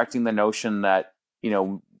mm-hmm. rejecting the notion that you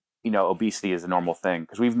know obesity is a normal thing,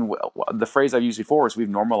 because the phrase I've used before is we've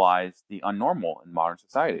normalized the unnormal in modern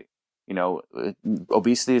society.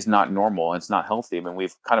 Obesity is not normal and it's not healthy. I mean,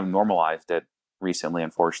 we've kind of normalized it recently,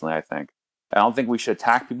 unfortunately. I don't think we should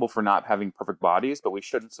attack people for not having perfect bodies, but we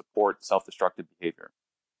shouldn't support self-destructive behavior.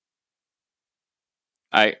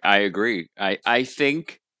 I agree. I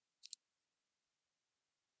think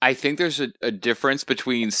there's a difference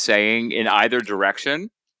between saying in either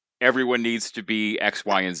direction, everyone needs to be X,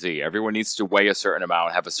 Y, and Z. Everyone needs to weigh a certain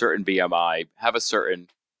amount, have a certain BMI, have a certain,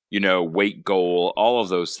 weight goal, all of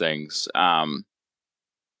those things. I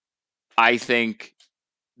think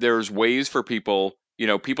there's ways for people,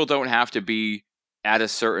 people don't have to be at a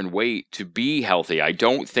certain weight to be healthy. I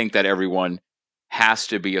don't think that everyone has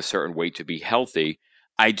to be a certain weight to be healthy.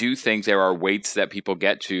 I do think there are weights that people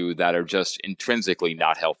get to that are just intrinsically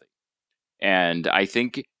not healthy. And I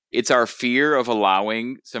think it's our fear of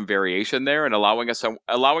allowing some variation there and allowing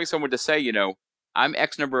someone to say, I'm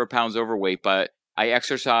X number of pounds overweight, but I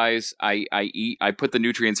exercise, I eat, I put the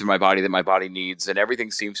nutrients in my body that my body needs, and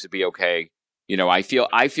everything seems to be okay. I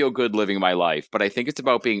feel good living my life, but I think it's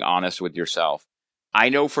about being honest with yourself. I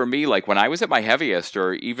know for me, like when I was at my heaviest,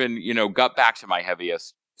 or even got back to my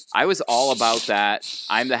heaviest, I was all about that.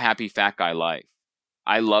 I'm the happy fat guy life.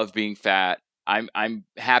 I love being fat. I'm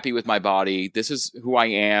happy with my body. This is who I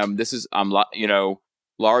am. This is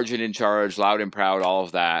large and in charge, loud and proud, all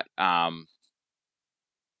of that. And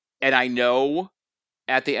I know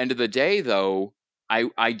at the end of the day, though,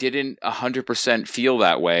 I didn't 100% feel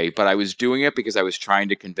that way, but I was doing it because I was trying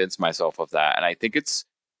to convince myself of that. And I think it's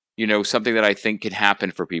something that I think can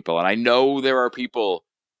happen for people. And I know there are people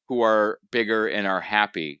who are bigger and are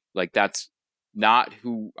happy. Like that's not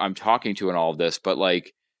who I'm talking to in all of this, but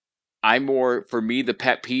like for me, the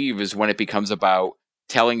pet peeve is when it becomes about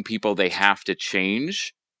telling people they have to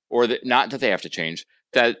change, or that not that they have to change,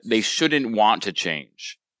 that they shouldn't want to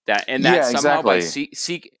change. And that Yeah, somehow by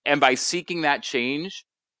exactly. seeking that change,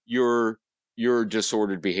 you're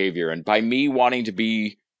disordered behavior. And by me wanting to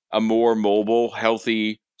be a more mobile,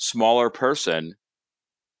 healthy, smaller person,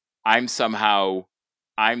 I'm somehow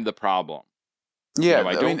I'm the problem. Yeah, I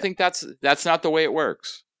I don't mean, think that's not the way it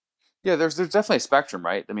works. yeah, there's definitely a spectrum,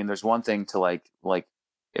 right? I mean, there's one thing to like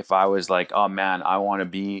if I was like, oh man, I want to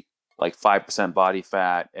be like 5% body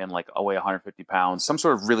fat and like I weigh 150 pounds, some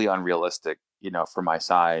sort of really unrealistic, for my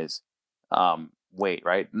size, weight,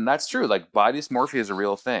 right? And that's true. Like body dysmorphia is a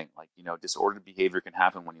real thing. Like, disordered behavior can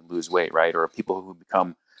happen when you lose weight, right? Or people who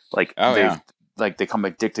become like Oh yeah. they become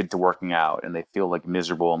addicted to working out and they feel like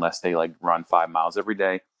miserable unless they like run 5 miles every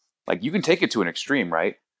day. Like you can take it to an extreme,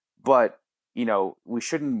 right? But we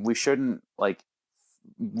shouldn't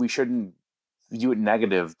view it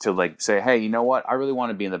negative to like say, hey, you know what, I really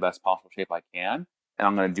want to be in the best possible shape I can, and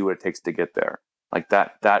I'm going to do what it takes to get there. Like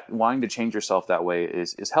that wanting to change yourself that way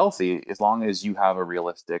is healthy as long as you have a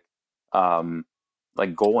realistic um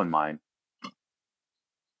like goal in mind.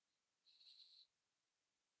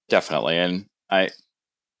 Definitely. And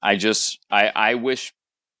I wish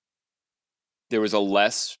there was a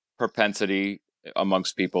less propensity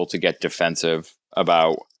amongst people to get defensive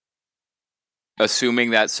about assuming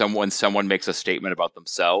that someone makes a statement about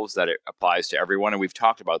themselves that it applies to everyone. And we've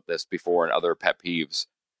talked about this before in other pet peeves.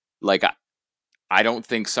 Like I don't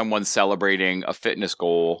think someone celebrating a fitness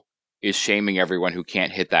goal is shaming everyone who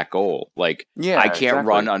can't hit that goal. Like Yeah, exactly.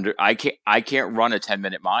 I can't run a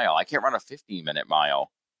 10-minute mile. I can't run a 15-minute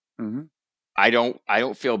mile. Hmm. I don't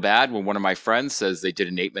feel bad when one of my friends says they did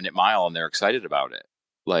an 8-minute mile and they're excited about it.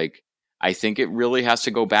 Like I think it really has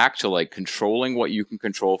to go back to like controlling what you can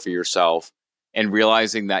control for yourself and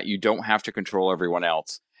realizing that you don't have to control everyone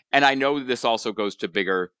else. And I know this also goes to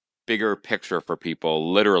bigger picture for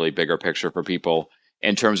people, literally bigger picture for people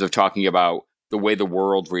in terms of talking about the way the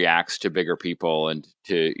world reacts to bigger people and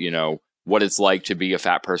to, what it's like to be a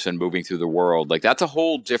fat person moving through the world. Like that's a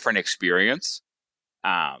whole different experience.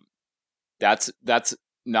 Um, that's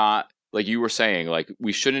not like you were saying, like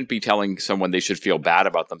we shouldn't be telling someone they should feel bad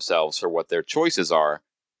about themselves for what their choices are,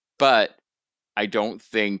 but I don't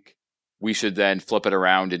think we should then flip it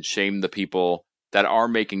around and shame the people that are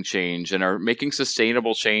making change and are making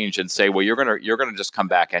sustainable change and say, well, you're going to just come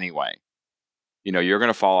back anyway. You're going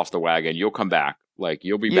to fall off the wagon, you'll come back, like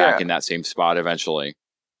you'll be back Yeah, in that same spot eventually.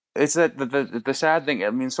 it's that the sad thing. I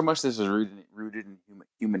mean, so much of this is rooted in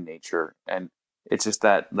human nature, and it's just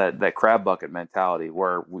that crab bucket mentality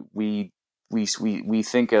where we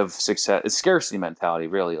think of success. It's scarcity mentality,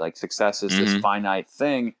 really. Like success is this Hmm. finite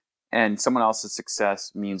thing, and someone else's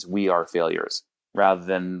success means we are failures, rather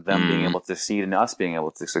than them being Mm, able to succeed and us being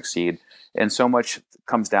able to succeed. And so much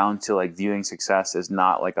comes down to like viewing success as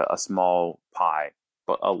not like a small pie,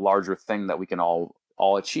 but a larger thing that we can all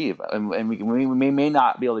achieve, and we may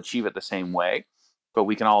not be able to achieve it the same way, but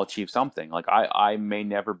we can all achieve something. Like I may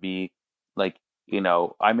never be like,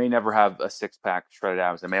 I may never have a six pack shredded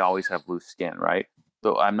abs. I may always have loose skin, right?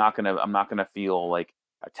 So I'm not gonna feel like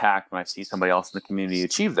attacked when I see somebody else in the community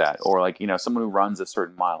achieve that, or like, someone who runs a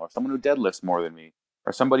certain mile, or someone who deadlifts more than me,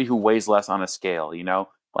 or somebody who weighs less on a scale.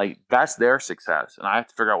 Like that's their success, and I have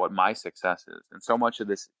to figure out what my success is. And so much of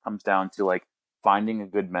this comes down to like finding a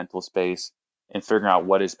good mental space and figuring out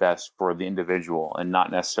what is best for the individual, and not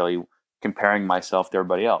necessarily comparing myself to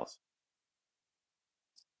everybody else.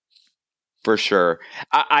 for sure.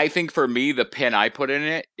 I think for me, the pin I put in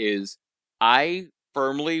it is I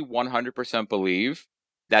firmly 100% believe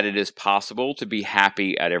that it is possible to be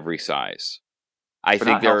happy at every size. I But think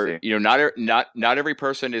not there, healthy. not every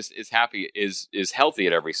person is happy is healthy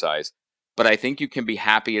at every size, but I think you can be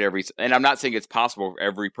happy at every. And I'm not saying it's possible for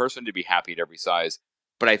every person to be happy at every size,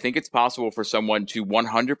 but I think it's possible for someone to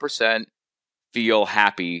 100% feel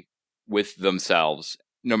happy with themselves,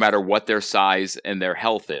 no matter what their size and their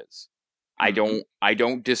health is. Hmm. I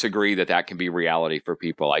don't disagree that that can be reality for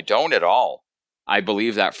people. I don't at all. I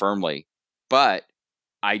believe that firmly, but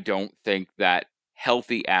I don't think that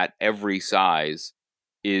healthy at every size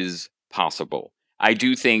is possible. I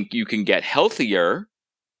do think you can get healthier,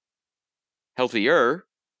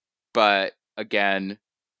 but again,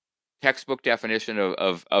 textbook definition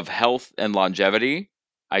of health and longevity,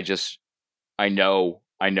 I just I know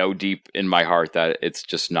deep in my heart that it's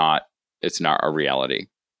just not it's not a reality.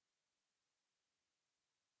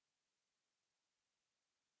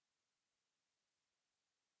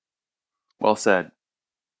 Well said.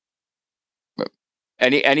 But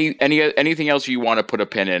anything else you want to put a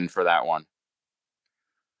pin in for that one?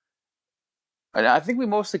 And I think we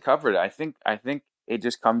mostly covered it. I think it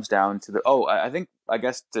just comes down to the oh, I think, I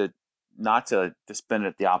guess, to not to spin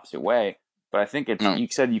it the opposite way, but I think it's, No. you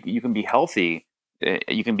said you can be healthy.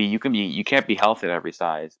 You can't be healthy at every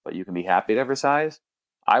size, but you can be happy at every size.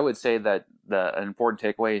 I would say that the an important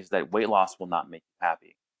takeaway is that weight loss will not make you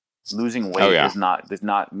happy. Losing Oh weight yeah. is not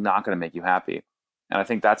going to make you happy. And I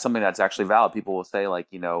think that's something that's actually valid. People will say, like,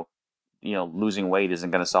 losing weight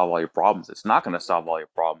isn't going to solve all your problems. It's not going to solve all your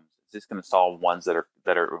problems. It's just going to solve ones that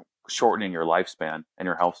are shortening your lifespan and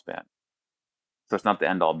your health span. So it's not the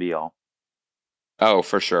end all be all. Oh,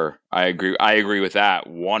 for sure. I agree with that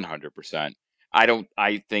 100%.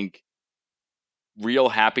 I think real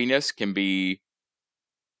happiness can be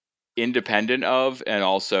independent of and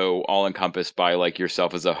also all encompassed by like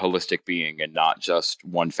yourself as a holistic being and not just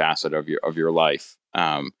one facet of your life.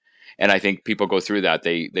 And I think people go through that.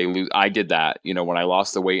 They lose. I did that. You know, when I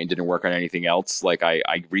lost the weight and didn't work on anything else, like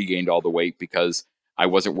I regained all the weight because I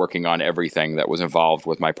wasn't working on everything that was involved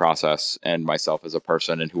with my process and myself as a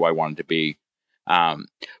person and who I wanted to be. Um,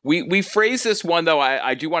 we phrase this one though.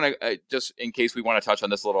 I do want to just in case we want to touch on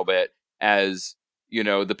this a little bit as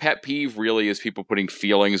the pet peeve really is people putting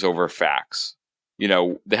feelings over facts.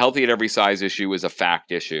 The healthy at every size issue is a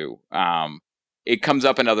fact issue. It comes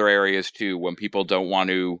up in other areas too when people don't want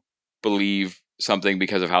to believe something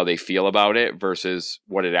because of how they feel about it versus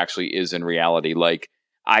what it actually is in reality. Like,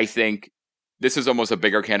 I think this is almost a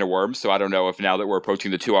bigger can of worms. So I don't know if now that we're approaching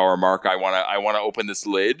the 2 hour mark, I want to open this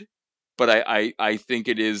lid. But I think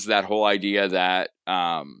it is that whole idea that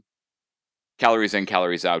calories in,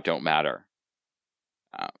 calories out don't matter.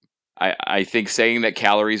 Um, I think saying that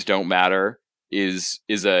calories don't matter is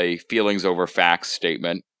a feelings over facts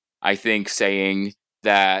statement. I think saying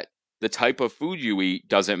that the type of food you eat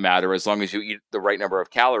doesn't matter as long as you eat the right number of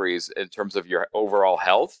calories in terms of your overall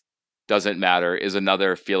health doesn't matter is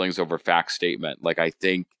another feelings over facts statement. Like I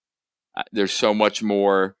think there's so much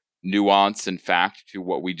more nuance and fact to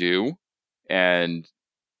what we do, and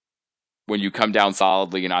when you come down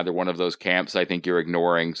solidly in either one of those camps, I think you're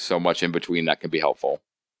ignoring so much in between that can be helpful.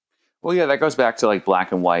 Well, yeah, that goes back to like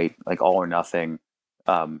black and white, like all or nothing,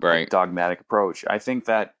 like Right. dogmatic approach. I think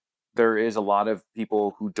that there is a lot of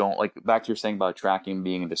people who don't, like, back to your saying about tracking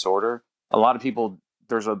being a disorder. A lot of people,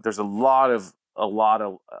 there's a lot of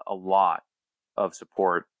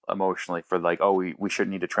support emotionally for, like, oh, we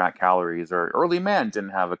shouldn't need to track calories, or early man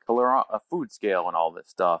didn't have a food scale and all this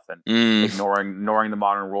stuff, and Mm, ignoring the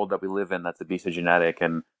modern world that we live in, that's a beast of genetic.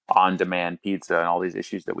 And on-demand pizza and all these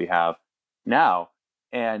issues that we have now.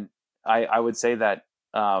 And I would say that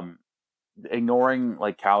um, ignoring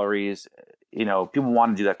like calories, people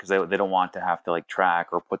want to do that because they don't want to have to like track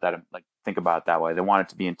or put that in, like think about it that way. They want it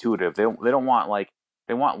to be intuitive. They don't want like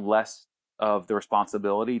they want less of the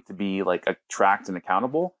responsibility to be like tracked and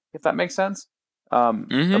accountable, if that makes sense.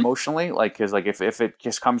 Mm-hmm. Emotionally, like because like if it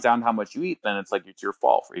just comes down to how much you eat, then it's like it's your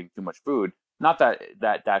fault for eating too much food. Not that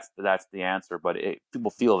that's the answer, but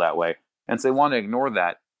people feel that way, and so they want to ignore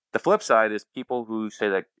that. The flip side is people who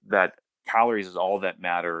say that calories is all that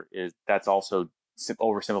matter. Is that's also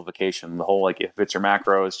oversimplification. The whole like if it's your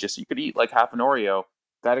macros, just you could eat like half an Oreo.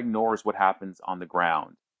 That ignores what happens on the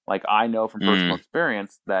ground. Like I know from personal Mm.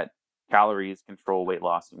 experience that calories control weight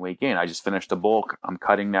loss and weight gain. I just finished a bulk. I'm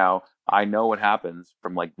cutting now. I know what happens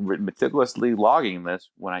from like meticulously logging this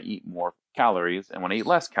when I eat more calories and when I eat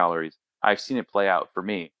less calories. I've seen it play out for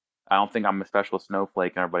me. I don't think I'm a special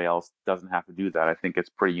snowflake and everybody else doesn't have to do that. I think it's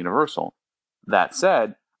pretty universal. That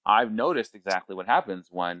said, I've noticed exactly what happens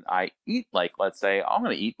when I eat, like, let's say I'm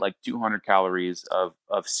going to eat like 200 calories of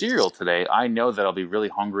cereal today. I know that I'll be really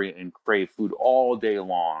hungry and crave food all day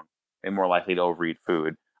long and more likely to overeat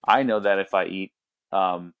food. I know that if I eat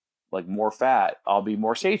like more fat, I'll be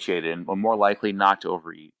more satiated and more likely not to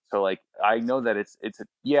overeat. So like I know that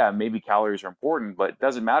yeah, maybe calories are important, but it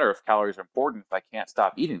doesn't matter if calories are important if I can't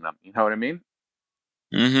stop eating them. You know what I mean?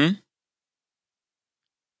 Mm-hmm.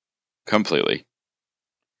 Completely.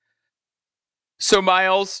 So,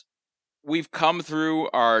 Miles, we've come through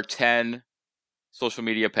our 10 social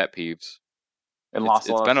media pet peeves. And It's lost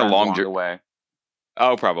a it's lot of been a friends long along journey. the way.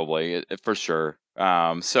 Oh, probably for sure.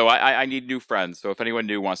 So I need new friends. So if anyone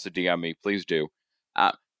new wants to DM me, please do.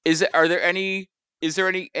 Uh, is it, are there any is there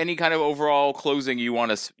any kind of overall closing you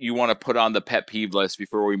want to put on the pet peeve list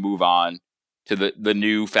before we move on to the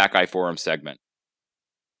new Fat Guy Forum segment?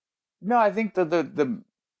 No, I think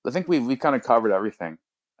I think we kind of covered everything.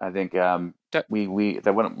 I think That- we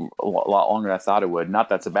that went a lot longer than I thought it would. Not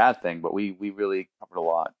that's a bad thing, but we really covered a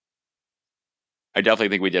lot. I definitely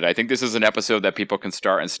think we did. I think this is an episode that people can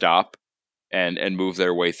start and stop and move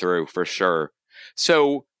their way through for sure.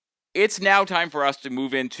 So it's now time for us to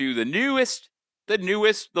move into the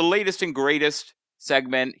latest and greatest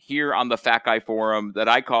segment here on the Fat Guy Forum that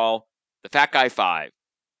I call the Fat Guy Five.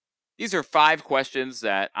 These are 5 questions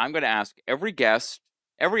that I'm going to ask every guest,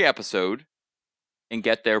 every episode, and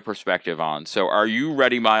get their perspective on. So are you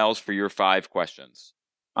ready, Miles, for your 5 questions?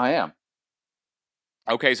 I am.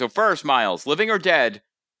 Okay, so first, Miles, living or dead,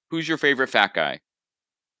 who's your favorite fat guy?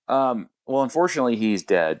 Well, unfortunately, he's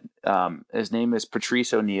dead. His name is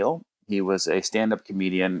Patrice O'Neill. He was a stand-up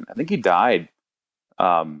comedian. I think he died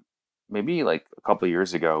um, maybe like a couple of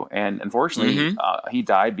years ago. And unfortunately, Mm-hmm. he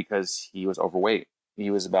died because he was overweight. He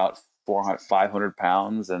was about 400, 500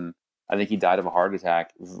 pounds, and I think he died of a heart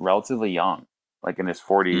attack relatively young, like in his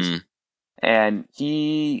 40s. Mm. And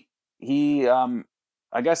he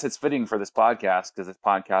I guess it's fitting for this podcast because this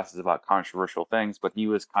podcast is about controversial things, but he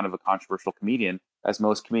was kind of a controversial comedian, as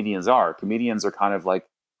most comedians are. Comedians are kind of like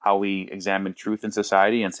how we examine truth in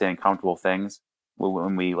society and say uncomfortable things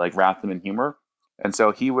when we like wrap them in humor. And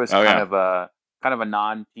so he was Oh yeah. kind of a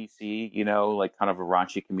non PC, like kind of a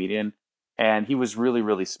raunchy comedian. And he was really,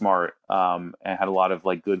 really smart, and had a lot of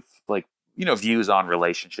like good like views on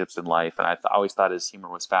relationships in life. And I always thought his humor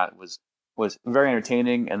was very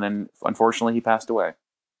entertaining. And then unfortunately, he passed away.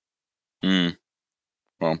 Mm.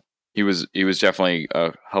 Well, he was definitely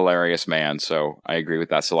a hilarious man, so I agree with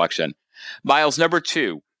that selection. Miles, number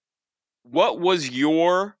 2. What was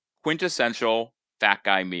your quintessential fat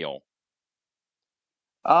guy meal?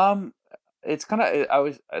 Um, it's kind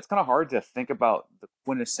of hard to think about the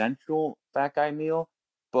quintessential fat guy meal,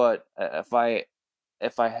 but if I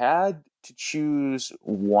had to choose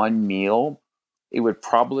one meal, it would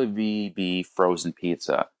probably be frozen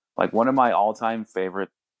pizza. Like one of my all-time favorite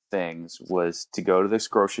things was to go to this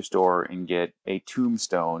grocery store and get a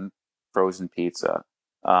Tombstone frozen pizza.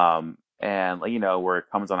 And like where it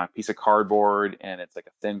comes on a piece of cardboard and it's like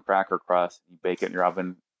a thin cracker crust, you bake it in your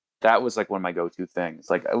oven. That was like one of my go-to things.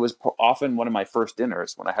 Like it was often one of my first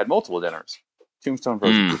dinners when I had multiple dinners. Tombstone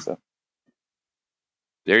frozen Mm. pizza.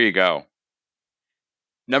 There you go.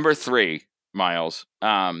 Number 3, Miles.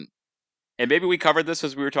 And maybe we covered this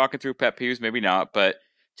as we were talking through pet peeves, maybe not, but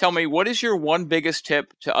tell me, what is your one biggest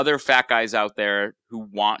tip to other fat guys out there who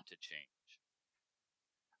want to change?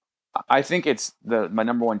 I think it's the my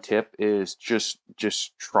number one tip is just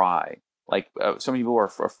try. Like some people are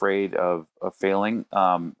afraid of failing,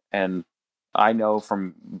 and I know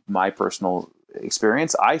from my personal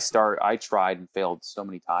experience, I tried and failed so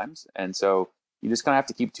many times, and so You just kind of have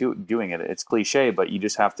to keep doing it. It's cliche, but you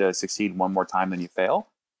just have to succeed one more time than you fail.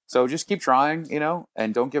 So just keep trying,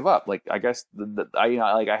 and don't give up. Like I guess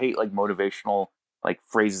I hate like motivational like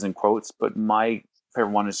phrases and quotes, but my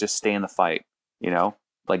favorite one is just stay in the fight. You know,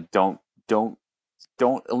 like don't don't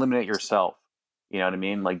eliminate yourself. You know what I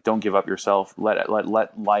mean? Like don't give up yourself. Let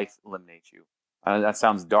life eliminate you. That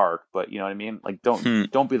sounds dark, but you know what I mean. Like Hmm.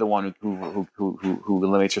 don't be the one who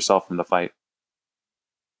eliminates yourself from the fight.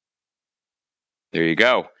 There you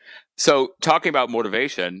go. So, talking about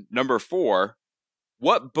motivation, number 4,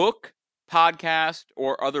 what book, podcast,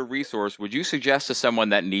 or other resource would you suggest to someone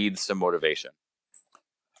that needs some motivation?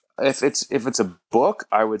 If it's a book,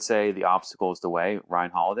 I would say The Obstacle is the Way,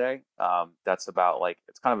 Ryan Holiday. That's about like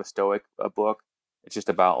it's kind of a stoic book. It's just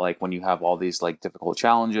about like when you have all these like difficult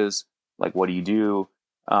challenges, like what do you do?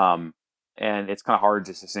 Um, and it's kind of hard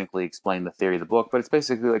to succinctly explain the theory of the book, but it's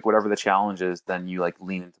basically like whatever the challenge is, then you like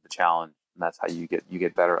lean into the challenge, and that's how you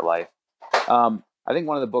get better at life. I think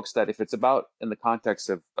one of the books that if it's about in the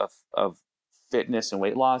context of fitness and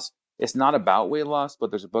weight loss, it's not about weight loss,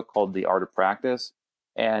 but there's a book called The Art of Practice,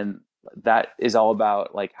 and that is all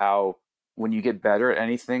about like how when you get better at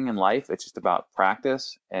anything in life, it's just about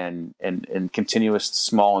practice and continuous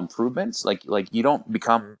small improvements. Like you don't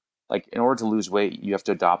become like in order to lose weight, you have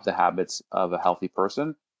to adopt the habits of a healthy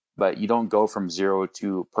person, but you don't go from zero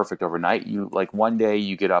to perfect overnight. You like one day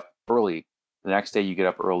you get up early, the next day you get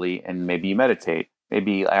up early and maybe you meditate.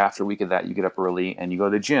 Maybe after a week of that you get up early and you go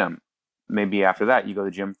to the gym. Maybe after that you go to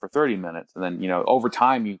the gym for 30 minutes, and then over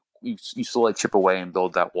time you slowly chip away and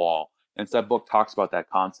build that wall. And so that book talks about that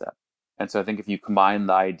concept. And so I think if you combine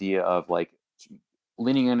the idea of like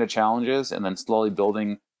leaning into challenges and then slowly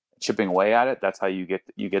building, chipping away at it, that's how you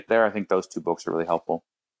get there. I think those two books are really helpful.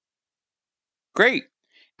 Great.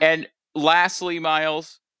 And lastly,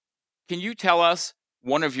 Miles, can you tell us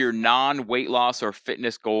one of your non weight loss or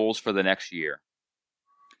fitness goals for the next year?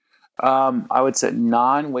 I would say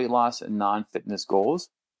non-weight loss and non-fitness goals.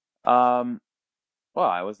 Um, well,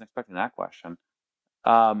 I wasn't expecting that question.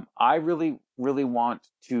 I really, really want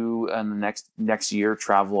to in the next year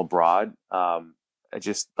travel abroad. I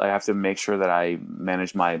have to make sure that I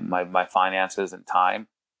manage my finances and time.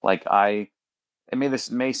 Like this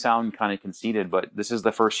may sound kind of conceited, but this is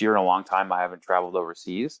the first year in a long time I haven't traveled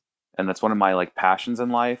overseas, and that's one of my like passions in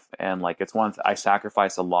life. And like it's one I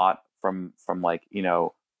sacrifice a lot from like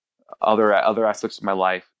other aspects of my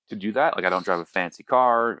life to do that. Like I don't drive a fancy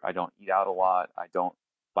car, I don't eat out a lot, I don't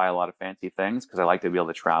buy a lot of fancy things because I like to be able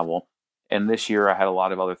to travel. And this year I had a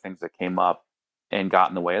lot of other things that came up and got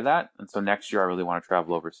in the way of that. And so next year I really want to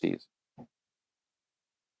travel overseas.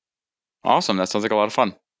 Awesome. That sounds like a lot of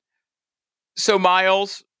fun. So,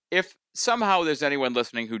 Miles, if somehow there's anyone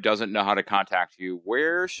listening who doesn't know how to contact you,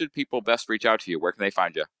 where should people best reach out to you? Where can they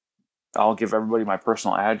find you? I'll give everybody my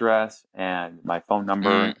personal address and my phone Mm,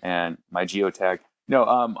 number and my geotag. No,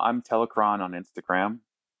 I'm Telecron on Instagram,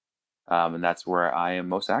 and that's where I am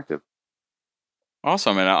most active.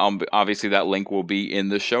 awesome. And obviously, that link will be in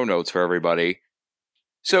the show notes for everybody.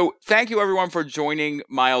 So, thank you everyone for joining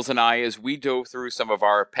Miles and I as we dove through some of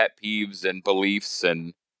our pet peeves and beliefs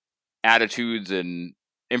and attitudes and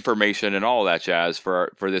information and all that jazz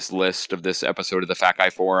for this list of this episode of the Fat Guy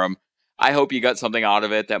Forum. I hope you got something out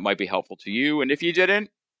of it that might be helpful to you. And if you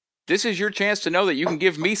didn't, this is your chance to know that you can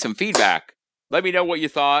give me some feedback. Let me know what you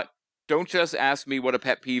thought. Don't just ask me what a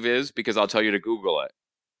pet peeve is because I'll tell you to Google it.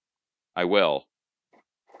 I will.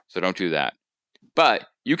 So don't do that. But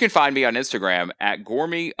you can find me on Instagram at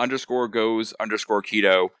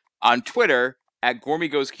gourmy_goes_keto, on Twitter at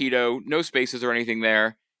gourmygoesketo, no spaces or anything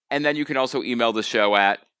there. And then you can also email the show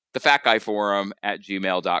at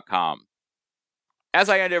thefatguyforum@gmail.com. As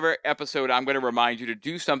I end every episode, I'm going to remind you to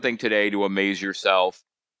do something today to amaze yourself.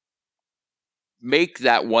 Make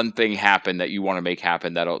that one thing happen that you want to make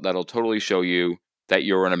happen that'll totally show you that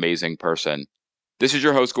you're an amazing person. This is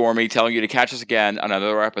your host Gormy telling you to catch us again on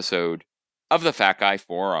another episode of the Fat Guy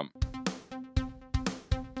Forum.